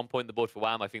see at least 1 point on the board for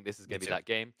Wham. I think this is Me going to be too. that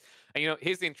game. And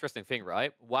here's the interesting thing,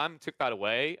 right? Wham took that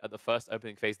away at the first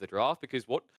opening phase of the draft because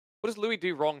what does Louis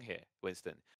do wrong here,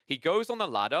 Winston? He goes on the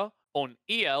ladder on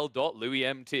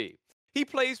el.louemt. He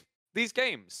plays these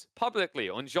games publicly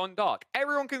on Jeanne d'Arc.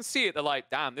 Everyone can see it. They're like,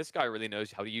 damn, this guy really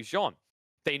knows how to use Jean.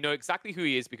 They know exactly who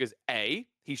he is because A,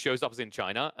 he shows up as in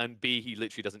China, and B, he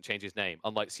literally doesn't change his name,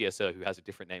 unlike CSO, who has a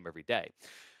different name every day.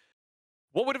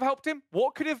 What would have helped him?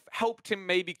 What could have helped him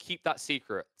maybe keep that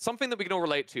secret? Something that we can all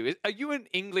relate to. Are you an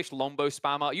English Lombo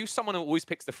spammer? Are you someone who always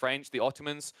picks the French, the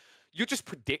Ottomans? You're just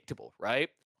predictable, right?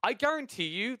 I guarantee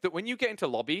you that when you get into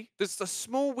lobby, there's a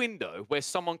small window where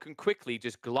someone can quickly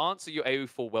just glance at your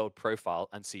AO4 world profile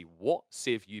and see what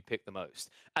civ you pick the most.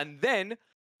 And then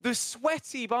the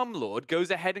sweaty bumlord goes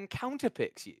ahead and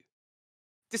counterpicks you.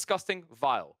 Disgusting,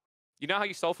 vile. You know how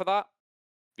you solve for that?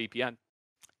 VPN.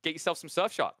 Get yourself some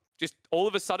Surfshark. Just all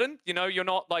of a sudden, you're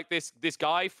not like this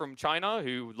guy from China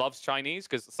who loves Chinese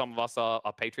because some of us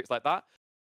are patriots like that.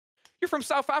 You're from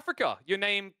South Africa. Your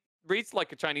name reads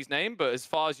like a Chinese name, but as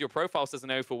far as your profile says in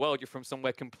the full world, you're from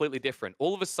somewhere completely different.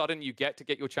 All of a sudden, you get to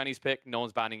get your Chinese pick. No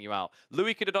one's banning you out.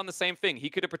 Louis could have done the same thing. He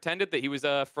could have pretended that he was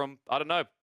from, I don't know,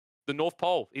 the North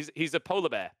Pole. He's a polar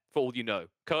bear, for all you know,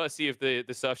 courtesy of the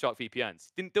Surfshark VPNs.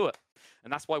 Didn't do it.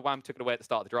 And that's why Wham took it away at the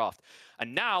start of the draft.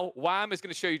 And now Wham is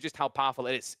going to show you just how powerful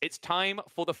it is. It's time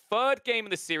for the third game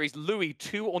in the series. Louis,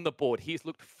 2 on the board. He's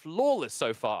looked flawless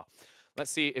so far. Let's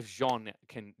see if Jean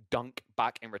can dunk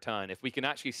back in return. If we can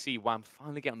actually see Wham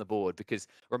finally get on the board. Because,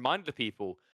 reminder to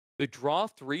people, the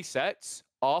draft resets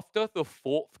after the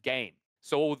 4th game.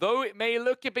 So although it may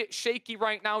look a bit shaky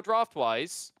right now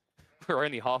draft-wise, we're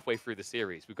only halfway through the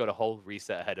series. We've got a whole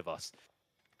reset ahead of us.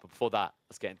 But before that,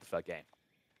 let's get into the third game.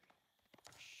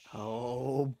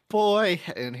 Oh boy,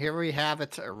 and here we have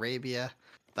it, Arabia,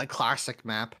 the classic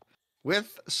map,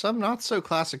 with some not so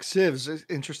classic civs. It's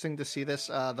interesting to see this.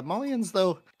 The Malians,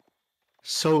 though,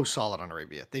 so solid on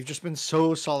Arabia. They've just been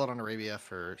so solid on Arabia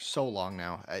for so long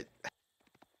now.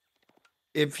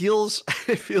 It feels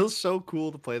it feels so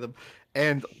cool to play them.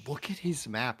 And look at his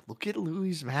map. Look at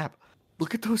Louis' map.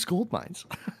 Look at those gold mines.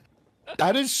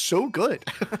 That is so good.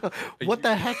 What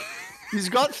the heck? He's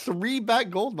got 3 back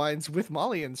gold mines with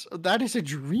Malians. That is a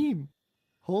dream.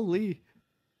 Holy.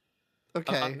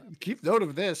 Okay, keep note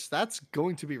of this. That's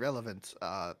going to be relevant.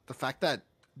 The fact that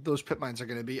those pit mines are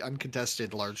going to be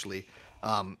uncontested largely.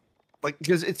 Like,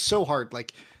 because it's so hard.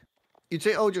 Like, you'd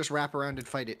say, oh, just wrap around and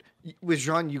fight it. With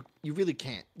Jean, you really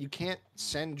can't. You can't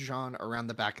send Jean around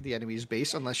the back of the enemy's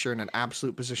base unless you're in an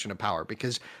absolute position of power,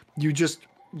 because you're just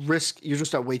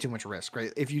at way too much risk,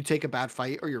 right? If you take a bad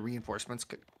fight or your reinforcements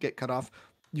get cut off,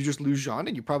 you just lose Jean,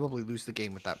 and you probably lose the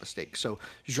game with that mistake. So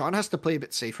Jean has to play a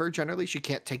bit safer generally. She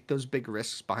can't take those big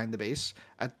risks behind the base,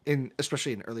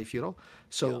 especially in early feudal.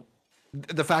 So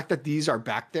the fact that these are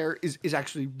back there is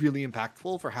actually really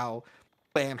impactful for how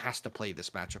Bam has to play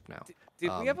this matchup now.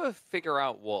 Did we ever figure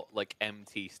out what like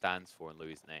MT stands for in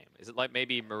Louis' name? Is it like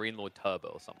maybe Marine Lord Turbo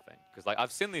or something? Because like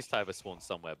I've seen these type of spawns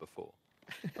somewhere before.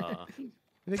 I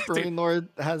think Marine Lord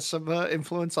has some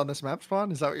influence on this map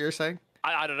spawn. Is that what you're saying?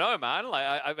 I don't know, man.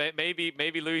 Like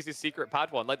maybe Louis' secret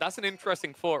Padawan. Like that's an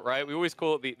interesting thought, right? We always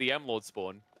call it the M Lord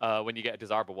spawn when you get a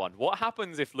desirable one. What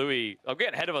happens if Louis? I'm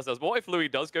getting ahead of ourselves. What if Louis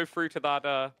does go through to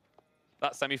that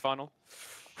semifinal?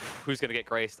 Who's gonna get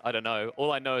graced? I don't know.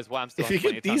 All I know is Wham still. If you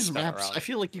get these maps, I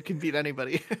feel like you can beat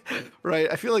anybody,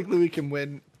 right? I feel like Louis can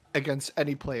win against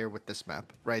any player with this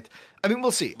map, right? I mean,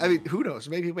 we'll see. I mean, who knows?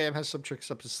 Maybe Wham has some tricks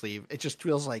up his sleeve. It just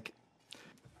feels like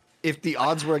if the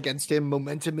odds were against him,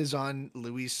 momentum is on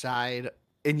Louis' side,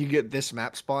 and you get this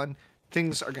map spawn,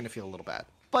 things are going to feel a little bad.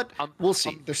 But we'll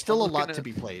see. There's still a lot to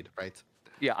be played, right?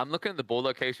 Yeah, I'm looking at the ball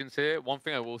locations here. One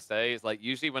thing I will say is, like,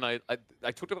 usually when I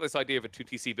talked about this idea of a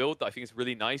 2TC build that I think is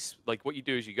really nice. Like, what you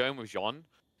do is you go in with Jean,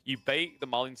 you bait the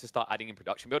Malians to start adding in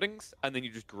production buildings, and then you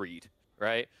just greed,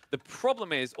 right? The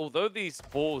problem is, although these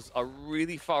balls are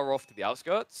really far off to the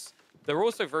outskirts, they're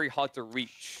also very hard to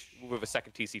reach with a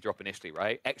second TC drop initially,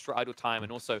 right? Extra idle time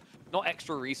and also not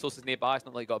extra resources nearby. It's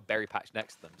not like you got a berry patch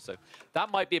next to them. So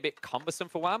that might be a bit cumbersome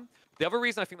for Wham. The other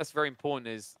reason I think that's very important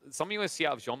is something you're going to see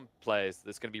out of Jean players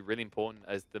that's going to be really important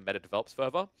as the meta develops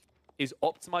further is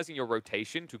optimizing your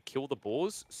rotation to kill the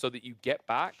boars so that you get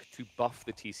back to buff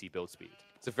the TC build speed.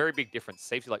 It's a very big difference.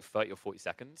 Saves you like 30 or 40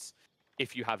 seconds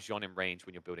if you have Jean in range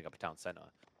when you're building up a town center.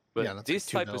 But yeah, this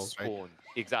type of spawn, right?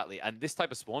 Exactly, and this type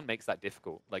of spawn makes that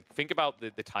difficult. Like, think about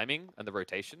the timing and the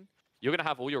rotation. You're going to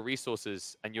have all your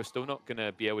resources, and you're still not going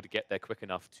to be able to get there quick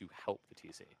enough to help the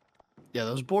TC. Yeah,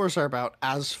 those boars are about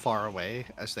as far away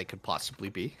as they could possibly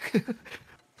be.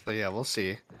 So yeah, we'll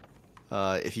see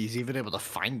if he's even able to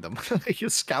find them.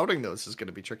 Scouting those is going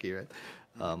to be tricky, right?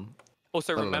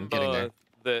 Also, remember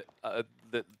that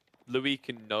Louis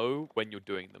can know when you're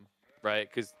doing them, right?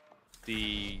 Because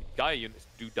the Gaia units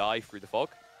do die through the fog.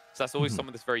 So that's always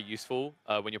something that's very useful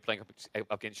when you're playing up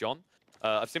against Jean.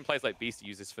 I've seen players like Beast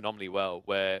use this phenomenally well,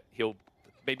 where he'll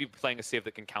maybe be playing a Civ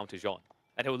that can counter Jean.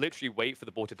 And he'll literally wait for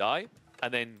the boar to die,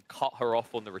 and then cut her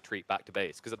off on the retreat back to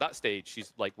base. Because at that stage,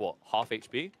 she's like, what, half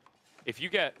HP? If you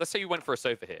get, let's say you went for a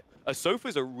Sofa here. A Sofa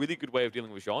is a really good way of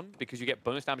dealing with Jean, because you get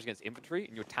bonus damage against infantry,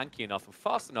 and you're tanky enough and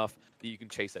fast enough that you can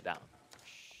chase her down.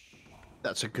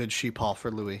 That's a good sheep haul for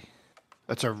Louis.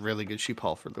 That's a really good sheep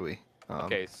haul for Louis.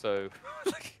 Okay, so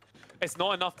it's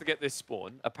not enough to get this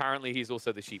spawn. Apparently, he's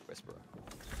also the sheep whisperer.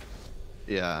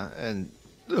 Yeah, and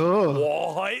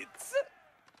what?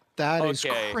 That is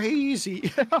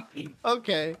crazy.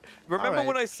 Okay. Remember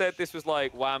when I said this was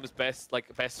like Wham's best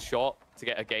shot to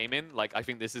get a game in? Like, I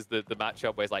think this is the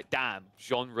matchup where it's like, damn,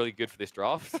 Jean really good for this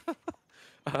draft.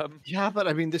 Yeah, but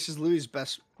I mean, this is Louis'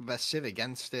 best civ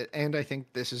against it, and I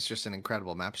think this is just an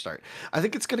incredible map start. I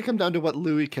think it's going to come down to what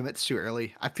Louis commits to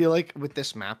early. I feel like with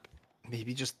this map,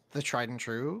 maybe just the tried and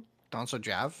true Danzo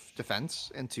Jav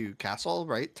defense into castle,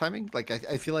 right? Timing. Like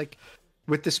I feel like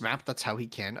with this map, that's how he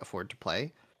can afford to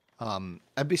play.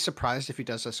 I'd be surprised if he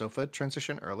does a Sofa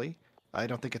transition early. I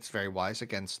don't think it's very wise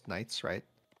against knights, right?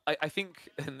 I think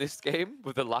in this game,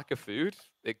 with the lack of food,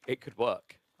 it could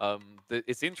work.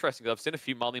 It's interesting. I've seen a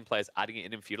few Marlene players adding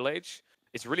it in Feudal Age.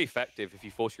 It's really effective if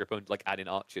you force your opponent to like add in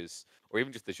archers or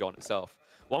even just the Jean itself.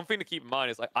 One thing to keep in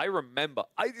mind is like I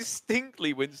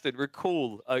distinctly, Winston,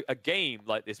 recall a game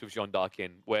like this with Jean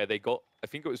Darkin where they got, I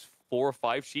think it was 4 or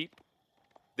 5 sheep.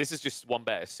 This is just one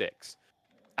better 6.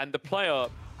 And the player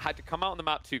had to come out on the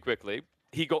map too quickly.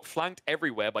 He got flanked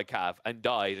everywhere by Cav and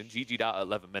died and GG'd out at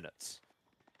 11 minutes.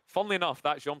 Funnily enough,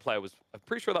 that Jean player was, I'm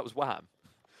pretty sure that was Wham.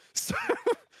 So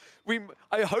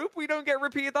I hope we don't get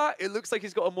repeated that. It looks like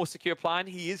he's got a more secure plan.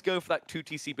 He is going for that 2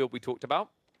 TC build we talked about.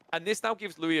 And this now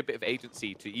gives Louis a bit of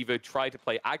agency to either try to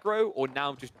play aggro or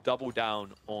now just double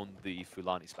down on the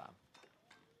Fulani spam.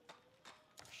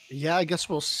 Yeah, I guess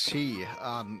we'll see.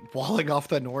 Walling off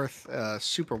the north,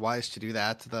 super wise to do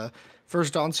that. The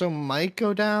first Danzo might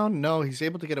go down. No, he's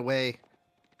able to get away.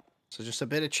 So just a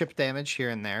bit of chip damage here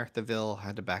and there. The Vil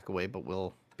had to back away, but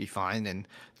will be fine. And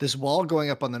this wall going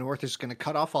up on the north is going to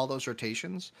cut off all those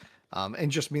rotations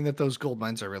and just mean that those gold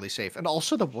mines are really safe. And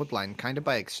also the wood line, kind of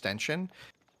by extension.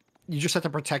 You just have to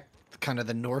protect kind of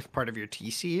the north part of your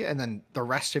TC, and then the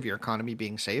rest of your economy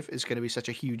being safe is going to be such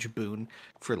a huge boon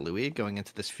for Louis going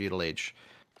into this feudal age.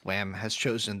 Wham has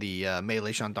chosen the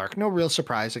melee Jeanne d'Arc. No real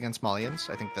surprise against Malians.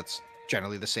 I think that's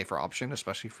generally the safer option,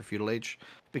 especially for feudal age,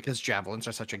 because javelins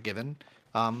are such a given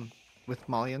with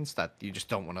Malians that you just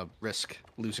don't want to risk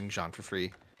losing Jeanne for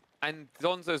free. And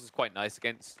Donzo's is quite nice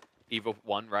against either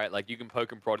one, right? Like you can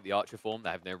poke and prod at the archer form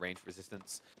that have no range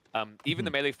resistance. Even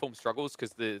the melee form struggles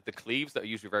because the cleaves that are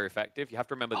usually very effective. You have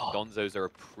to remember that Donzos are a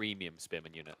premium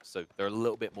spearman unit, so they're a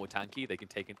little bit more tanky. They can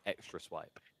take an extra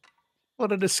swipe.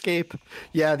 What an escape!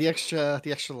 Yeah, the extra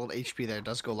little HP there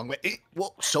does go a long way.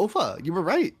 Well, Sofa, you were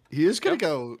right. He is gonna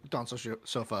go Danzo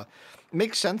Sofa.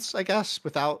 Makes sense, I guess,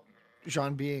 without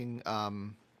Jean being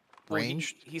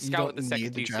ranged. He scouted the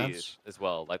second TC as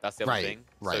well. Like that's the other thing.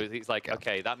 Right. So he's like,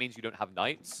 okay, that means you don't have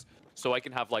knights, so I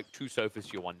can have like 2 sofas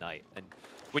to your 1 knight. And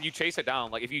when you chase it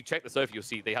down, like if you check the sofa, you'll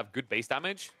see they have good base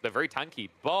damage. They're very tanky,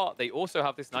 but they also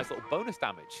have this nice little bonus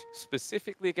damage,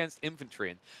 specifically against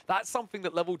infantry. And that's something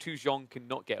that level 2 Jean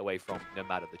cannot get away from, no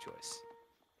matter the choice.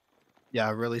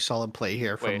 Yeah, really solid play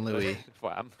here from Louis.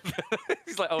 Wham.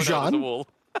 He's like, oh no, Jean? there's a wall.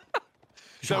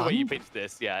 No way you Jean? pinch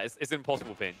this. Yeah, it's an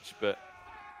impossible pinch, but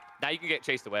now you can get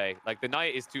chased away. Like the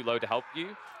knight is too low to help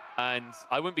you, and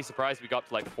I wouldn't be surprised if we got up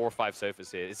to like 4 or 5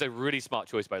 sofas here. It's a really smart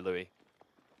choice by Louis.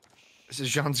 This is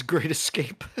Jean's great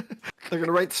escape. They're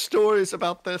gonna write stories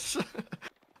about this.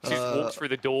 She just walks through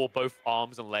the door, both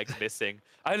arms and legs missing.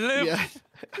 I live! Yeah.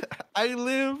 I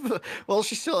live! Well,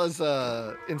 she still has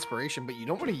inspiration, but you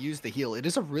don't want to use the heal. It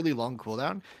is a really long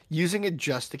cooldown. Using it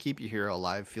just to keep your hero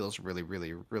alive feels really,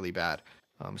 really, really bad.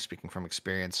 Speaking from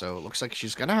experience, so it looks like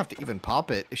she's gonna have to even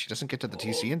pop it if she doesn't get to the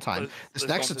TC in time. This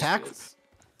next attack...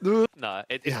 Nah,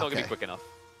 it's not gonna be quick enough.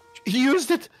 He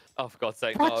used it! Oh, for God's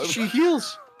sake, What? no. She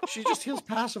heals! She just heals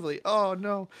passively. Oh,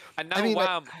 no. And now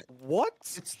Wham... What?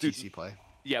 It's TC play.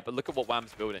 Yeah, but look at what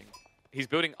Wham's building. He's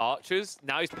building archers.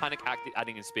 Now he's panic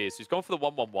adding in spears. So he's going for the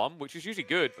 1-1-1, which is usually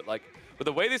good, but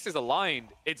the way this is aligned,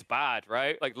 it's bad,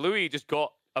 right? Like Louis just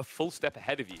got a full step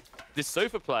ahead of you. This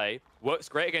sofa play works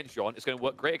great against Jean. It's going to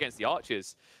work great against the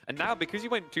archers. And now, because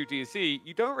you went 2 DSC,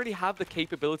 you don't really have the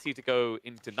capability to go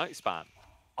into night spam.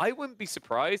 I wouldn't be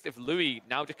surprised if Louis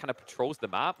now just kind of patrols the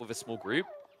map with a small group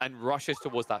and rushes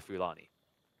towards that Fulani.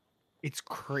 It's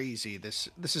crazy. This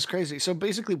is crazy. So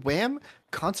basically, Wham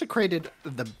consecrated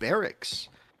the barracks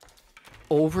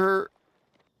over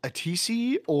a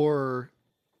TC or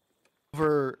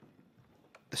over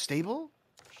the stable.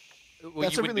 Well,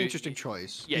 That's a really interesting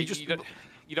choice. Yeah,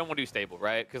 you don't want to do stable,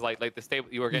 right? Because like the stable,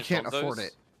 you were against you can't Donzos. afford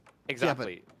it.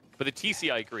 Exactly. Yeah, but the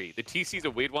TC, I agree. The TC is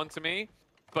a weird one to me,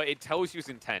 but it tells you his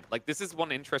intent. Like this is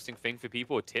one interesting thing for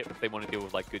people, a tip if they want to deal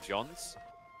with like good Johns.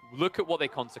 Look at what they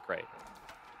consecrate.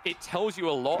 It tells you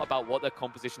a lot about what their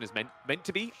composition is meant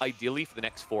to be, ideally for the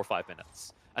next 4 or 5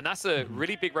 minutes. And that's a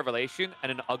really big revelation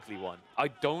and an ugly one. I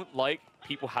don't like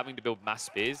people having to build mass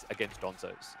spears against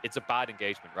Donzos. It's a bad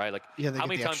engagement, right? Like, yeah, they how get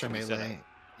many the times extra have we said melee. it?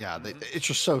 Yeah, it's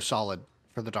just so solid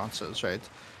for the Donzos, right?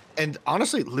 And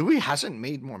honestly, Louis hasn't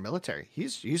made more military.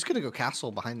 He's gonna go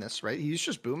castle behind this, right? He's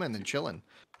just booming and chilling.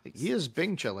 He is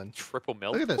Bing chilling. Triple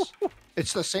mill. Look at this.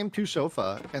 It's the same 2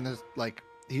 sofa, and there's like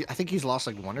I think he's lost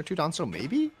like 1 or 2 Danso,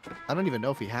 maybe? I don't even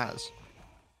know if he has.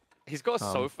 He's got a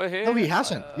sofa here. No, he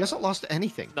hasn't. He hasn't lost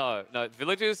anything. No.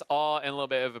 Villagers are in a little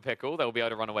bit of a pickle. They'll be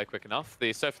able to run away quick enough. The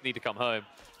Surfers need to come home.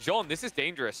 Jean, this is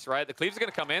dangerous, right? The Cleaves are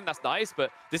going to come in. That's nice,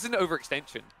 but this is an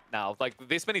overextension now. Like,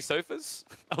 this many sofas?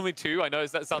 Only 2? I know,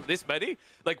 does that sound this many?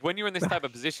 Like, when you're in this type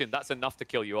of position, that's enough to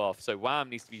kill you off. So WhAM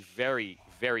needs to be very,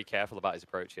 very careful about his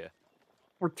approach here.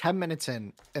 We're 10 minutes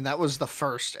in, and that was the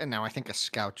first, and now I think a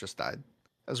scout just died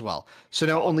as well. So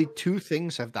now only 2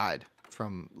 things have died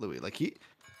from Louis. Like,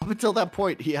 up until that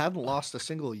point, he hadn't lost a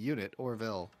single unit or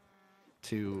Vil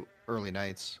to early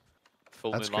nights.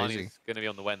 Full Mulan is going to be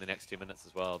on the way in the next 2 minutes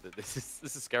as well. But this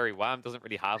is scary. WhAM doesn't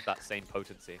really have that same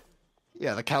potency.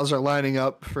 Yeah, the cows are lining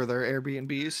up for their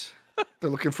Airbnbs. They're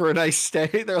looking for a nice stay.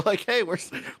 They're like, hey, we're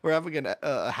having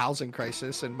a housing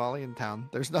crisis in Malian town.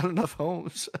 There's not enough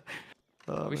homes.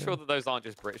 Are we sure that those aren't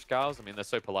just British cows? I mean, they're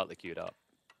so politely queued up.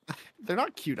 They're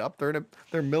not queued up.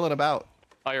 They're milling about.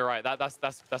 Oh, you're right. That's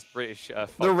British.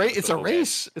 It's a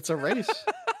race. It's a race.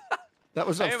 That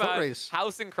was a foot race.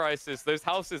 Housing crisis. Those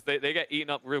houses, they get eaten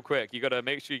up real quick. You got to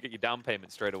make sure you get your down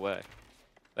payment straight away.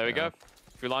 There we go.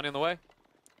 Fulani on the way.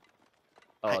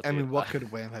 Oh, I mean, what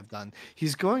could WhAM have done?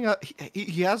 He's going up.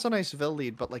 He has a nice Vil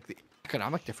lead, but like the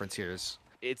economic difference here is.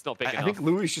 It's not big enough. I think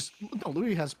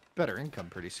Louis has better income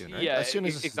pretty soon, right? Yeah, as soon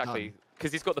as exactly.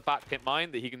 Because he's got the back pit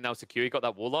mine that he can now secure. He got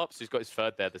that wall up, so he's got his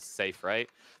third there that's safe, right?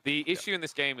 The issue in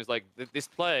this game is like this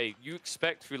play. You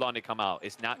expect Fulani to come out.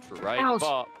 It's natural, right? House.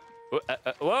 But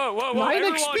whoa! 9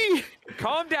 everyone, XP.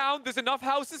 calm down. There's enough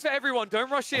houses for everyone. Don't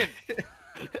rush in.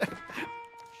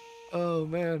 Oh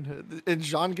man, and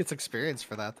Jean gets experience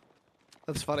for that.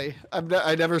 That's funny.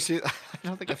 I never see. I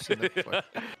don't think I've seen that before.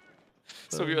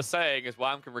 So what you're saying is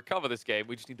WhAM can recover this game.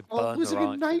 We just need to burn losing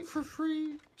the a knight for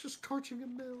free, just carching a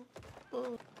mill.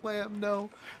 Oh, WhAM, no,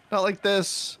 not like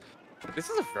this. This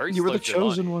is a very. You were the slow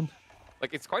chosen one.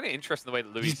 Like it's quite interesting the way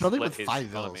that Louis He's building split with his 5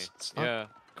 economy. Vils. It's not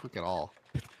quick at all.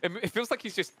 It feels like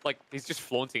he's just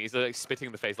flaunting. He's like spitting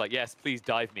in the face, like, yes, please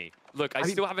dive me. Look, I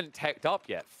still haven't teched up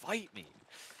yet. Fight me.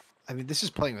 I mean, this is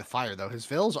playing with fire though. His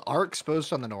Vils are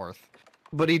exposed on the north.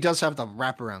 But he does have the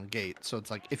wraparound gate, so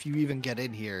it's like if you even get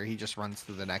in here, he just runs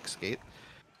to the next gate.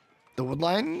 The wood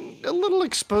line, a little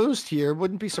exposed here.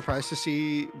 Wouldn't be surprised to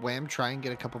see WhAM try and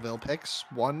get a couple Vil picks.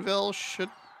 1 Vil should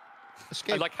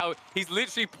escape. I like how he's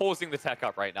literally pausing the tech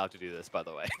up right now to do this, by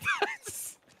the way.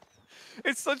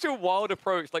 It's such a wild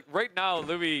approach. Like right now,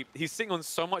 Louis, he's sitting on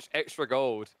so much extra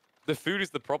gold. The food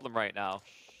is the problem right now.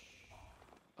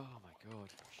 Oh my god.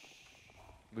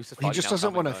 He just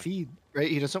doesn't want to feed, right?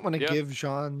 He doesn't want to give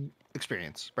Jean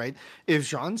experience, right? If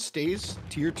Jean stays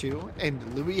tier 2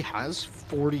 and Louis has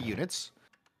 40 units,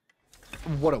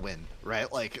 what a win,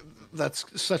 right? Like, that's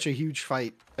such a huge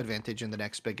fight advantage in the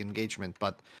next big engagement.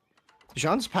 But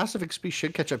Jean's passive XP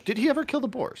should catch up. Did he ever kill the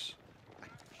boars? I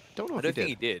don't know if he did. I don't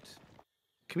think he did.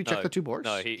 Can we check the 2 boars?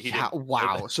 No, he didn't.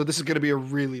 Wow. So this is going to be a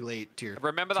really late tier.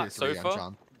 Remember that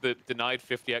sofa that denied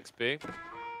 50 XP?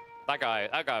 That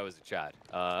guy was a Chad.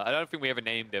 I don't think we ever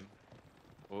named him.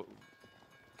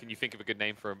 Can you think of a good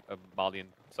name for a Malian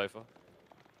sofa?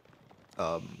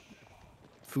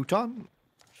 Futon?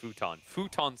 Futon.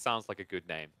 Futon sounds like a good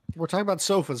name. We're talking about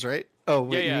sofas, right? Oh,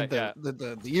 wait, yeah,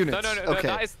 the units. No.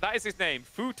 Okay. That is his name.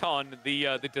 Futon,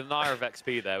 the denier of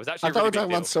XP. There was actually. I thought we were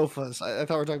talking about sofas. I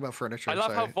thought we were talking about furniture. I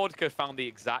love how Vodka found the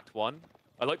exact one.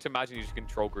 I like to imagine you just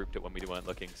control grouped it when we weren't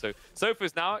looking. So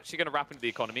sofas now actually going to wrap into the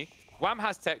economy. WhAM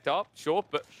has teched up, sure,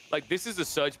 but like this is a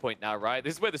surge point now, right?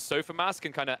 This is where the sofa mass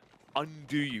can kind of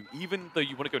undo you. Even though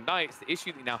you want to go knights, the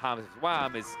issue that you now have as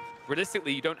WhAM is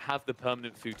realistically you don't have the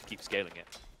permanent food to keep scaling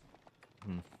it.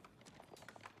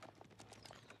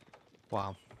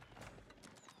 Wow.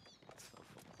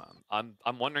 I'm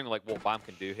wondering like what WhAM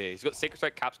can do here. He's got Sacred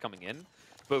Strike caps coming in,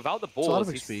 but without the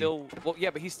balls, he's still but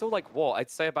he's still like what?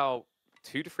 I'd say about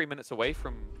 2 to 3 minutes away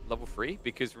from level 3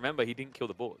 because remember he didn't kill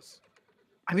the boars.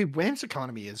 I mean, WhAM's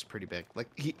economy is pretty big. Like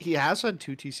he has had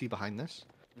 2 TC behind this.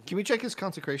 Can we check his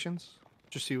consecrations?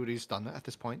 Just see what he's done at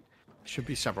this point. Should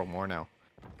be several more now.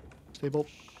 Stable,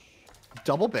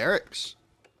 double barracks.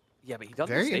 Yeah, but he does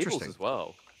Very the stables interesting as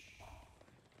well,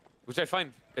 which I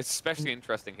find especially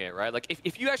interesting here, right? Like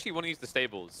if you actually want to use the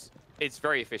stables, it's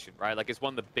very efficient, right? Like it's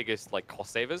one of the biggest like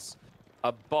cost savers.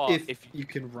 But if you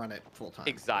can run it full time.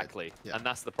 Exactly. Right? Yeah. And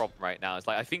that's the problem right now. It's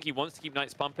like I think he wants to keep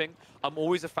knights pumping. I'm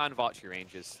always a fan of archery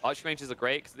ranges. Archery ranges are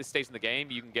great because at this stage in the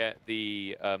game, you can get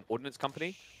the ordnance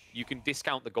company. You can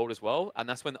discount the gold as well. And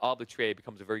that's when the arbitrary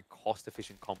becomes a very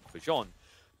cost-efficient comp for Jean.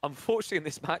 Unfortunately, in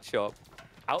this matchup,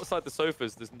 outside the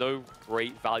sofas, there's no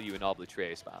great value in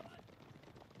arbitrary spam.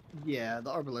 Yeah,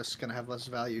 the Arbalest's going to have less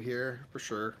value here, for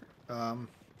sure.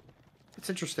 It's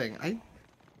interesting.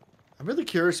 I'm really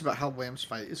curious about how Wham's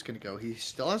fight is going to go. He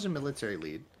still has a military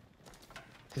lead.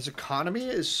 His economy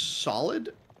is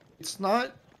solid. It's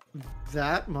not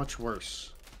that much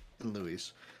worse than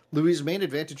Louis'. Louis' main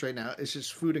advantage right now is his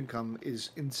food income is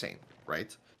insane,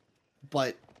 right?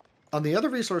 But on the other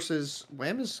resources,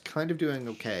 Wham is kind of doing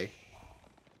okay.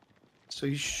 So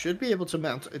he should be able to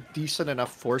mount a decent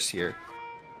enough force here.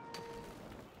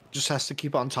 Just has to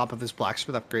keep on top of his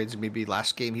blacksmith upgrades. Maybe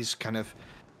last game he's kind of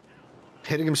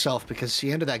hitting himself because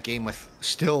he ended that game with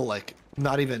still like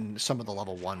not even some of the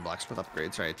level 1 blacksmith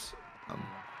upgrades, right?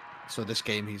 So this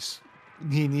game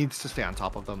he needs to stay on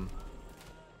top of them.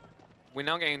 We're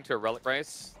now getting into a relic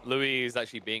race. Louis is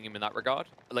actually beating him in that regard.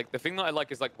 Like the thing that I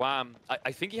like is like Wham.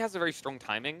 I think he has a very strong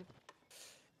timing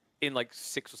in like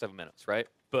 6 or 7 minutes, right?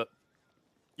 But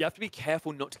you have to be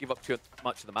careful not to give up too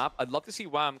much of the map. I'd love to see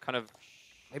Wham kind of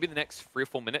maybe the next 3 or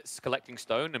 4 minutes collecting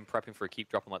stone and prepping for a keep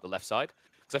drop on like the left side.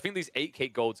 Because I think these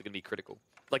 8k golds are going to be critical.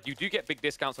 Like you do get big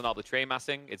discounts on arbitrary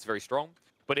massing. It's very strong.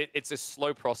 But it's a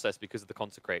slow process because of the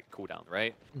consecrate cooldown,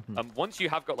 right? Once you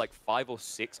have got like 5 or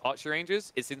 6 archery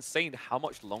ranges, it's insane how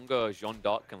much longer Jeanne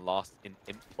d'Arc can last in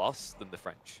Imp Plus than the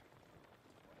French.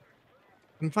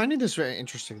 I'm finding this very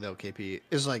interesting though, KP,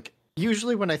 is like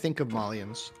usually when I think of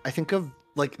Malians, I think of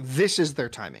like this is their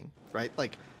timing, right?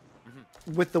 Like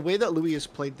with the way that Louis has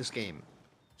played this game,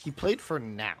 he played for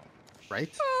now,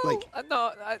 right? Well,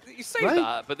 no, you say right?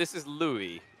 that, but this is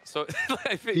Louis. So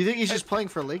do you think he's just playing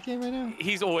for late game right now?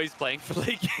 He's always playing for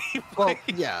late game. Well,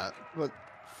 yeah, but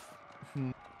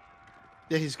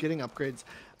yeah, he's getting upgrades.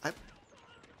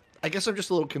 I guess I'm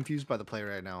just a little confused by the play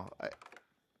right now.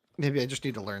 Maybe I just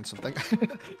need to learn something,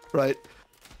 right?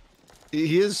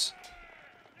 He is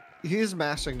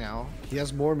massing now. He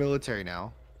has more military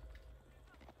now.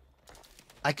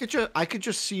 I could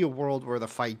just see a world where the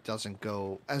fight doesn't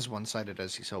go as one-sided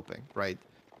as he's hoping, right?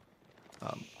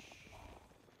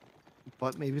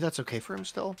 But maybe that's okay for him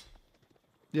still.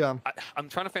 Yeah. I'm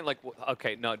trying to think like,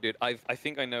 okay, no, dude, I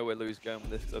think I know where Lou's going with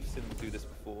this. 'Cause I've seen him do this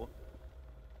before.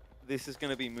 This is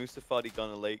going to be Mustafadi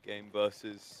Gunner late game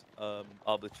versus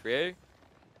Arbitrier.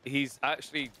 He's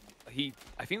actually,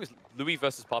 I think it was Louis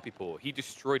versus Papipour. He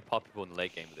destroyed Papipour in the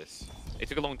late game with this. It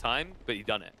took a long time, but he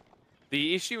done it.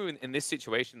 The issue in this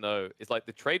situation, though, is like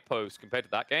the trade posts compared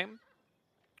to that game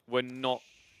were not,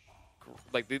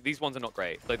 like these ones are not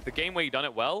great. Like the game where he done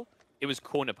it well, it was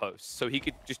corner posts, so he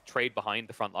could just trade behind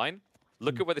the front line.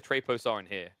 Look at where the trade posts are in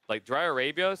here. Like Dry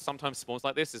Arabia sometimes spawns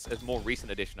like this. It's a more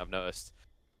recent addition I've noticed.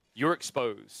 You're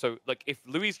exposed. So like if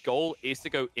Louis' goal is to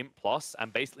go Imp Plus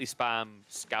and basically spam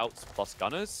scouts plus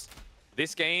gunners,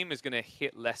 this game is going to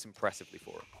hit less impressively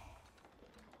for him.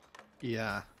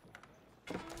 Yeah.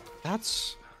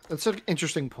 That's an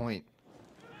interesting point.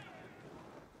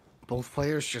 Both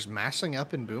players just massing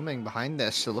up and booming behind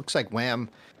this. It looks like Wham.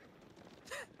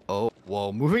 Oh,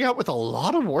 whoa. Moving out with a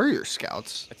lot of warrior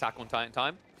scouts. Attack on Titan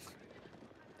time.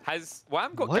 Has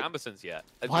Wham got Gambesons yet?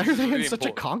 Why are they in such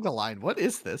a conga line? What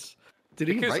is this? Did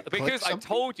he Because I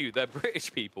told you, they're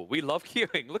British people. We love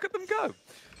queuing. Look at them go.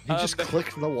 You just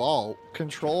click the wall.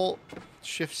 Control,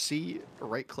 Shift C,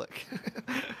 right click.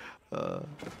 Well,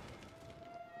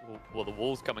 the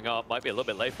wall's coming up. Might be a little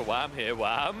bit late for Wham here.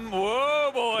 Wham.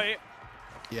 Whoa, boy.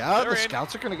 Yeah, the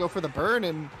scouts are going to go for the burn,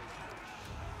 and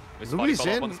Louis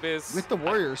in with the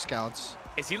warrior scouts.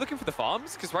 Is he looking for the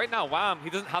farms? Because right now, Wham, he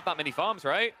doesn't have that many farms,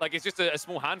 right? Like, it's just a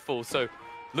small handful. So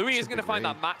Louis is going to find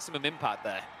that maximum impact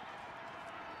there.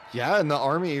 Yeah, and the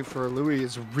army for Louis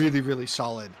is really, really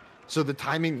solid. So the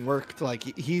timing worked.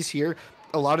 Like, he's here.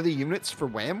 A lot of the units for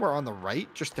Wham were on the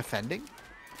right, just defending.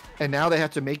 And now they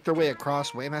have to make their way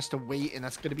across. Wham has to wait, and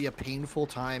that's going to be a painful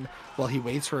time while he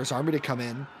waits for his army to come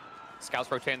in.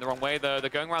 Scouts rotating the wrong way. They're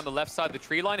going around the left side of the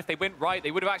tree line. If they went right, they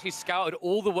would have actually scouted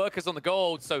all the workers on the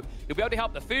gold, so he'll be able to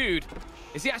help the food.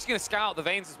 Is he actually going to scout the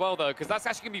veins as well, though? Because that's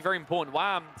actually going to be very important.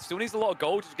 Wham still needs a lot of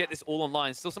gold to get this all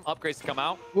online. Still some upgrades to come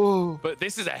out. Whoa. But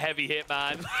this is a heavy hit,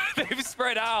 man. They've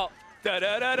spread out.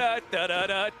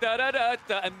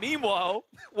 Da-da-da-da-da-da-da-da-da. And meanwhile,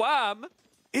 Wham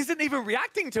isn't even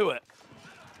reacting to it.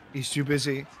 He's too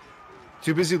busy.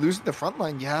 Too busy losing the front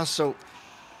line. Yeah, so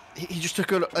he just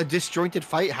took a disjointed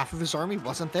fight. Half of his army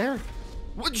wasn't there.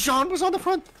 What? Jean was on the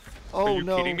front. Oh,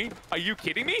 no. Are you kidding me? Are you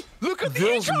kidding me? Look at the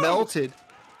Ville's intro! melted.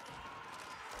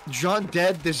 Jean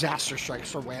dead. Disaster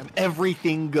strikes for Wham.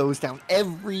 Everything goes down.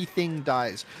 Everything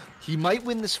dies. He might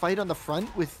win this fight on the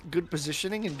front with good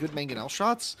positioning and good mangonel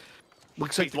shots.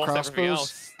 Looks like the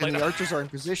crossbows and the archers are in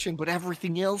position, but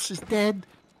everything else is dead.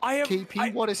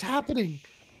 KP, what is happening?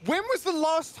 When was the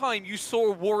last time you saw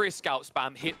a warrior scout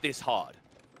spam hit this hard?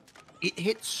 It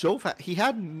hit so fast. He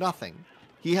had nothing.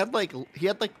 he had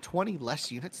like 20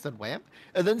 less units than Wham,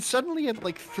 and then suddenly had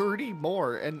like 30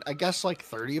 more, and I guess like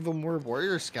 30 of them were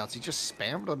warrior scouts. He just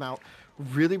spammed them out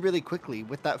really, really quickly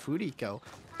with that food eco,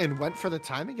 and went for the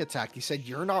timing attack. He said,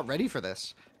 "You're not ready for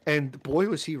this," and boy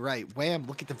was he right. Wham!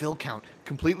 Look at the Vil count,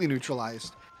 completely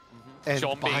neutralized, and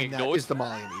John being behind that ignored. is the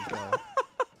Molly and eco.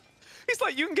 He's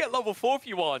like, you can get level 4 if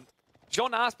you want.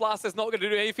 John Ass Blaster's not going to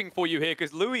do anything for you here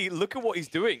because Louis, look at what he's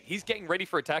doing. He's getting ready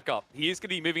for a tech up. He is going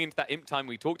to be moving into that imp time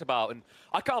we talked about, and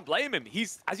I can't blame him.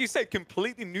 He's, as you said,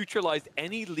 completely neutralized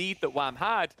any lead that Wham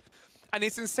had. And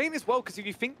it's insane as well because if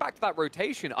you think back to that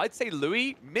rotation, I'd say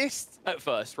Louis missed at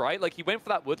first, right? Like he went for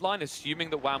that wood line assuming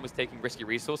that Wham was taking risky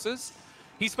resources.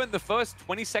 He spent the first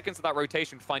 20 seconds of that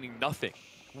rotation finding nothing.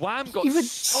 Wham got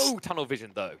so tunnel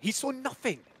vision though. He saw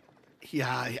nothing.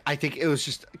 Yeah, I think it was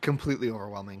just completely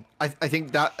overwhelming. I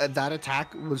think that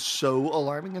attack was so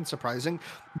alarming and surprising.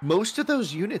 Most of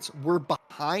those units were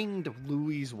behind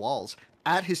Louis' walls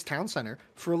at his town center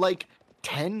for like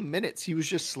 10 minutes. He was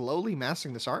just slowly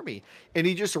massing this army, and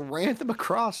he just ran them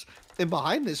across. And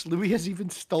behind this, Louis has even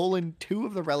stolen 2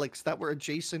 of the relics that were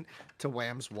adjacent to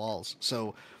Wham's walls.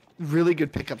 So really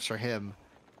good pickups for him.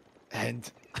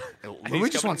 And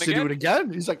Louis just wants to do it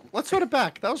again. He's like, let's run it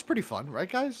back. That was pretty fun,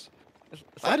 right, guys?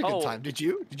 I had a good time. Did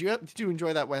you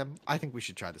enjoy that, Wham? I think we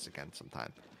should try this again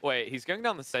sometime. Wait, he's going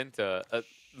down the center.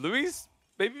 Louis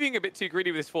maybe being a bit too greedy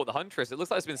with his Fort the Huntress. It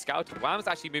looks like it's been scouted. Wham's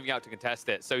actually moving out to contest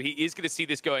it, so he is going to see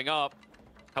this going up.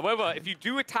 However, if you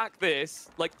do attack this,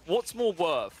 like, what's more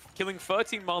worth? Killing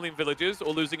 13 Marleyan villagers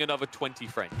or losing another 20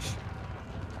 French?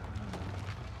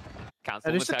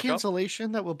 Cancel that is a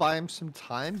cancellation that will buy him some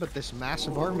time, but this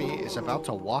massive army is about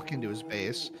to walk into his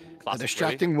base. The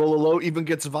distracting Wololo even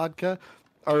gets vodka.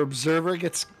 Our observer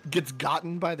gets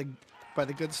gotten by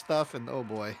the good stuff, and oh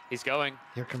boy, he's going.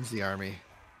 Here comes the army.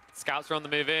 Scouts are on the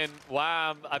move in.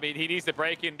 Wham! I mean, he needs to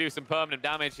break in, do some permanent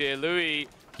damage here. Louis,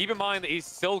 keep in mind that he's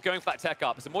still going for that tech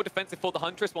up. It's a more defensive for the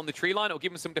Huntress on the tree line. It'll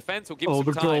give him some defense. It'll give him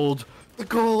some time. The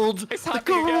gold! It's the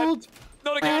gold! Again.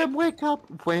 Not again. Wham, wake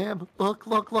up! Wham! Look!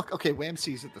 Okay, Wham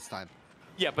sees it this time.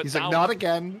 Yeah, but he's like, not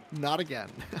again, not again.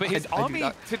 But his army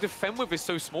to defend with is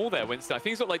so small there, Winston. I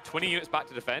think he's got like 20 units back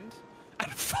to defend.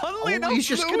 And funnily enough, he's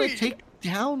just gonna take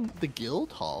down the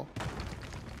guild hall.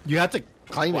 You have to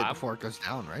claim it before it goes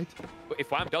down, right? But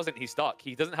if Wham doesn't, he's stuck.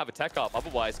 He doesn't have a tech up.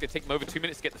 Otherwise, it's gonna take him over 2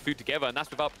 minutes to get the food together, and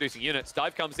that's without producing units.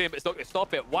 Dive comes in, but it's not gonna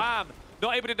stop it. Wham!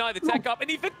 Not able to deny the tech up,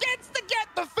 and he forgets to get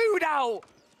the food out!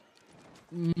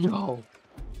 No.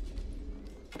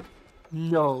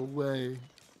 No way.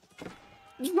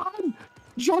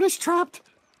 John is trapped.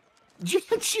 She's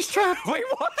trapped. Wait,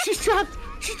 what? She's trapped.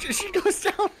 She goes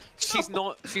down. She's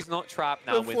not trapped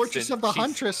now, The Fortress of the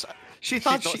Huntress. She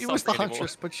thought she was the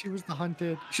Huntress, but she was the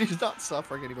hunted. She's not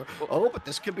suffering anymore. Oh, but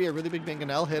this could be a really big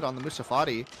mangonel hit on the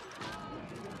Musafati.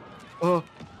 Oh.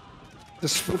 The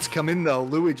splits come in, though.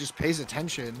 Louis just pays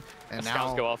attention. And now...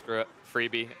 Scouts go after it.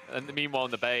 Freebie. And meanwhile,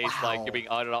 in the base, like, you're being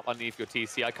idled up underneath your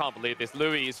TC. I can't believe this.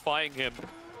 Louis is fighting him.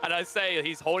 And I say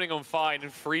he's holding on fine in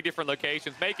 3 different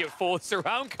locations. Make it 4.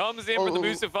 Surround comes in from the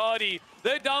Musafati.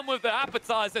 They're done with the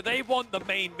appetizer. They want the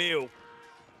main meal.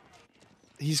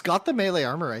 He's got the melee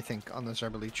armor, I think, on the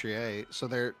Zarbalitrier. So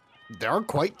they're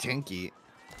quite tanky.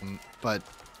 But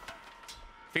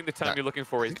I think the term you're looking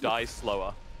for is die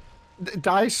slower.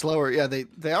 Die slower. Yeah,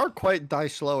 they are quite die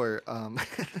slower.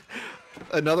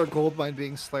 Another gold mine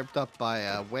being slurped up by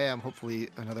Wham. Hopefully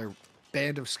another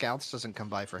band of scouts doesn't come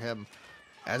by for him.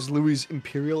 As Louis'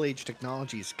 Imperial Age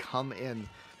technologies come in,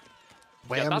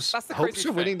 Wham's hopes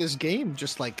of winning this game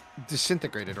just like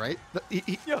disintegrated, right?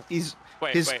 His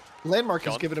landmark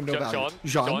has given him no value.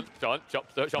 John, not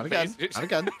again. Not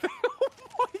again.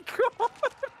 Oh my god!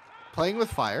 Playing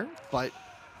with fire, but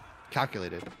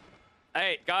calculated.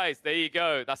 Hey, guys, there you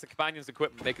go. That's the companion's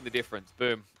equipment making the difference.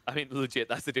 Boom. I mean, legit,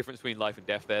 that's the difference between life and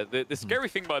death there. The scary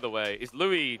thing, by the way, is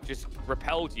Louis just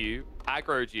repelled you,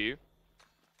 aggroed you,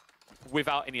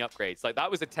 without any upgrades. Like, that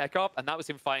was a tech up, and that was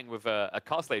him fighting with a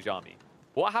Castlage army.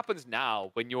 What happens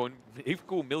now when you're on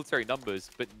equal military numbers,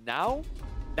 but now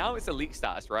it's elite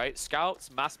status, right?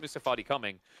 Scouts, mass Musafati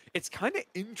coming. It's kind of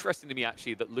interesting to me,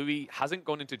 actually, that Louis hasn't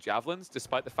gone into javelins,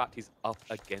 despite the fact he's up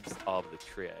against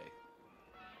Arbitrier.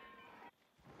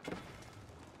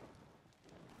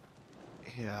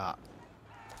 Yeah.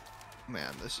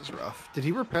 Man, this is rough. Did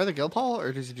he repair the guild hall,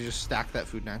 or does he just stack that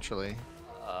food naturally?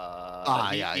 He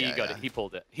got it. He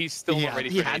pulled it. He's still not ready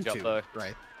for age up, though.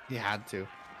 Right. He had to.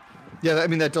 Yeah, I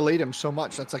mean, that delayed him so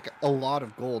much. That's like a lot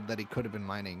of gold that he could have been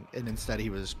mining, and instead he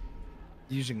was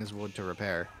using his wood to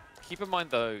repair. keep in mind,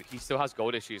 though, he still has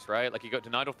gold issues, right? Like, he got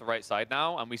denied off the right side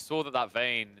now, and we saw that that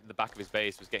vein in the back of his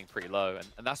base was getting pretty low,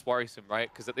 and that's worrisome, right?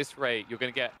 Because at this rate, you're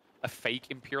going to get a fake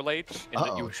Imperial Age in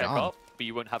that you tech Jean. up, but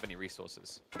you won't have any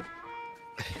resources.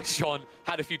 Sean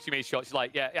had a few too many shots. He's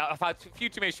like, yeah, I've had a few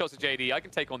too many shots of JD. I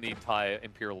can take on the entire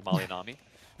Imperial Malian army.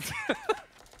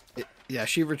 Yeah,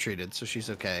 she retreated, so she's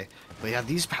okay. But yeah,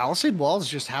 these palisade walls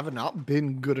just have not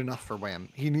been good enough for Wham.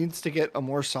 He needs to get a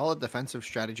more solid defensive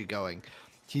strategy going.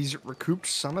 He's recouped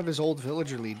some of his old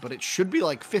villager lead, but it should be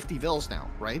like 50 vills now,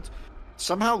 right?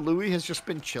 Somehow Louis has just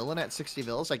been chilling at 60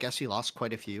 vills. I guess he lost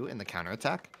quite a few in the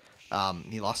counterattack.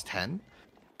 He lost 10,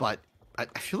 but I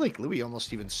feel like Louis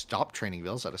almost even stopped training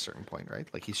vills at a certain point, right?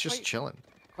 Like he's just chilling.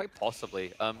 Quite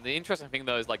possibly. The interesting thing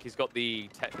though is like he's got the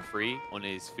tech free on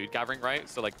his food gathering, right?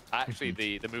 So like actually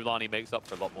the Mulani makes up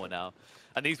for a lot more now.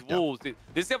 And these walls, this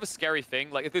is the other scary thing.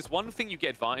 Like if there's one thing you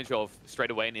get advantage of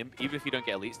straight away in Imp, even if you don't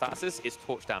get elite status, it's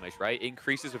torch damage, right? It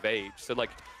increases with age. So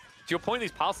like to your point,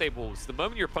 these palisade walls, the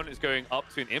moment your opponent is going up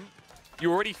to an Imp,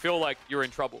 you already feel like you're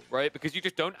in trouble, right? Because you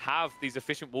just don't have these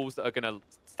efficient walls that are going to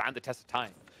stand the test of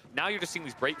time. Now you're just seeing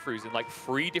these breakthroughs in like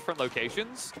 3 different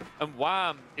locations, and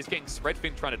Wham is getting spread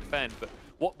thin trying to defend. But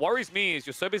what worries me is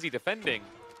you're so busy defending,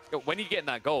 when you get in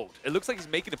that gold, it looks like he's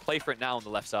making a play for it now on the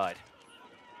left side.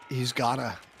 He's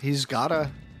gotta.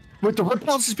 Wait, the red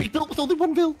palace is being built with only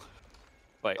 1 vill.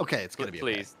 Wait. Okay, it's gonna be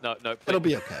okay. Please, no, please. It'll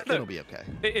be okay. No. It'll be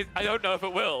okay. I don't know if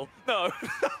it will. No.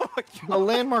 Oh my God. The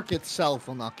landmark itself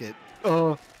will not get.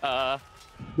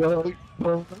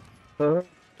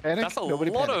 Panic. That's a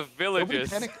Nobody lot panic. of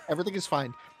villagers. Nobody panic. Everything is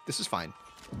fine. This is fine.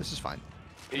 This is fine.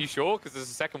 Are you sure? Because there's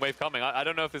a second wave coming. I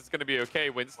don't know if this is going to be okay,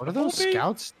 Winston. What are those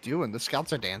scouts doing? The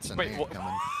scouts are dancing. Wait, They ain't what?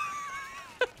 coming.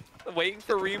 Waiting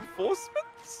for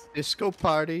reinforcements? Disco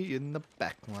party in the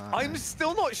back line. I'm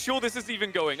still not sure this is even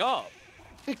going up.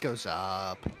 It goes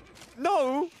up.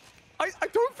 No, I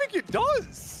don't think it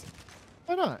does.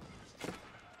 Why not?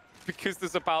 Because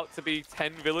there's about to be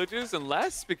 10 villagers and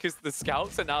less, because the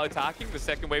scouts are now attacking, the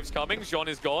second wave's coming, Jean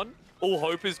is gone, all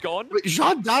hope is gone. Wait,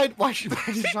 Jean died? Why did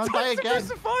Jean die again?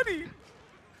 So funny.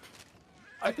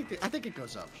 I think it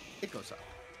goes up. It goes up.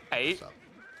 Hey, It goes up.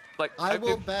 like I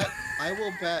will bet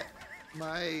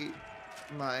my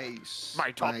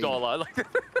top dollar.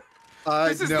 Like,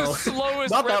 this is no. the slowest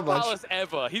Not Red that much. Palace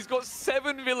ever. He's got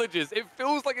 7 villages. It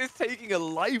feels like it's taking a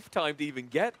lifetime to even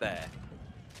get there.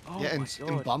 Oh Yeah, my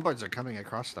and God. bombards are coming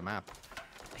across the map.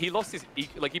 He lost his he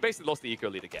basically lost the eco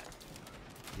lead again.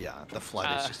 Yeah, the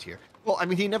flood is just here. Well, I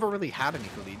mean, he never really had an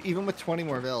eco lead. Even with 20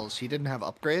 more vills, he didn't have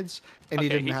upgrades, and he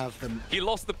didn't have them. He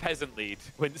lost the peasant lead,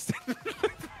 Winston.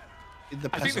 The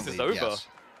I think this peasant is lead, over. yes.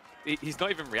 He's not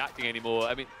even reacting anymore.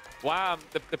 I mean, Wham,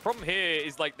 the problem here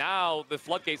is like now the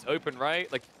floodgates open,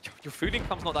 right? Like your food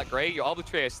income's not that great, your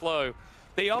arbitrary is slow.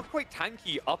 They are quite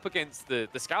tanky up against the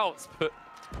scouts, but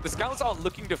the scouts aren't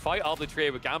looking to fight arbitrary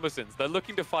with Gambesons. They're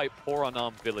looking to fight poor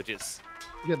unarmed villages.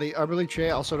 Yeah, the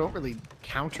arbitrary also don't really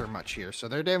counter much here, so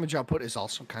their damage output is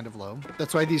also kind of low.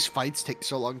 That's why these fights take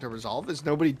so long to resolve, is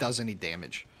nobody does any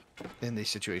damage in these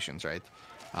situations, right?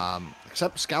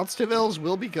 Except scouts to vills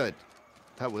will be good.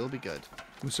 That will be good.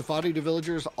 Musafati to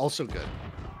villagers, also good.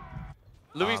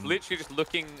 Louis literally just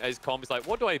looking at his comms like,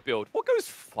 what do I build? What goes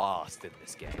fast in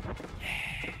this game?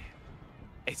 Yeah.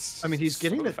 It's I mean, he's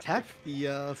getting so the fast. tech, the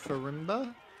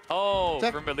Farimba. Oh,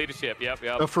 Tech- Farima leadership. Yep.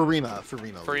 Oh, Farima.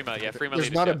 Farima, yeah, Farima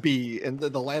There's not a leadership. B, and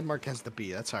the landmark has the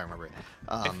B. That's how I remember it.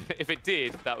 If it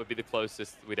did, that would be the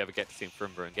closest we'd ever get to seeing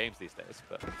Farimba in games these days.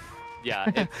 But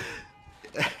yeah,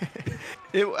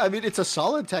 I mean, it's a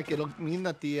solid tech. It'll mean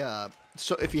that the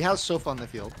so if he has Sofa on the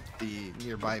field, the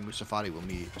nearby Musafati will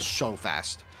be so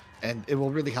fast, and it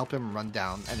will really help him run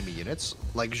down enemy units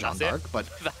like Jeanne That's it. d'Arc.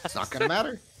 But it's not gonna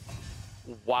matter.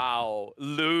 wow,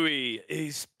 Louis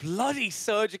is bloody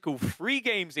surgical. 3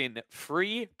 games in,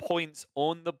 3 points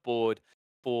on the board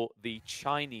for the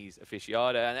Chinese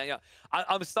aficionado. And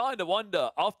I'm starting to wonder,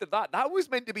 after that, that was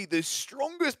meant to be the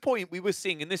strongest point we were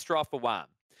seeing in this draft for Wham.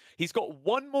 He's got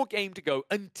 1 more game to go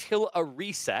until a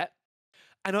reset.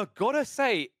 And I've got to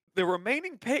say, the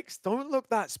remaining picks don't look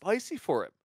that spicy for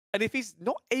him. And if he's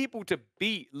not able to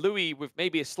beat Louis with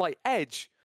maybe a slight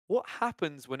edge, what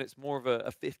happens when it's more of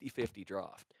a 50-50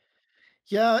 draft?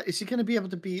 Yeah, is he gonna be able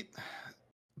to beat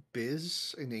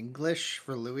Biz in English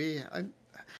for Louis?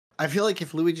 I feel like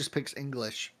if Louis just picks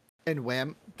English and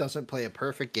Wham doesn't play a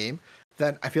perfect game,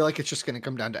 then I feel like it's just gonna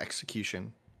come down to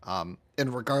execution. And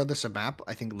regardless of map,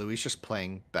 I think Louis is just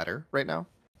playing better right now.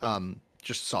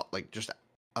 Just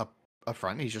up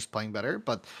front, he's just playing better.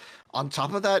 But on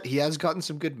top of that, he has gotten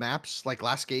some good maps. Like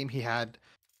last game, he had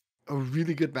a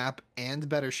really good map and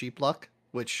better sheep luck,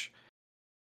 which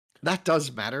That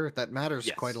does matter. That matters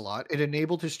quite a Yes. lot. It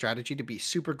enabled his strategy to be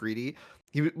super greedy.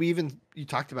 You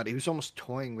talked about it. He was almost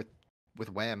toying with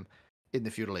Wham in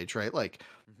the feudal age, right? Like,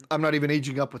 Hmm. I'm not even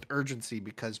aging up with urgency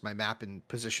because my map and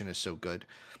position is so good.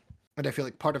 And I feel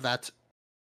like part of that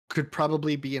could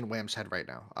probably be in Wham's head right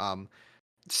now.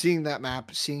 Seeing that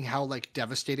map, seeing how like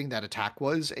devastating that attack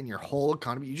was, and your whole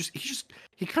economy,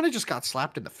 he kind of just got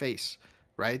slapped in the face,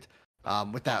 right?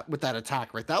 With that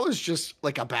attack, right? That was just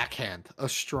like a backhand, a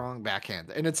strong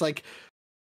backhand, and it's like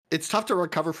it's tough to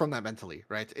recover from that mentally,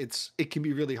 right? It can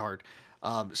be really hard.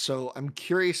 So I'm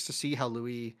curious to see how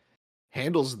Louis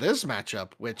handles this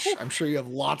matchup, which Whew. I'm sure you have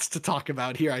lots to talk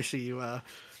about here. I see you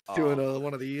doing Oh,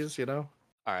 one of these, you know.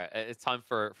 all right. It's time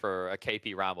for a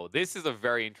KP ramble. This is a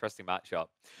very interesting matchup.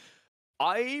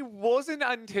 I wasn't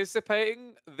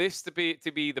anticipating this to be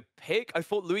the pick. I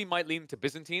thought Louis might lean to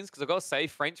Byzantines because I gotta say,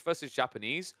 French versus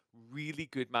Japanese, really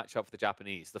good matchup for the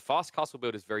Japanese. The fast castle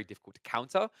build is very difficult to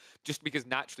counter, just because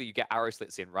naturally you get arrow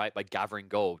slits in, right? By gathering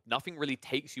gold. Nothing really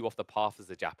takes you off the path as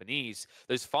the Japanese.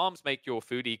 Those farms make your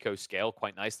food eco scale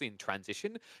quite nicely in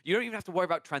transition. You don't even have to worry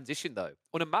about transition though.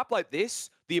 On a map like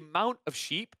this, the amount of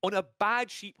sheep on a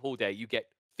bad sheep haul day, you get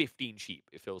 15 sheep,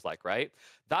 it feels like, right?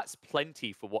 That's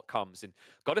plenty for what comes. And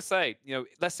gotta say,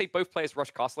 let's say both players rush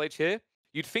Castle Age here.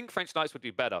 You'd think French Knights would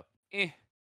do better.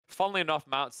 Funnily enough,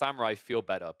 Mount Samurai feel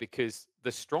better because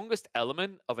the strongest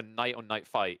element of a knight on knight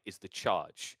fight is the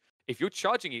charge. If you're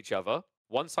charging each other,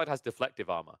 one side has deflective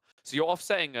armor. So you're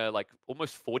offsetting a like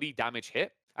almost 40 damage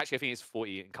hit. Actually, I think it's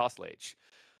 40 in Castle Age.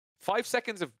 5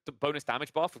 seconds of the bonus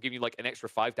damage buff will give you like an extra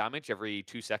 5 damage every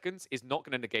 2 seconds is not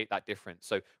going to negate that difference.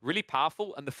 So really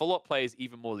powerful, and the follow-up play is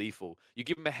even more lethal. You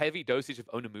give him a heavy dosage of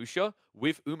Onimusha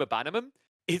with Uma Bannerman.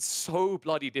 It's so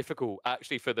bloody difficult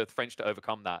actually for the French to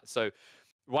overcome that. So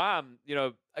Wham,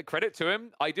 credit to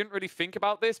him. I didn't really think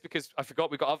about this because I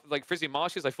forgot we got like Frizzy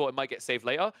Marshes. I thought it might get saved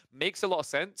later. Makes a lot of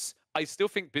sense. I still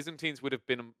think Byzantines would have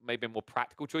been maybe a more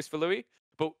practical choice for Louis.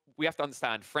 But we have to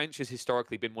understand French has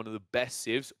historically been one of the best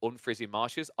civs on Frizzy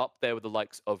Marshes, up there with the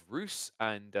likes of Rus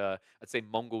and I'd say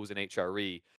Mongols and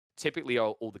HRE. Typically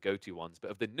are all the go-to ones.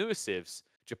 But of the newer civs,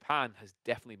 Japan has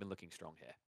definitely been looking strong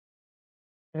here.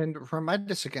 And remind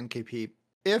us again, KP,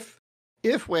 if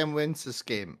Wham wins this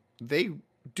game, they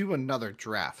do another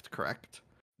draft, correct?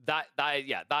 That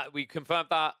we confirmed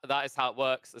that is how it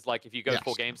works. It's like if you go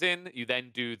four Yes. games in, you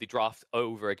then do the draft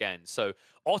over again. So Yeah.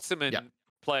 Ottoman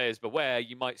players beware,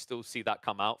 you might still see that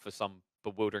come out for some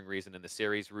bewildering reason in the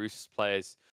series. Rus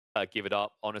players give it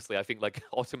up. Honestly, I think like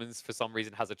Ottomans for some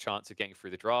reason has a chance of getting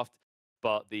through the draft,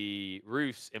 but the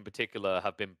Rus in particular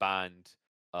have been banned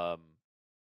um,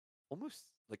 almost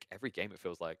like every game. It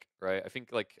feels like, right? I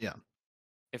think like Yeah.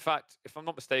 in fact, if I'm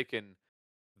not mistaken,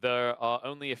 there are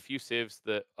only a few civs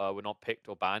that were not picked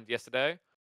or banned yesterday,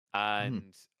 Mhm.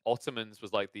 and Ottomans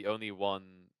was like the only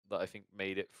one that I think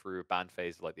made it through a ban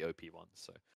phase, like the OP ones.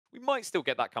 So we might still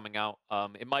get that coming out.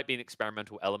 It might be an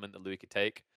experimental element that Louis could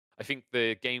take. I think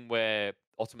the game where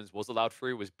Ottomans was allowed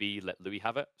through was B, let Louis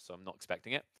have it, so I'm not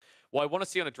expecting it. What I want to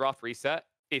see on a draft reset,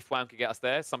 if WAM could get us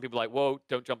there, some people are like, whoa,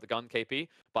 don't jump the gun, KP.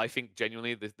 But I think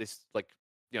genuinely this like,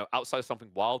 outside of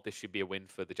something wild, this should be a win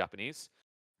for the Japanese.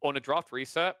 On a draft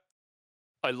reset,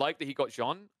 I like that he got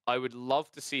Jean. I would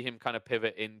love to see him kind of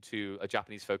pivot into a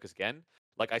Japanese focus again.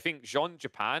 Like I think Jean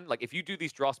Japan, like if you do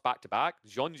these drafts back to back,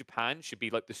 Jean Japan should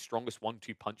be like the strongest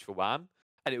 1-2 punch for Wham,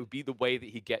 and it would be the way that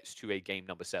he gets to a game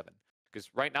number 7. Because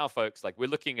right now, folks, like we're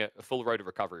looking at a full road of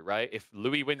recovery, right? If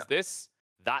Louis wins this,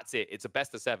 that's it. It's a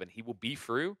best of 7. He will be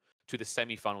through to the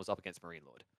semifinals up against Marine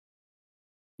Lord.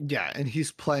 Yeah, and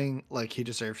he's playing like he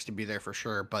deserves to be there for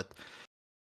sure, but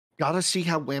gotta see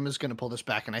how Wham is gonna pull this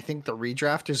back, and I think the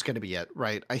redraft is gonna be it,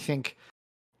 right? I think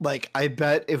like I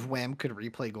bet if Wham could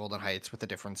replay Golden Heights with a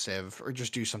different civ or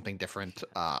just do something different,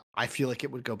 I feel like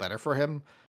it would go better for him.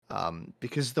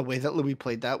 Because the way that Louis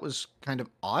played that was kind of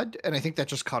odd, and I think that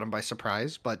just caught him by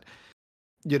surprise. But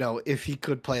if he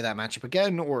could play that matchup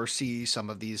again or see some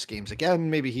of these games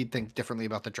again, maybe he'd think differently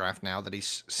about the draft now that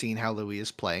he's seen how Louis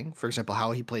is playing. For example,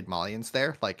 how he played Malians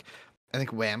there. Like, I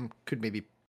think Wham could maybe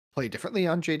play differently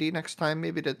on JD next time,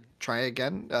 maybe to try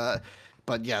again.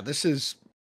 But this is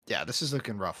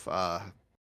looking rough. But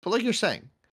like you're saying,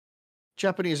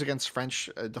 Japanese against French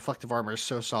deflective armor is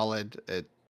so solid.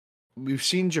 We've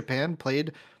seen Japan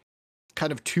played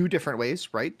kind of two different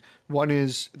ways, right? One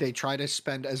is they try to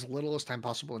spend as little as time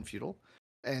possible in feudal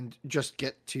and just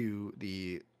get to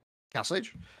the castle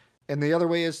age. And the other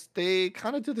way is they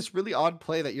kind of do this really odd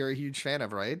play that you're a huge fan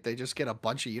of, right? They just get a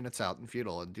bunch of units out in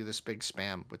feudal and do this big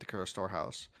spam with the Kuro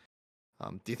storehouse.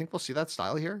 Do you think we'll see that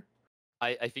style here?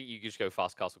 I think you just go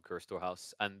fast castle Crystal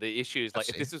House. And the issue is, like,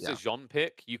 if FC, this was yeah. a Jean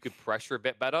pick, you could pressure a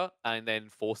bit better and then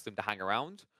force them to hang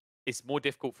around. It's more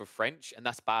difficult for French, and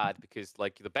that's bad because,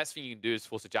 like, the best thing you can do is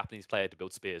force a Japanese player to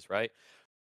build spears, right?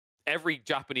 Every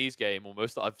Japanese game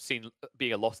almost that I've seen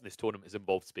being a loss in this tournament has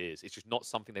involved spears. It's just not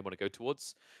something they want to go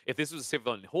towards. If this was a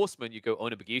civilian horseman, you go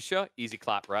Ona Bagisha, easy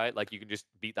clap, right? Like you can just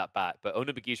beat that back. But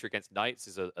Ona Bagisha against knights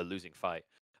is a losing fight.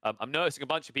 I'm noticing a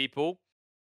bunch of people.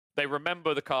 They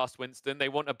remember the cast Winston. They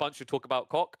want a bunch to talk about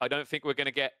cock. I don't think we're going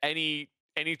to get any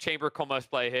Chamber of Commerce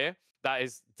play here. That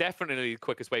is definitely the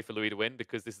quickest way for Louis to win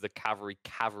because this is a cavalry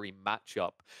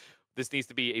matchup. This needs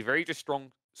to be a very just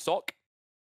strong sock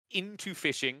into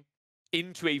fishing,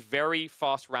 into a very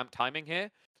fast ramp timing here.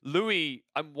 Louis,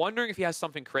 I'm wondering if he has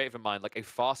something creative in mind, like a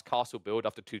fast castle build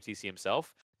after 2TC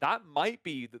himself. That might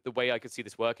be the way I could see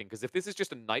this working, because if this is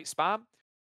just a knight spam,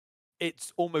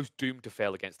 it's almost doomed to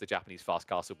fail against the Japanese fast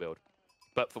castle build.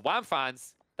 But for WAM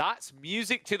fans, that's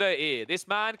music to their ear. This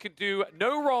man could do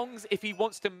no wrongs if he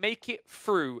wants to make it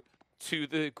through to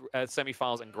the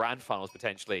semi-finals and grand finals,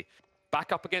 potentially.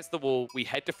 Back up against the wall, we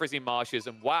head to Frisian Marshes,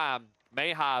 and WAM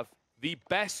may have the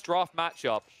best draft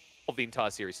matchup of the entire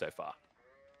series so far.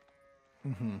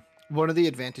 Mm-hmm. One of the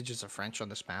advantages of French on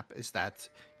this map is that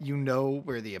you know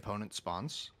where the opponent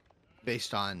spawns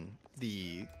based on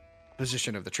the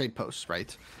position of the trade posts,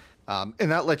 right? And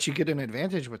that lets you get an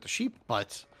advantage with the sheep,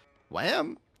 but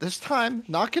Wham, this time,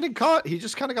 not getting caught. He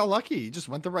just kind of got lucky. He just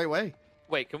went the right way.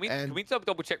 Wait, can we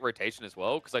double check rotation as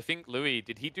well? Because I think Louis,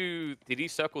 did he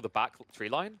circle the back tree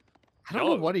line? I don't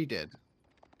know what he did.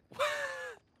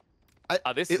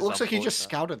 It looks like he just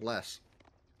scouted less.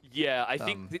 Yeah, I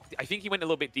think he went a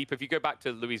little bit deeper. If you go back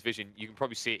to Louis' vision, you can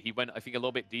probably see it. He went, I think, a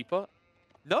little bit deeper.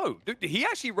 No, he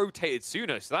actually rotated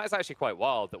sooner, so that is actually quite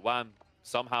wild that WAM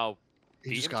somehow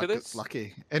He just beat him got to this.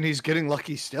 lucky. And he's getting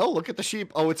lucky still. Look at the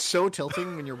sheep. Oh, it's so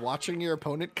tilting when you're watching your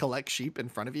opponent collect sheep in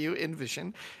front of you in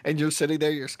vision, and you're sitting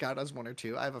there, your scout has one or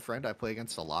two. I have a friend I play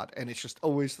against a lot, and it's just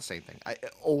always the same thing.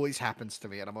 It always happens to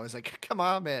me, and I'm always like, come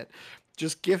on, man.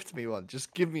 Just gift me one.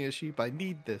 Just give me a sheep. I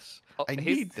need this. I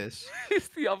need this. Here's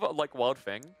the other, like, wild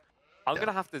thing. I'm going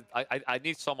to have to... I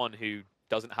need someone who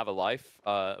doesn't have a life.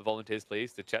 Volunteers,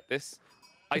 please, to check this.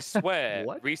 I swear,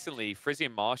 recently,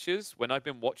 Frisian Marshes, when I've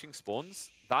been watching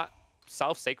spawns, that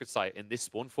South Sacred Site in this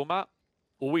spawn format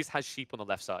always has sheep on the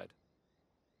left side.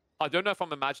 I don't know if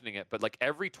I'm imagining it, but like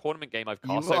every tournament game I've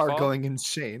cast so far... You are going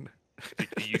insane.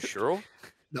 Are you sure?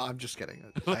 No, I'm just kidding.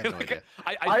 I have no idea.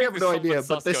 I have no idea,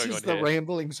 but this is the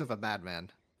ramblings of a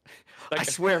madman. Like, I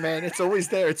swear, man, it's always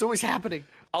there. It's always happening.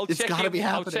 It's got to be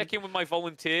happening. I'll check in with my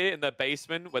volunteer in their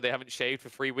basement where they haven't shaved for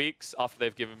 3 weeks after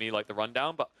they've given me like the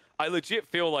rundown. But I legit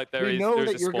feel like there's We know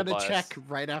that you're going to check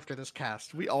right after this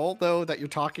cast. We all know that you're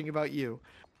talking about you.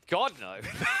 God, no.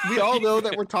 We all know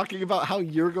that we're talking about how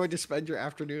you're going to spend your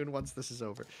afternoon once this is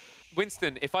over.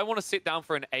 Winston, if I want to sit down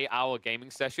for an 8-hour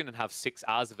gaming session and have 6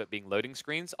 hours of it being loading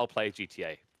screens, I'll play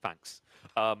GTA. Thanks.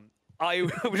 I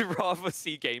would rather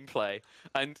see gameplay.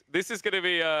 And this is going to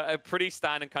be a pretty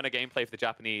standard kind of gameplay for the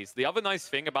Japanese. The other nice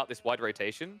thing about this wide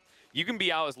rotation, you can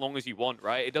be out as long as you want,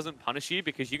 right? It doesn't punish you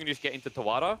because you can just get into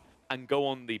Tawara and go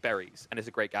on the berries, and it's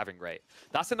a great gathering rate.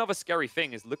 That's another scary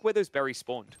thing, is look where those berries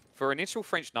spawned. For an initial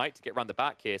French knight to get around the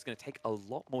back here, it's going to take a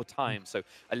lot more time. So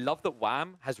I love that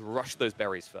WAM has rushed those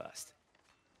berries first.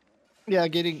 Yeah,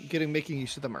 making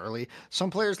use of them early.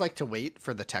 Some players like to wait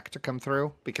for the tech to come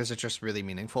through because it's just really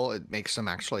meaningful. It makes them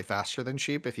actually faster than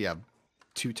sheep if you have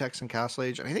 2 techs in Castle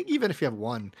Age. And I think even if you have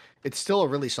 1, it's still a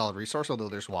really solid resource, although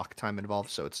there's walk time involved,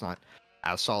 so it's not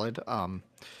as solid.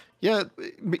 Yeah,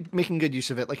 making good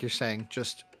use of it, like you're saying.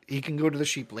 Just he can go to the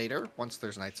sheep later once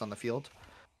there's knights on the field.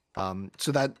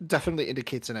 So that definitely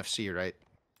indicates an FC, right?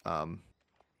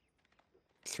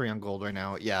 3 on gold right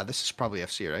now. Yeah, this is probably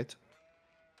FC, right?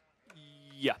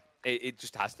 Yeah, it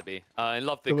just has to be. I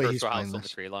love the cursor house on the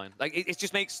tree line. Like it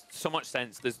just makes so much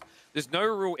sense. There's no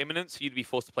real imminence for you to be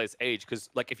forced to play this age, because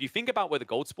like if you think about where the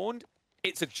gold spawned,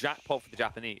 it's a jackpot for the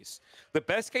Japanese. The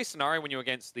best case scenario when you're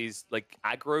against these like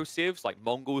aggro civs, like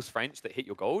Mongols, French that hit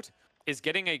your gold, is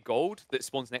getting a gold that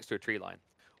spawns next to a tree line.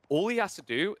 All he has to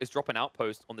do is drop an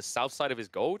outpost on the south side of his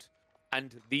gold,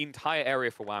 and the entire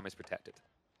area for WAM is protected.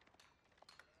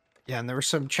 Yeah, and there was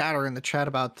some chatter in the chat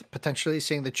about potentially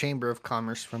seeing the Chamber of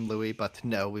Commerce from Louis, but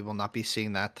no, we will not be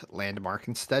seeing that landmark.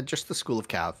 Instead, just the School of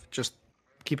Cav. Just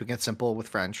keeping it simple with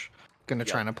French. Gonna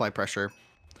try and apply pressure.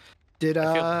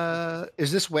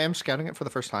 Is this WAM scouting it for the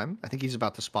first time? I think he's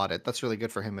about to spot it. That's really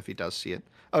good for him if he does see it.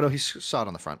 Oh no, he saw it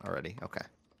on the front already. Okay.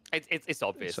 It's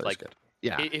obvious. So like, good.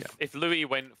 Yeah. If Louis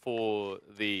went for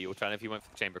the alternative, he went for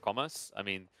the Chamber of Commerce. I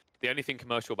mean, The only thing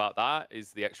commercial about that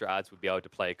is the extra ads would be able to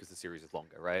play because the series is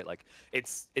longer, right? Like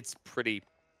it's pretty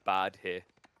bad here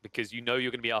because you know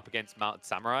you're going to be up against Mounted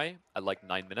Samurai at like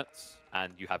 9 minutes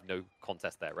and you have no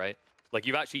contest there, right? Like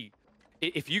you've actually,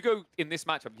 if you go in this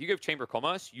matchup, you go Chamber of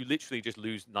Commerce, you literally just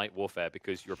lose Night Warfare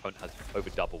because your opponent has over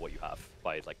double what you have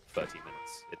by like 13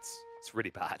 minutes. It's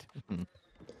really bad.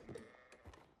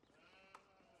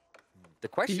 The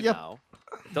question now,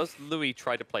 does Louis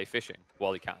try to play fishing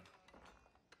while he can?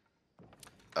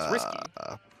 It's risky,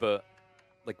 but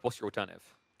like, what's your alternative?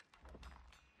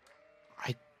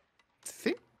 I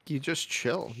think you just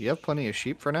chill. You have plenty of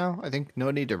sheep for now. I think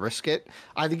no need to risk it.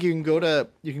 I think you can go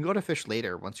to fish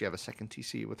later once you have a second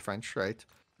TC with French, right?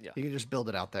 Yeah. You can just build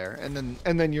it out there, and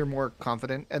then you're more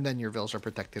confident, and then your vills are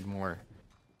protected more.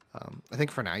 I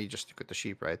think for now you just stick with the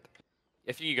sheep, right?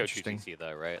 If you go 2 TC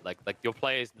though, right? Like your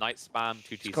players night spam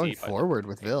 2 TC. He's going forward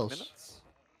with vills. Minutes.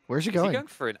 Where's he Is going? he going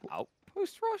for an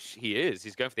outpost rush? He is.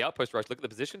 He's going for the outpost rush. Look at the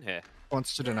position here.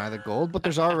 Wants to deny the gold, but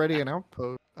there's already an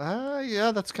outpost.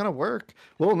 Yeah, that's gonna work.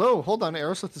 Well, no, hold on.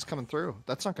 Aeroslith is coming through.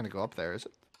 That's not gonna go up there, is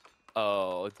it?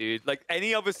 Oh, dude. Like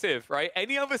any other civ, right?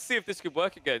 Any other civ this could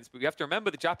work against. But we have to remember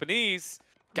the Japanese.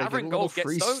 Gathering gold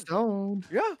gets stone.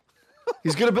 Yeah.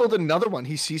 He's gonna build another one.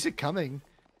 He sees it coming.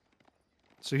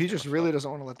 So he just really doesn't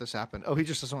want to let this happen. Oh, he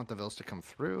just doesn't want the vills to come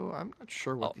through. I'm not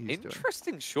sure what he's doing.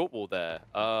 Interesting short wall there.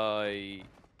 I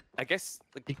guess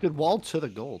like, he could wall to the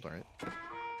gold, right?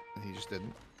 And he just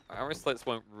didn't. Aerosliths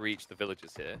won't reach the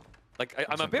villages here. Like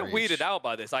I'm a bit weirded out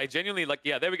by this. I genuinely like.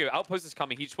 Yeah, there we go. Outpost is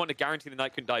coming. He just wanted to guarantee the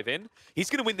knight couldn't dive in. He's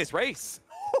gonna win this race.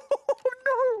 Oh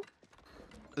no!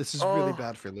 This is really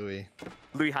bad for Louis.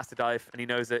 Louis has to dive, and he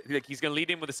knows it. Like, he's gonna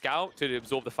lead in with a scout to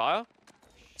absorb the fire.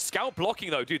 Scout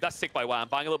blocking though, dude, that's sick by Wham.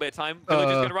 Buying a little bit of time.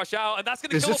 Villager's gonna rush out, and that's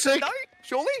gonna kill off the knight,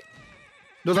 surely?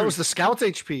 No, that was the scout's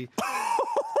HP.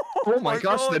 Oh my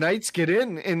gosh, God. the knights get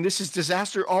in, and this is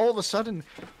disaster. All of a sudden,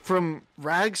 from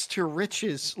rags to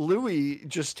riches, Louis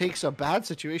just takes a bad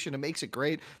situation and makes it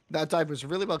great. That dive was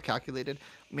really well calculated.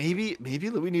 Maybe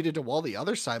Louis needed to wall the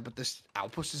other side, but this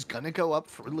outpost is gonna go up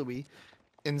for Louis,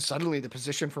 and suddenly the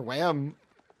position for Wham,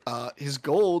 his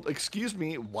gold. Excuse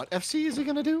me, what FC is he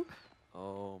gonna do?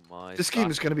 Oh my! This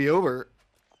game is going to be over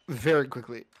very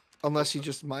quickly unless he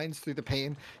just mines through the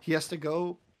pain. He has to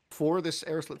go for this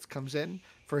Aeroslith comes in.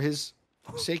 For his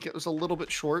sake, it was a little bit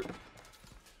short.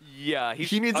 Yeah,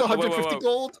 he needs 150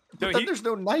 gold. But then there's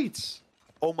no knights.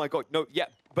 Oh my god, no, yeah,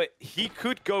 but he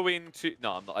could go into.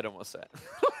 No, I'm not. I don't want to say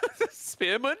it.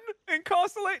 Spearman in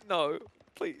Castle 8? No,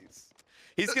 please.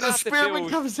 He's gonna have to build. Spearman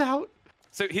comes out.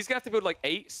 So he's gonna have to build like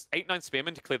 9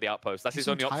 spearmen to clear the outpost. That's his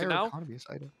only option now.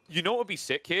 You know what would be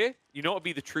sick here? You know what would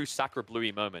be the true Sacred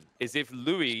Louis moment? Is if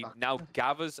Louis now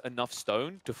gathers enough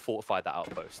stone to fortify that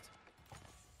outpost.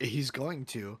 He's going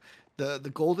to.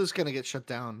 The gold is gonna get shut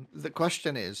down. The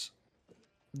question is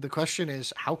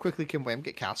how quickly can Wham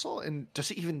get castle? And does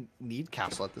he even need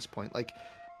castle at this point? Like,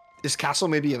 is castle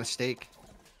maybe a mistake?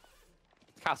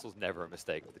 Castle's never a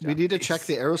mistake with the Japanese. We need to check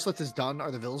the Aeroslith is done.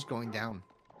 Are the vills going down?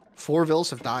 4 vills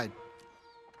have died.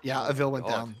 Yeah, a vill went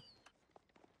down.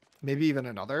 Maybe even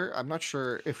another. I'm not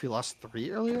sure if he lost 3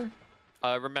 earlier.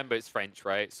 Remember, it's French,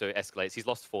 right? So it escalates. He's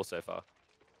lost 4 so far.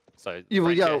 So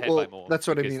well, that's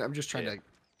what I mean. I'm just trying to.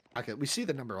 Okay, we see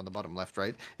the number on the bottom left,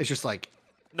 right? It's just like.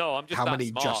 No, I'm just how that many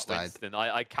smart, just died. Winston.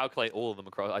 I calculate all of them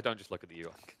across. I don't just look at the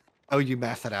UI. Oh, you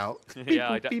math it out. Beep, yeah,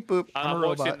 boop, I don't. Beep, boop. I'm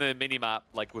watching the mini map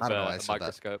like with a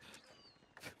microscope.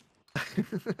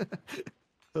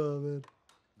 Oh man.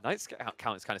 Knight's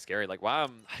count is kind of scary. Like, wow,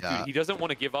 dude, he doesn't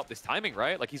want to give up this timing,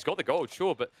 right? Like, he's got the gold,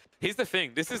 sure, but here's the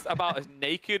thing. This is about as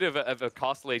naked of a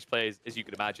Castle Age player as you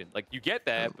could imagine. Like, you get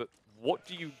there, but what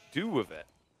do you do with it?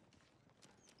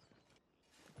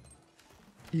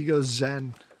 He goes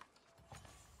Zen.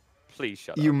 Please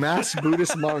shut You up. mass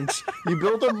Buddhist monks. You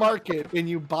build a market and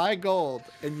you buy gold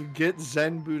and you get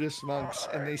Zen Buddhist monks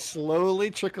and they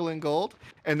slowly trickle in gold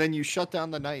and then you shut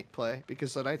down the knight play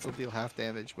because the knights will deal half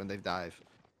damage when they dive.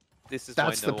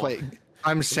 That's the play.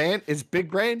 I'm saying it's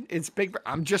big brain. It's big.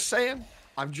 I'm just saying.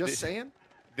 Saying.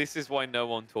 This is why no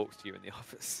one talks to you in the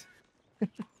office.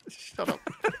 Shut up.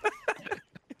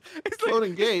 It's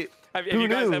floating gate. Have you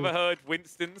guys ever heard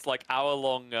Winston's like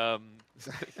hour-long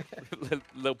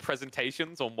little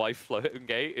presentations on why floating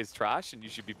gate is trash and you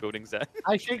should be building Zen?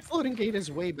 I think floating gate is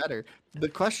way better. The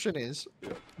question is,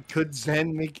 could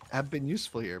Zen have been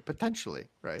useful here? Potentially,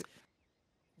 right?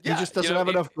 Yeah, he just doesn't have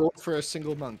enough gold for a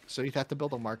single monk, so he'd have to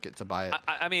build a market to buy it.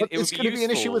 I mean, it's going to be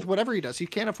an issue with whatever he does. He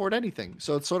can't afford anything,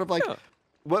 so it's sort of like,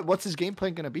 what's his game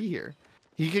plan going to be here?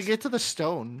 He could get to the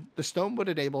stone. The stone would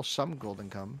enable some gold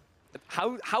income.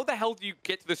 How the hell do you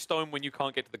get to the stone when you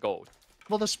can't get to the gold?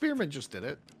 Well, the spearman just did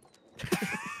it.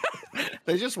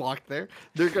 They just walked there.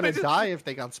 They're gonna just- die if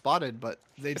they got spotted, but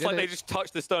they It's did like it. they just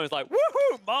touched the stone. It's like,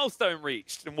 woohoo, milestone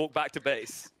reached, and walked back to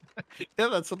base. Yeah,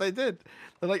 that's what they did.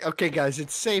 They're like, okay, guys,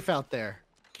 it's safe out there.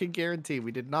 Can guarantee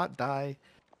we did not die.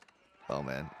 Oh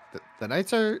man, the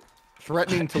Knights are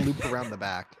threatening to loop around the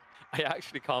back. I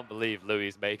actually can't believe Louis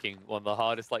is making one of the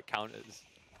hardest like counters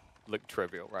look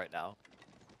trivial right now.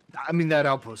 I mean, that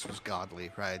outpost was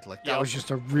godly, right? Like that Yep. was just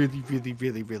a really, really,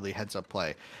 really, really heads-up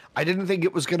play. I didn't think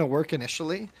it was gonna work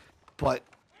initially, but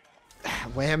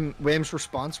Wham's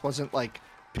response wasn't like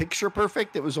picture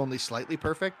perfect. It was only slightly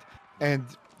perfect, and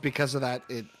because of that,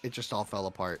 it just all fell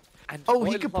apart. And Oh, what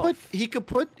he I could love-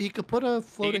 put a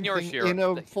floating thing Yorishiro. in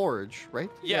a forge, right?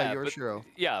 Yeah, but, Yorishiro.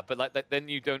 yeah, but like then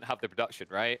you don't have the production,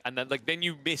 right? And then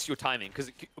you miss your timing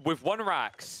because with one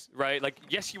racks, right? Like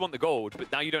yes, you want the gold,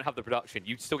 but now you don't have the production.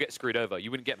 You still get screwed over.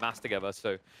 You wouldn't get mass together.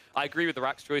 So I agree with the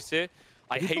racks choice here.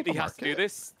 I He hate built that he a has to do market?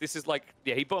 this. This is like,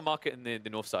 yeah, he put a market in the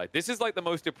north side. This is like the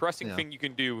most depressing Yeah. thing you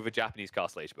can do with a Japanese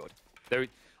castle age build.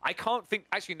 I can't think,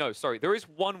 actually no, sorry. There is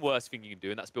one worse thing you can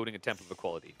do, and that's building a Temple of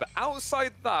Equality. But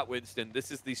outside that, Winston, this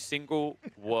is the single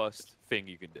worst thing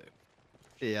you can do.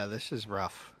 Yeah, this is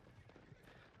rough.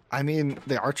 I mean,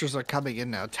 the archers are coming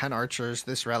in now. 10 archers.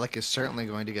 This relic is certainly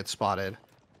going to get spotted.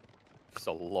 It's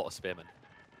a lot of spearmen.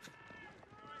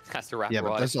 Has to wrap Yeah, but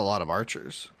right. there's a lot of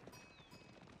archers.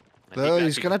 I think Though that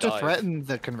he's he gonna have can to dive. threaten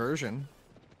the conversion.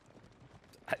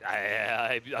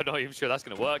 I'm not even sure that's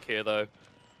going to work here, though.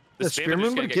 The are spearman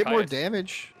just gonna would get more kited.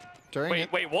 damage during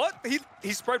it. Wait, what?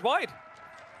 He spread wide.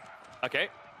 Okay,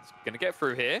 he's going to get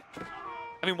through here.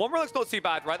 I mean, one relic's not too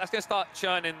bad, right? That's going to start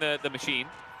churning the machine.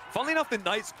 Funnily enough, the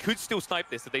Knights could still snipe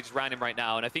this if they just ran him right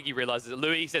now, and I think he realizes that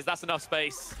Louis says, that's enough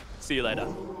space. See you later.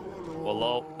 Well,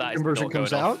 lol, that is Conversion not comes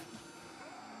going out. off.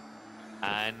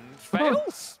 And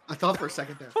fails. I thought for a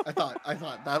second there. I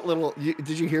thought that little.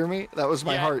 Did you hear me? That was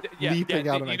my heart leaping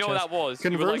out of my you know chest. what that was?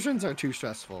 You were, like, Conversions are too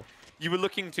stressful. you were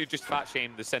looking to just fat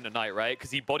shame the center knight, right?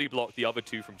 Because he body blocked the other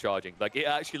two from charging. Like, it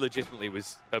actually legitimately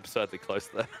was absurdly close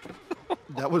there.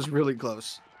 That was really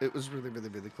close. It was really, really,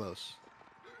 really close.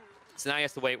 So now he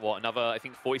has to wait, what, another, I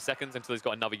think, 40 seconds until he's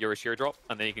got another Yorishiro drop,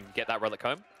 and then he can get that relic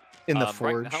home. In the Right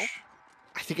forge. now?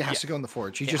 I think it has to go in the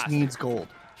forge. He It just has to. needs gold.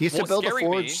 He has to What's build a scaring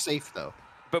forge me- safe, though.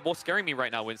 But what's scaring me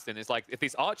right now, Winston, is like, if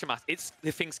this archer mass, it's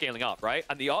the thing scaling up, right?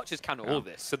 And the archers counter all of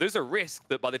this. So there's a risk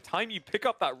that by the time you pick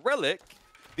up that relic,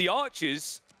 the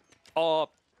archers are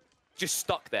just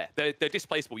stuck there. They're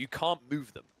displaceable. You can't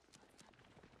move them.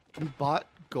 We bought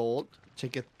gold to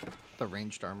get the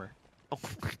ranged armor. Oh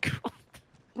my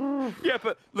god. Yeah,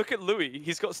 but look at Louis.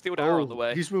 He's got steel arrow on the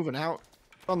way. He's moving out.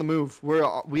 On the move.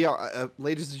 We are,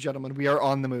 ladies and gentlemen, we are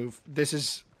on the move. This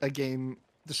is a game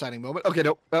deciding moment. Okay,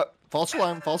 no. False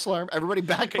alarm, false alarm. Everybody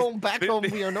back home, back home.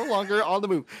 We are no longer on the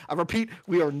move. I repeat,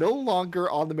 we are no longer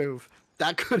on the move.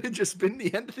 That could have just been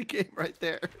the end of the game right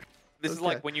there. This is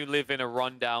like when you live in a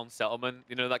rundown settlement,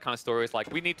 you know, that kind of story. It's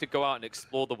like, we need to go out and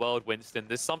explore the world, Winston.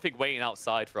 There's something waiting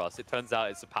outside for us. It turns out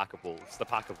it's a pack of wolves. The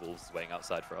pack of wolves is waiting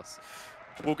outside for us.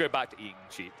 We'll go back to eating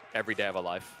sheep every day of our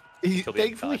life. till the end of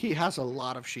Thankfully, time. he has a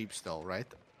lot of sheep still, right?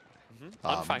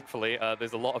 Unthankfully,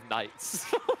 there's a lot of knights.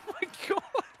 Oh my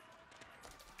god!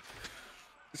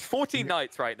 There's 14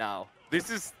 knights right now. This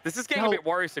is getting a No. bit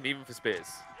worrisome even for spears.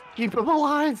 Keep him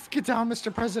alive. Get down,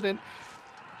 Mr. President.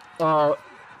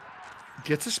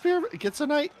 Gets a spear. Gets a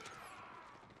knight.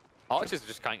 Archers are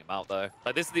just cutting him out though.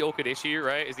 Like, this is the awkward issue,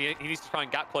 right? Is he needs to try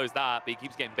and gap close that, but he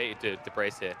keeps getting baited to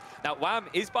brace here. Now Wham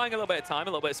is buying a little bit of time, a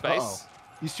little bit of space. Uh-oh.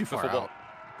 He's too far Before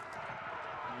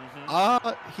out.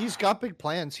 what? He's got big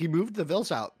plans. He moved the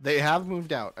Vils out. They have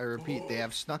moved out. I repeat, they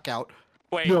have snuck out.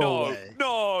 Wait, No no, way.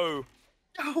 no.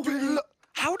 No Dude,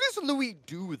 how does Louis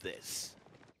do this?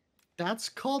 That's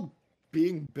called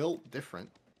being built different.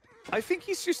 I think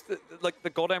he's just like the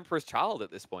God Emperor's child at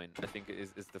this point. I think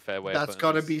is the fair way. That's of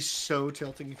got to putting be so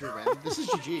tilting if you're random. This is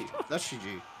GG. That's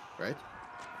GG, right?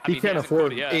 I He mean, can't hasn't afford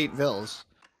called it yet. 8 Vils.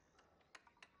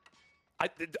 I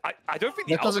don't think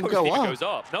the That doesn't outpost go even up. goes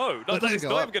up. No, That doesn't it's go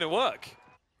not up. even going to work.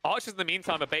 Archers in the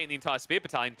meantime are baiting the entire spear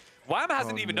battalion. Wham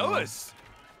hasn't Oh, even no. noticed.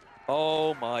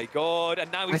 Oh my god!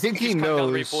 And now he's I think he's he cutting down the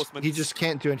knows reinforcements. he just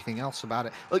can't do anything else about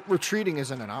it. Like, retreating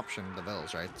isn't an option, the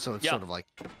Vils, right? So it's Yeah. sort of like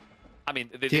I mean,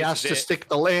 he has to stick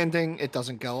the landing. It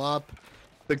doesn't go up.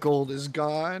 The gold is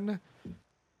gone.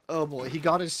 Oh boy, he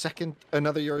got his second,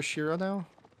 another Yorishiro now.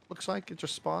 Looks like it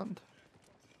just spawned.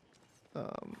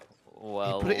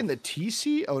 Well, He put it in the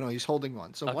TC. Oh no, he's holding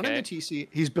one. So one in the Okay. TC.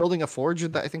 He's building a forge,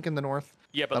 I think, in the north.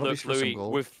 yeah, but that'll be look, for some Louis,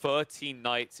 gold. with 13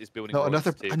 knights is building. No, roads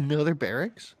another too. another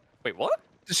barracks. Wait, what?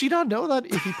 Does he not know that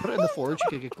if he put it in the forge, he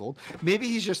could get gold? Maybe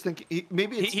he's just thinking.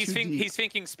 Maybe it's too deep. He's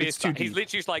thinking spear It's too spam. He's deep.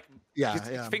 literally just like,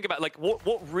 Yeah. think about like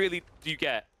what really do you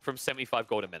get from 75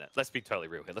 gold a minute? Let's be totally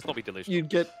real here. Let's not be delusional.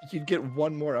 You'd get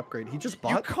one more upgrade. He just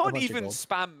bought. You a can't bunch of even gold.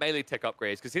 spam melee tech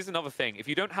upgrades because here's another thing. If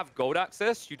you don't have gold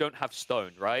access, you don't have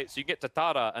stone, right? So you get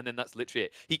Tatara and then that's literally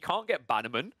it. He can't get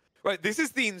Bannerman, right? This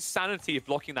is the insanity of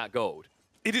blocking that gold.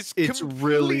 It's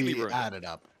really ruined. added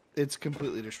up. It's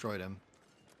completely destroyed him.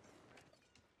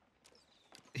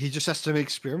 He just has to make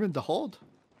Spearman to hold.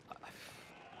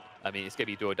 I mean, it's gonna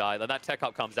be do or die. When that tech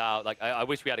up comes out, like I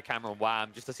wish we had a camera on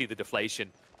Wham just to see the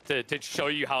deflation, to show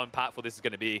you how impactful this is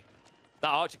gonna be. That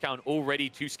archer count already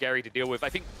too scary to deal with. I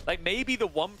think like maybe the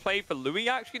one play for Louis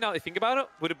actually, now that I think about it,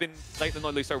 would have been like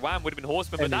not Louis, sorry, Wham would have been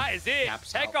Horseman, but that is it.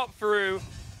 Tech up through.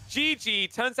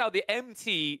 GG. Turns out the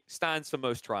MT stands for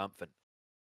most triumphant.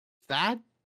 That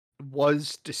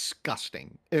was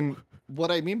disgusting. And what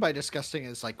I mean by disgusting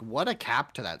is like what a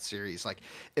cap to that series. Like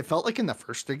it felt like in the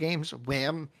first 3 games,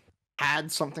 Wham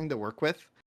had something to work with.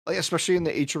 Like especially in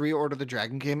the HRE Order of the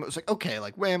Dragon game, it was like, okay,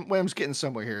 like Wham's getting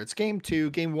somewhere here. It's game 2.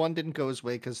 Game 1 didn't go his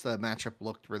way because the matchup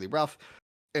looked really rough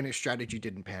and his strategy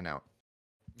didn't pan out.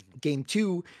 Game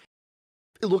 2,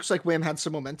 it looks like Wham had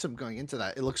some momentum going into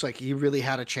that. It looks like he really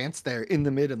had a chance there in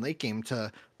the mid and late game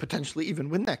to potentially even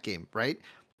win that game, right?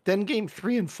 Then game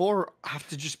 3 and 4 have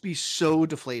to just be so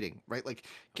deflating, right? Like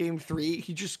game 3,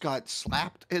 he just got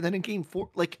slapped. And then in game 4,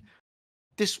 like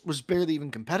this was barely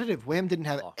even competitive. Wham didn't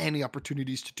have any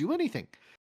opportunities to do anything.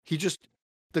 He just,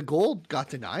 the gold got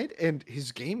denied and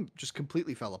his game just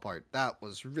completely fell apart. That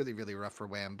was really, really rough for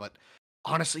Wham. But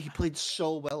honestly, he played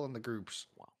so well in the groups.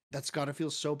 Wow. That's got to feel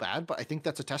so bad. But I think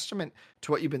that's a testament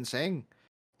to what you've been saying.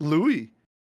 Louis,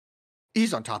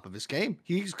 he's on top of his game.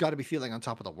 He's got to be feeling on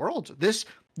top of the world. This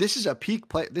is a peak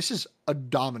play. This is a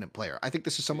dominant player. I think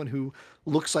this is someone who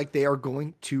looks like they are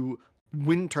going to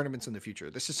win tournaments in the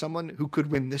future. This is someone who could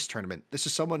win this tournament. This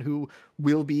is someone who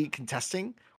will be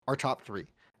contesting our top 3.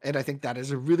 And I think that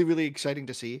is really, really exciting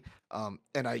to see.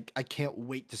 And I can't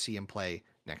wait to see him play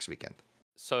next weekend.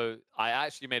 So I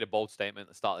actually made a bold statement at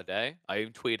the start of the day. I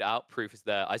even tweeted out, proof is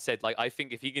there. I said, like, I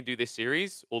think if he can do this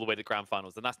series all the way to grand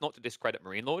finals, and that's not to discredit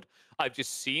Marine Lord. I've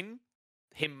just seen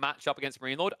him match up against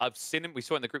Marine Lord. I've seen him, we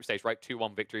saw it in the group stage, right?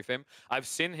 2-1 victory for him. I've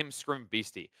seen him scrim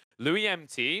beastie.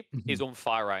 LoueMT is on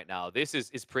fire right now. This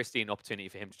is pristine opportunity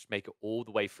for him to just make it all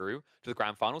the way through to the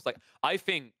grand finals. Like, I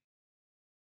think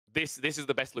this is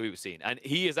the best Louis we've seen. And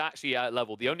he is actually at a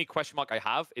level. The only question mark I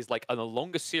have is like on a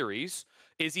longer series,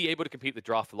 is he able to compete the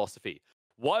draft philosophy?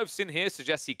 What I've seen here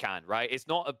suggests he can, right? It's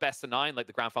not a best of 9 like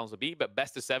the grand finals will be, but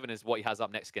best of 7 is what he has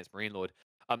up next against Marine Lord.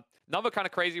 Another kind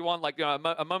of crazy one, like, you know,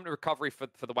 a moment of recovery for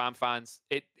the Wham fans.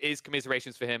 It is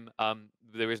commiserations for him.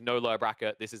 There is no lower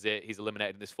bracket. This is it. He's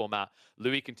eliminated in this format.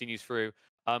 Louis continues through.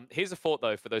 Here's a thought,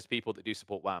 though, for those people that do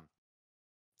support Wham.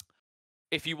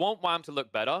 If you want Wham to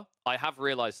look better, I have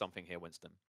realized something here,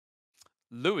 Winston.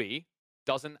 Louis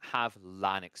doesn't have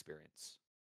LAN experience,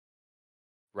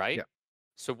 right? Yeah.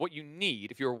 So what you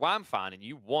need, if you're a Wham fan and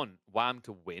you want Wham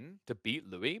to win, to beat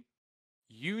Louis,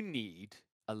 you need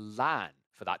a LAN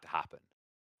for that to happen.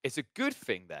 It's a good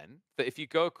thing then that if you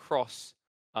go across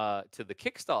to the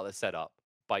Kickstarter setup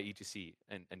by EGC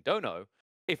and Dono,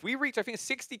 if we reach, I think,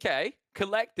 60K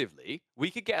collectively, we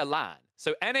could get a LAN.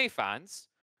 So NA fans,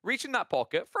 reach in that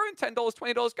pocket, throw in $10,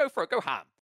 $20, go for it, go ham.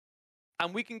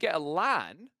 And we can get a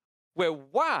LAN where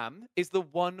Wham is the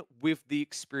one with the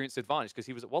experience advantage because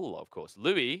he was at Wallaloo, of course.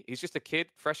 Louis, he's just a kid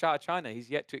fresh out of China. He's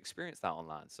yet to experience that on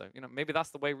LAN. So, you know, maybe that's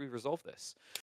the way we resolve this.